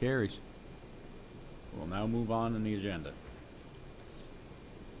 Motion carries. We'll now move on in the agenda.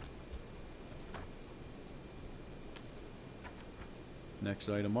 Next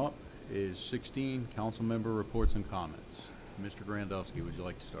item up is 16, council member reports and comments. Mr. Grandowski, would you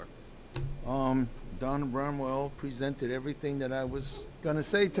like to start? Don Bramwell presented everything that I was going to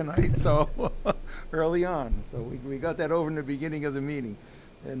say tonight, so early on. So we got that over in the beginning of the meeting.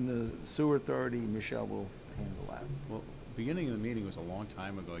 And the Sewer Authority, Michelle will handle that. Well, beginning of the meeting was a long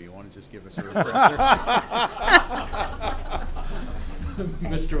time ago. You want to just give us a refresher?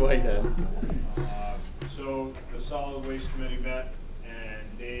 Mr. Whitehead. So the Solid Waste Committee met,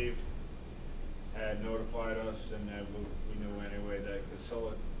 and Dave had notified us, and that we knew anyway that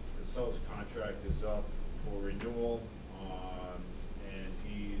Casella's contract is up for renewal, and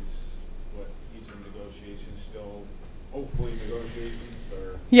he's in negotiations still, hopefully negotiations,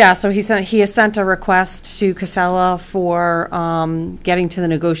 or? Yeah, so he has sent a request to Casella for getting to the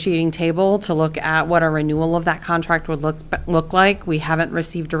negotiating table to look at what a renewal of that contract would look like. We haven't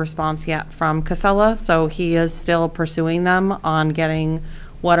received a response yet from Casella, so he is still pursuing them on getting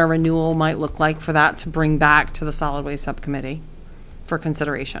what a renewal might look like for that to bring back to the Solid Waste Subcommittee for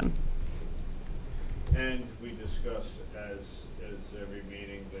consideration. And we discussed as every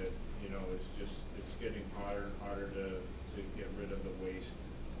meeting that, you know, it's getting harder and harder to get rid of the waste.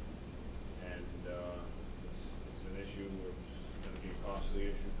 And it's an issue, it's going to be a costly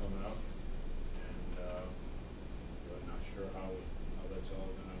issue coming up. And we're not sure how that's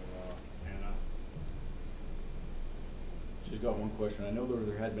all going to pan out. Just got one question. I know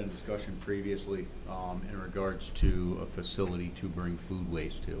there had been discussion previously in regards to a facility to bring food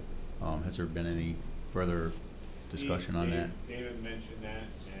waste to. Has there been any further discussion on that? David mentioned that,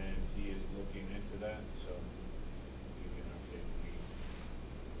 and he is looking into that, so we can update me.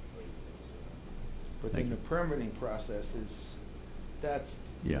 But then the permitting process that's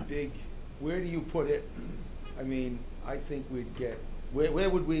Yeah. big. Where do you put it? I mean, I think we'd get, where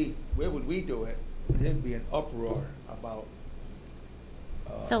would we do it? There'd be an uproar about.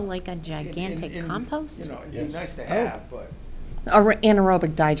 So like a gigantic compost? You know, it'd be nice to have, but.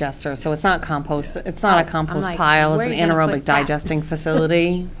 Anaerobic digester, so it's not compost. It's not a compost like, pile. It's where an are you gonna anaerobic put that? digesting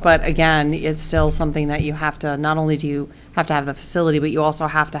facility. But again, it's still something that you have to. Not only do you have to have the facility, but you also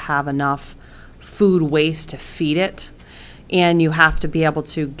have to have enough food waste to feed it, and you have to be able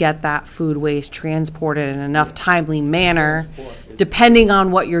to get that food waste transported in enough timely manner, depending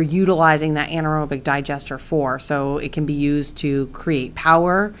on what you're utilizing that anaerobic digester for. So it can be used to create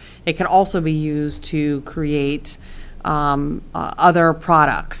power. It can also be used to create other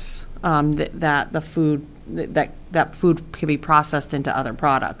products that food can be processed into other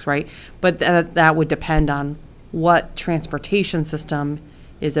products, right? But that would depend on what transportation system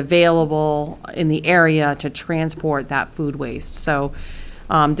is available in the area to transport that food waste. So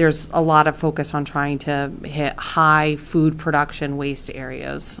there's a lot of focus on trying to hit high food production waste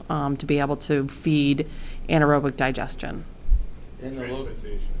areas to be able to feed anaerobic digestion. And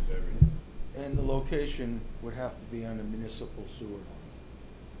Transportation is everything. And the location would have to be on a municipal sewer line.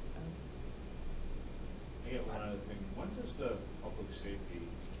 I get one other thing. When does the public safety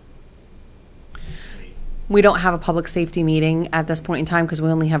We don't have a public safety meeting at this point in time because we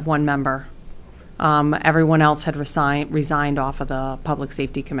only have one member. Everyone else had resigned off of the Public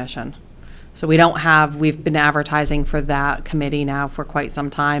Safety Commission. So we've been advertising for that committee now for quite some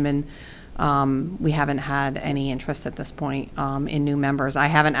time, and we haven't had any interest at this point in new members. I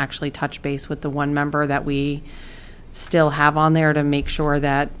haven't actually touched base with the one member that we still have on there to make sure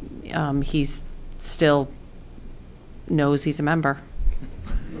that he's still knows he's a member.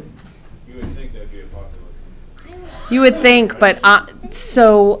 You would think that'd be a popular. You would think, but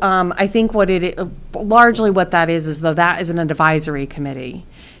I think largely what that is though that is an advisory committee.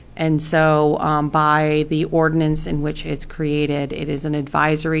 And so by the ordinance in which it's created, it is an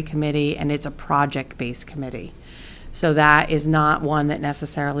advisory committee and it's a project-based committee. So that is not one that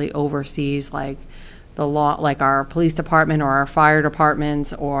necessarily oversees like the law, like our police department or our fire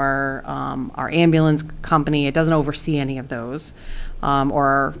departments or our ambulance company. It doesn't oversee any of those.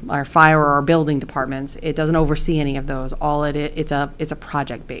 Or our fire or our building departments. It doesn't oversee any of those. It's a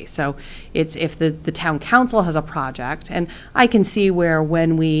project base. So it's if the town council has a project, and I can see where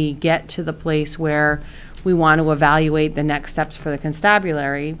when we get to the place where we want to evaluate the next steps for the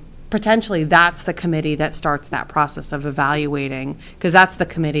constabulary, potentially that's the committee that starts that process of evaluating, because that's the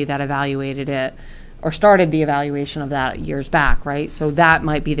committee that evaluated it or started the evaluation of that years back, right? So that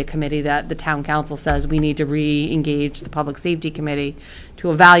might be the committee that the town council says we need to re-engage the public safety committee to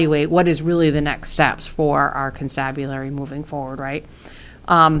evaluate what is really the next steps for our constabulary moving forward, right?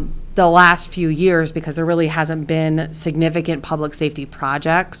 The last few years, because there really hasn't been significant public safety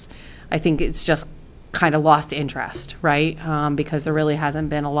projects, I think it's just kind of lost interest, right? Because there really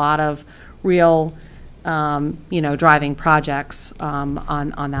hasn't been a lot of real, driving projects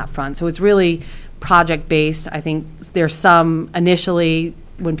on that front. So it's really project-based. I think there's some initially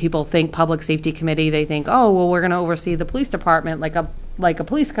when people think public safety committee, they think, oh, well, we're going to oversee the police department like a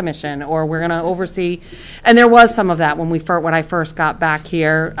police commission, or we're going to oversee. And there was some of that when I first got back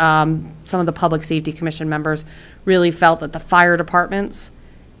here. Some of the public safety commission members really felt that the fire departments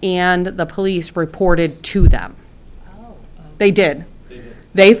and the police reported to them. They did.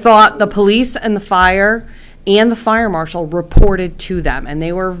 They thought the police and the fire and the fire marshal reported to them, and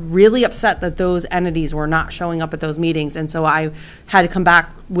they were really upset that those entities were not showing up at those meetings. And so I had to come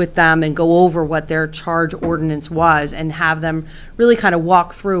back with them and go over what their charge ordinance was and have them really kind of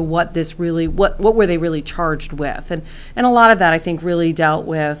walk through what were they really charged with. And a lot of that I think really dealt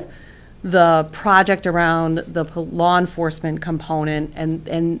with the project around the law enforcement component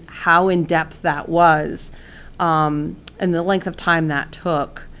and how in-depth that was, and the length of time that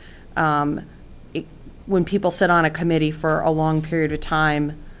took. When people sit on a committee for a long period of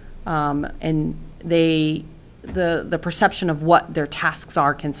time, and the perception of what their tasks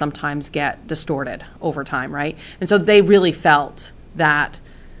are can sometimes get distorted over time, right? And so they really felt that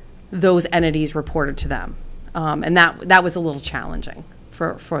those entities reported to them, and that was a little challenging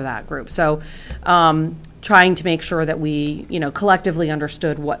for that group. So trying to make sure that we collectively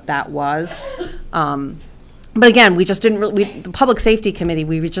understood what that was. But again, we just didn't the Public Safety Committee,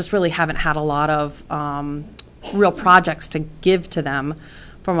 we just really haven't had a lot of real projects to give to them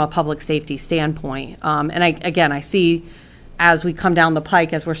from a public safety standpoint. And I see as we come down the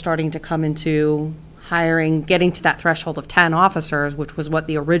pike, as we're starting to come into hiring, getting to that threshold of 10 officers, which was what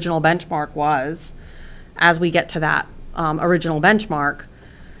the original benchmark was, as we get to that original benchmark,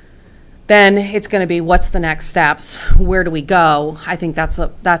 then it's going to be what's the next steps? Where do we go? I think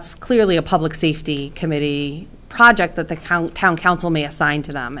that's clearly a public safety committee project that the town council may assign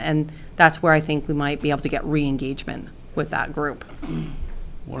to them, and that's where I think we might be able to get re-engagement with that group.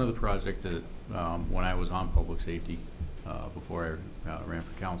 One of the projects that when I was on public safety before I ran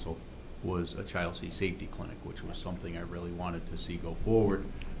for council was a child safety clinic, which was something I really wanted to see go forward.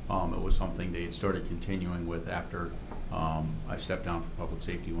 It was something they had started continuing with after I stepped down from public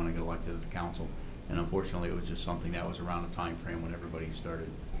safety when I got elected to the council, and unfortunately it was just something that was around a time frame when everybody started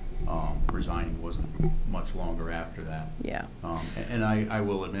resigning. It wasn't much longer after that. Yeah. And I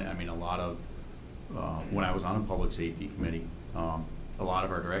will admit, I mean, a lot of when I was on a public safety committee, a lot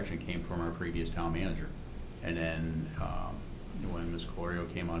of our direction came from our previous town manager, and then when Ms.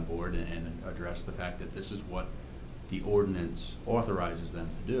 Colorio came on board and addressed the fact that this is what the ordinance authorizes them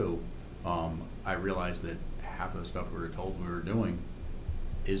to do, I realized that half of the stuff we were told we were doing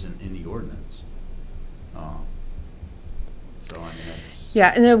isn't in the ordinance. So I mean, that's...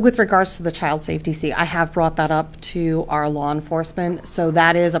 Yeah, and then with regards to the child safety, I have brought that up to our law enforcement. So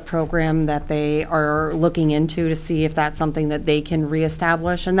that is a program that they are looking into to see if that's something that they can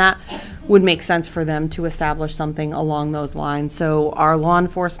reestablish. And that would make sense for them to establish something along those lines. So our law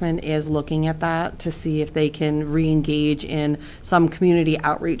enforcement is looking at that to see if they can re-engage in some community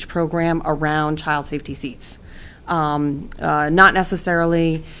outreach program around child safety seats. Not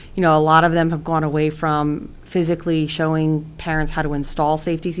necessarily, a lot of them have gone away from physically showing parents how to install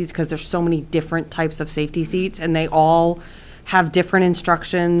safety seats because there's so many different types of safety seats and they all have different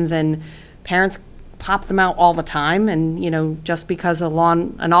instructions, and parents pop them out all the time. And, just because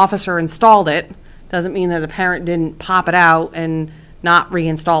an officer installed it doesn't mean that the parent didn't pop it out and not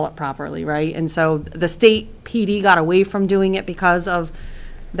reinstall it properly, right? And so the state PD got away from doing it because of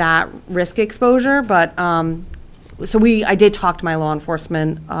that risk exposure, but I did talk to my law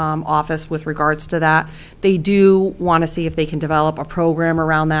enforcement office with regards to that. They do want to see if they can develop a program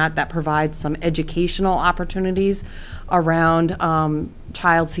around that provides some educational opportunities around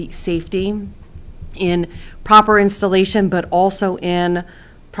child seat safety in proper installation, but also in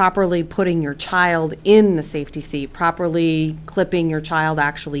properly putting your child in the safety seat, properly clipping your child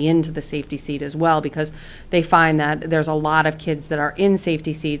actually into the safety seat as well, because they find that there's a lot of kids that are in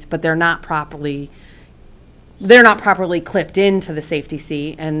safety seats, but they're not properly clipped into the safety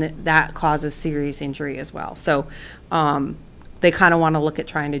seat, and that causes serious injury as well. So they kind of want to look at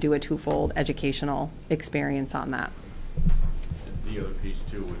trying to do a twofold educational experience on that. The other piece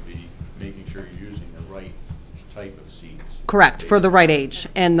too would be making sure you're using the right type of seats. Correct, for the right age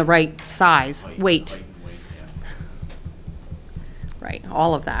and the right size, weight. Right,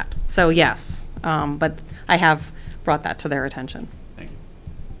 all of that. So yes, but I have brought that to their attention. Thank you.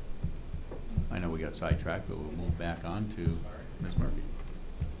 I know we got sidetracked, but we'll move back on to Ms. Murphy.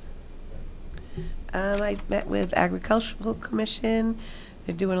 I met with Agricultural Commission.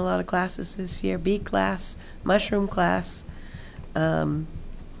 They're doing a lot of classes this year, bee class, mushroom class.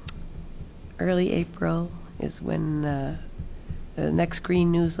 Early April is when the next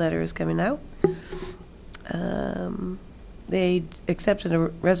green newsletter is coming out. They accepted a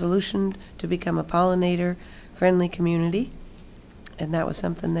resolution to become a pollinator-friendly community, and that was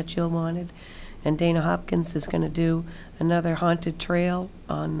something that Jill wanted. And Dana Hopkins is going to do another haunted trail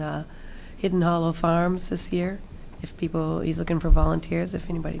on Hidden Hollow Farms this year. He's looking for volunteers, if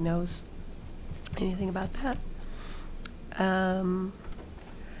anybody knows anything about that.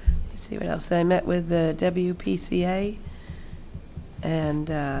 Let's see what else. I met with the WPCA, and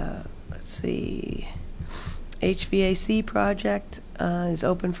let's see, HVAC project is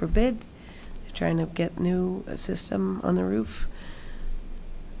open for bid. They're trying to get new system on the roof.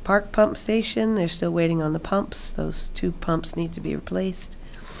 Park pump station, they're still waiting on the pumps. Those 2 pumps need to be replaced.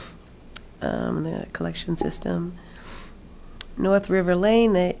 The collection system. North River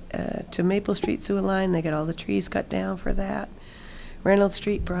Lane, to Maple Street sewer line, they got all the trees cut down for that. Reynolds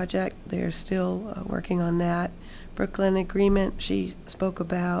Street project, they're still working on that. Brooklyn agreement, she spoke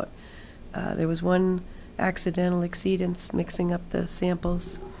about. There was one accidental exceedance mixing up the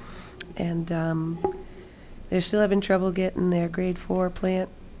samples. And they're still having trouble getting their grade 4 plant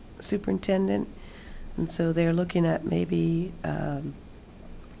superintendent. And so they're looking at maybe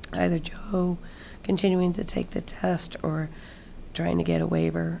either Joe continuing to take the test or trying to get a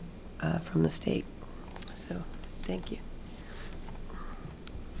waiver from the state. So, thank you.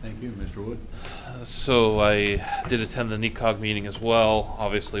 Thank you. Mr. Wood? So I did attend the NECOG meeting as well.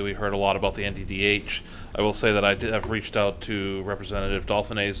 Obviously, we heard a lot about the NDDH. I will say that I have reached out to Representative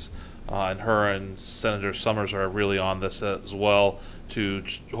Dolphinaise, and her and Senator Summers are really on this as well to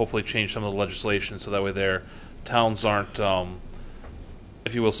hopefully change some of the legislation so that way their towns aren't,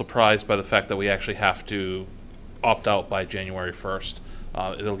 if you will, surprised by the fact that we actually have to opt out by January 1st.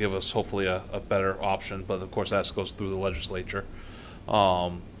 It'll give us hopefully a better option, but of course that goes through the legislature.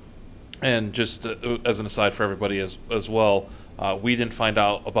 And just as an aside for everybody as well, we didn't find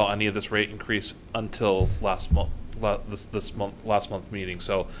out about any of this rate increase until last month, last month meeting.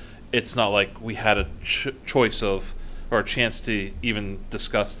 So it's not like we had a choice of or a chance to even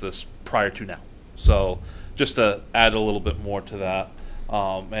discuss this prior to now. So just to add a little bit more to that,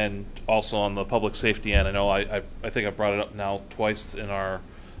 and also on the public safety end, I know I think I brought it up now twice in our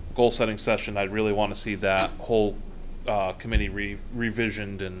goal setting session. I'd really want to see that whole committee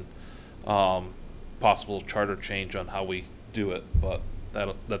revisioned and possible charter change on how we do it, but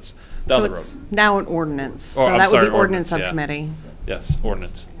that's down the road. So it's now an ordinance, Or, so I'm that sorry, would be ordinance yeah. subcommittee. Yes,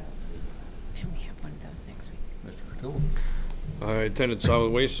 ordinance. And we have one of those next week. Mr. Cotillo? I attended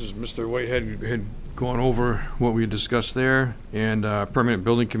solid waste as Mr. Whitehead had gone over what we discussed there, and permanent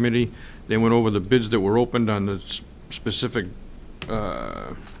building committee, they went over the bids that were opened on the specific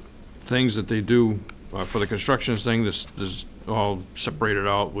things that they do for the construction thing. This is all separated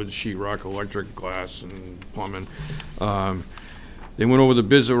out with sheetrock, electric, glass, and plumbing. They went over the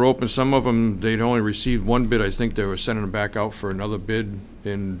bids that were open. Some of them, they'd only received one bid. I think they were sending them back out for another bid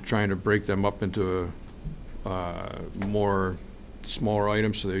and trying to break them up into more smaller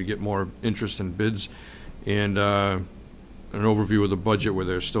items so they'd get more interest in bids. And an overview of the budget where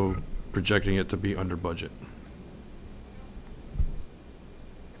they're still projecting it to be under budget.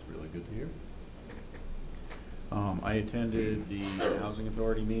 It's really good to hear. I attended the Housing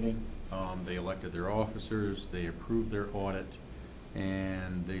Authority meeting. They elected their officers, they approved their audit,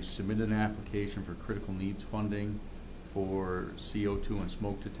 and they submitted an application for critical needs funding for CO2 and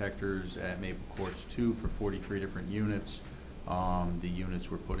smoke detectors at Maple Courts 2 for 43 different units. The units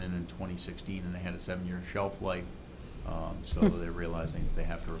were put in 2016 and they had a 7-year shelf life, so they're realizing they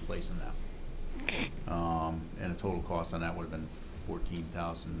have to replace them now. And the total cost on that would have been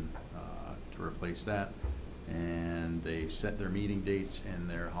 $14,000 to replace that. And they set their meeting dates and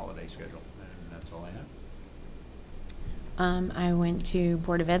their holiday schedule, and that's all I have. I went to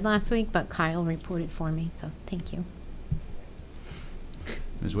Board of Ed last week, but Kyle reported for me, so thank you.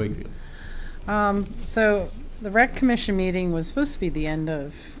 Ms. Wakefield. So the Rec Commission meeting was supposed to be the end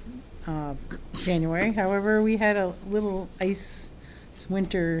of January. However, we had a little ice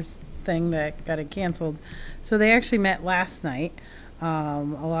winter thing that got it canceled. So they actually met last night. A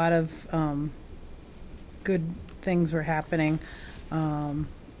lot of good things were happening.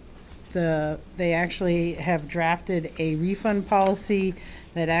 They actually have drafted a refund policy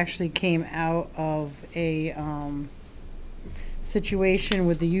that actually came out of a situation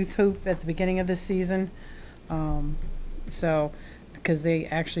with the Youth Hope at the beginning of the season. So, because they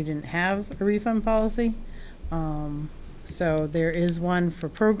actually didn't have a refund policy. So there is one for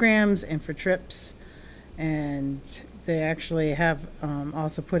programs and for trips, and they actually have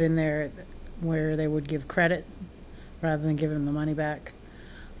also put in there where they would give credit rather than giving them the money back,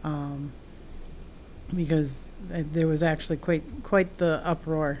 because there was actually quite the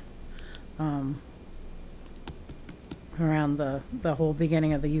uproar around the whole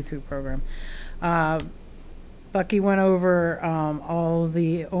beginning of the Youth Hoop program. Bucky went over all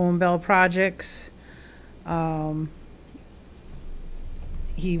the Owen Bell projects.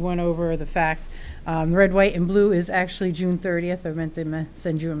 He went over the fact red, white, and blue is actually June 30th. I meant to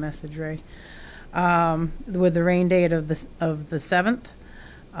send you a message, Ray. With the rain date of the 7th,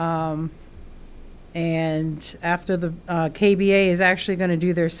 and after the KBA is actually going to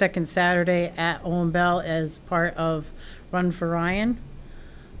do their second Saturday at Owen Bell as part of Run for Ryan,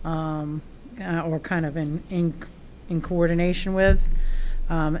 or kind of in coordination with,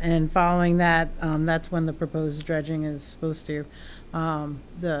 and following that, that's when the proposed dredging is supposed to.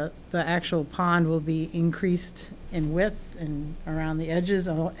 The actual pond will be increased in width and around the edges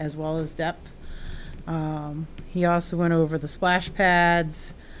as well as depth. He also went over the splash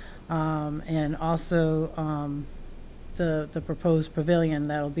pads, and also the proposed pavilion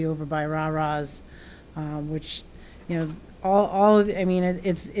that'll be over by Ra-Ra's, which, you know, all of, I mean,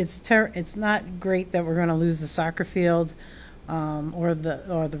 it's not great that we're going to lose the soccer field or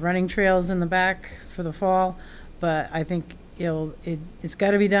the running trails in the back for the fall, but I think it's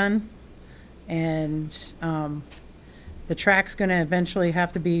got to be done, and the track's going to eventually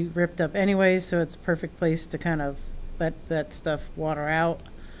have to be ripped up anyways, so it's a perfect place to kind of let that stuff water out.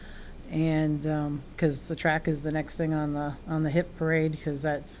 And because the track is the next thing on the hip parade, because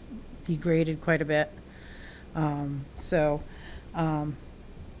that's degraded quite a bit.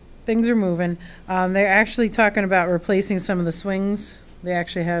 Things are moving. They're actually talking about replacing some of the swings. They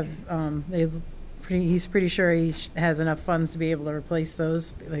actually have he's pretty sure he has enough funds to be able to replace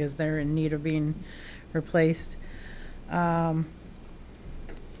those because they're in need of being replaced.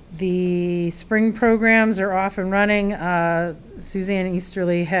 The spring programs are off and running. Suzanne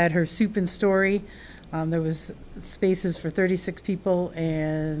Easterly had her soup and story. There was spaces for 36 people,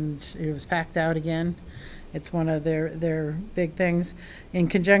 and it was packed out again. It's one of their big things. In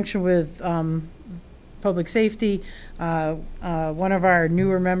conjunction with public safety, one of our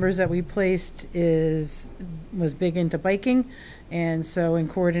newer members that we placed was big into biking, and so in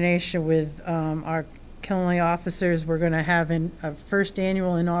coordination with our Killenly officers, we're going to have a first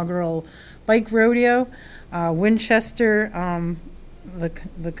annual inaugural bike rodeo. Winchester,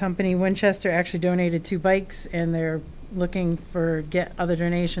 the company Winchester actually donated 2 bikes, and they're looking for get other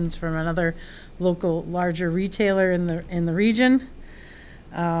donations from another local larger retailer in the region.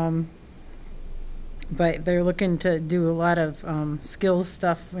 But they're looking to do a lot of skills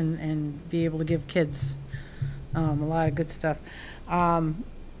stuff and be able to give kids a lot of good stuff. On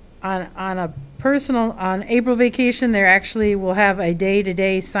April vacation, there actually will have a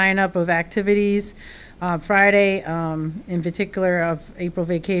day-to-day sign-up of activities. Friday, in particular of April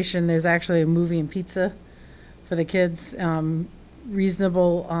vacation, there's actually a movie and pizza for the kids.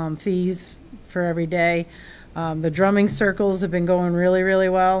 reasonable fees for every day. The drumming circles have been going really, really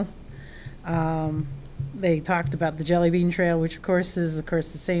well. They talked about the Jelly Bean Trail, which of course is the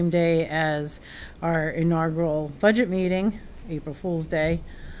same day as our inaugural budget meeting, April Fool's Day.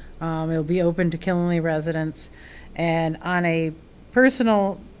 It'll be open to Killenly residents. And on a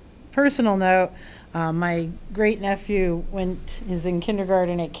personal note, my great nephew is in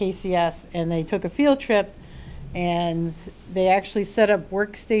kindergarten at KCS, and they took a field trip, and they actually set up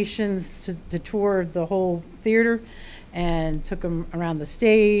workstations to tour the whole theater, and took them around the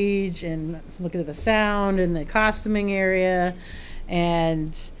stage and look at the sound and the costuming area,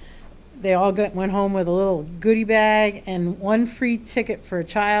 and they all went home with a little goodie bag and one free ticket for a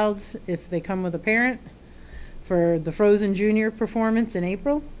child if they come with a parent for the Frozen Junior performance in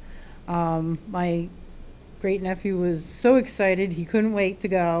April. My great nephew was so excited, he couldn't wait to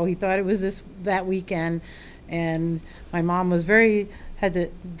go. He thought it was that weekend, and my mom had to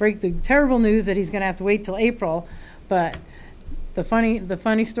break the terrible news that he's going to have to wait till April. But the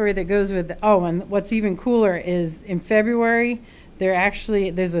funny story that goes with and what's even cooler is in February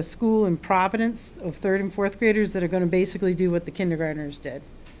there's a school in Providence of 3rd and 4th graders that are going to basically do what the kindergartners did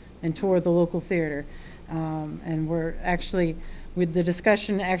and tour the local theater. And we're actually, with the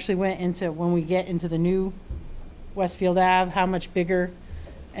discussion actually went into when we get into the new Westfield Ave, how much bigger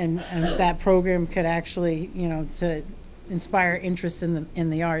and that program could actually, to inspire interest in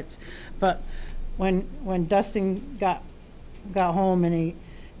the arts. But when Dustin got home and he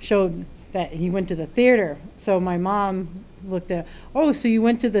showed that he went to the theater, so my mom looked at, oh, so you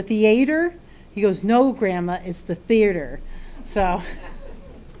went to the theater? He goes, no, Grandma, it's the theater. So,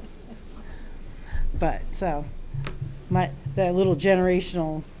 that little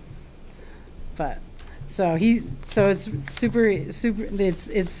generational, so it's super,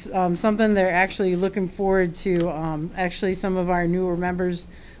 it's something they're actually looking forward to. Actually, some of our newer members,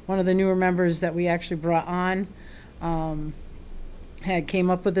 one of the newer members that we actually brought on,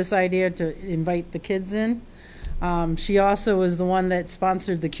 came up with this idea to invite the kids in. She also was the one that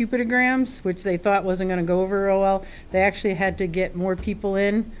sponsored the Cupidograms, which they thought wasn't going to go over real well. They actually had to get more people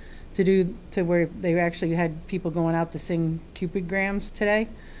in to where they actually had people going out to sing Cupidograms today.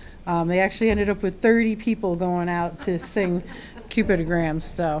 They actually ended up with 30 people going out to sing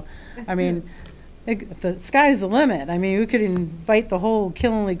Cupidograms. So, I mean, the sky's the limit. I mean, we could invite the whole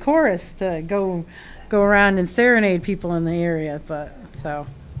Killenly chorus to go around and serenade people in the area. But so.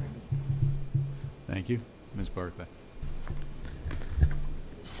 Thank you, Ms. Barclay.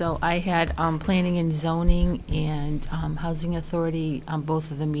 So I had Planning and Zoning and Housing Authority.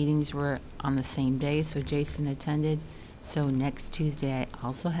 Both of the meetings were on the same day, so Jason attended. So next Tuesday, I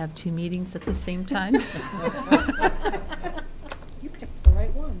also have 2 meetings at the same time. You picked the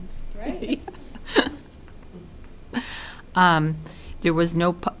right ones, right?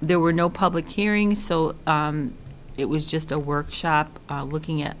 There were no public hearings, so it was just a workshop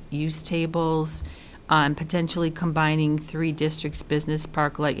looking at use tables, potentially combining 3 districts: business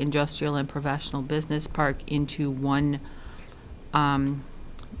park, light industrial, and professional business park into one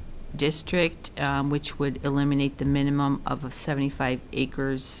district, which would eliminate the minimum of 75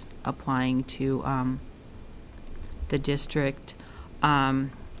 acres applying to the district.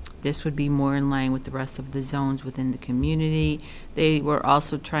 This would be more in line with the rest of the zones within the community. They were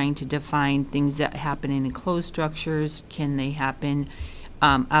also trying to define things that happen in enclosed structures. Can they happen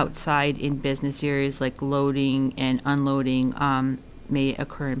outside in business areas, like loading and unloading may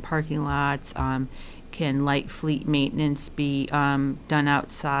occur in parking lots? Can light fleet maintenance be done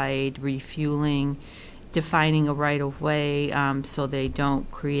outside, refueling, defining a right-of-way so they don't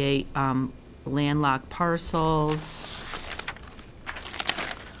create landlocked parcels.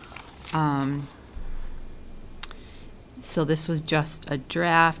 So this was just a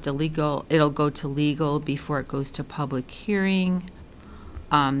draft, it'll go to legal before it goes to public hearing.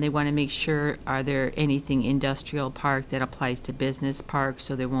 They want to make sure, are there anything industrial park that applies to business park,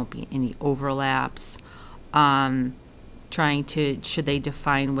 so there won't be any overlaps. Should they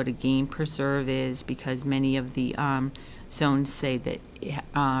define what a game preserve is, because many of the zones say that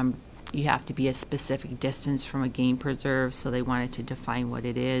you have to be a specific distance from a game preserve, so they wanted to define what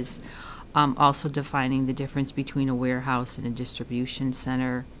it is. Also defining the difference between a warehouse and a distribution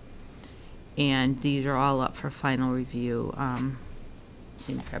center. And these are all up for final review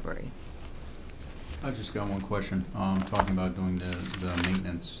in February. I've just got one question. Talking about doing the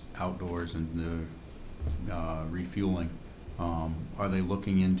maintenance outdoors and the refueling, are they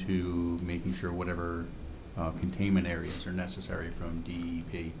looking into making sure whatever containment areas are necessary from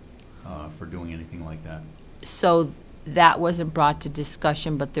DEP for doing anything like that? So that wasn't brought to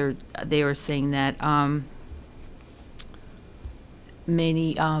discussion, but they were saying that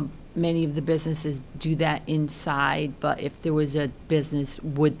many of the businesses do that inside, but if there was a business,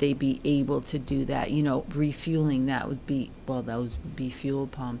 would they be able to do that? You know, refueling, that would be, well, those would be fuel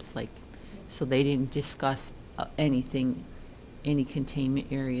pumps, like, so they didn't discuss anything, any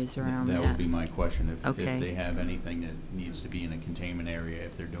containment areas around that. That would be my question. If Okay. they have anything that needs to be in a containment area,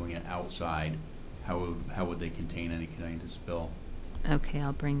 if they're doing it outside, how would they contain any kind of spill? Okay,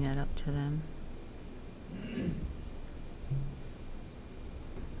 I'll bring that up to them.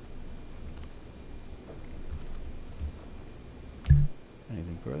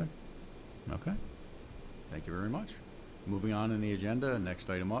 Anything further? Okay. Thank you very much. Moving on in the agenda, next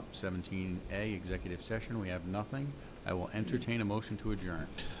item up, 17A, executive session. We have nothing. I will entertain a motion to adjourn.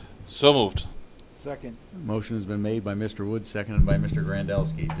 So moved. Second. Motion has been made by Mr. Wood, seconded by Mr.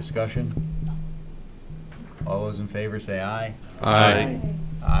 Grandelski. Discussion? All those in favor say aye. Aye.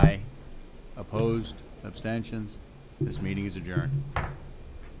 Aye. Opposed? Abstentions? This meeting is adjourned.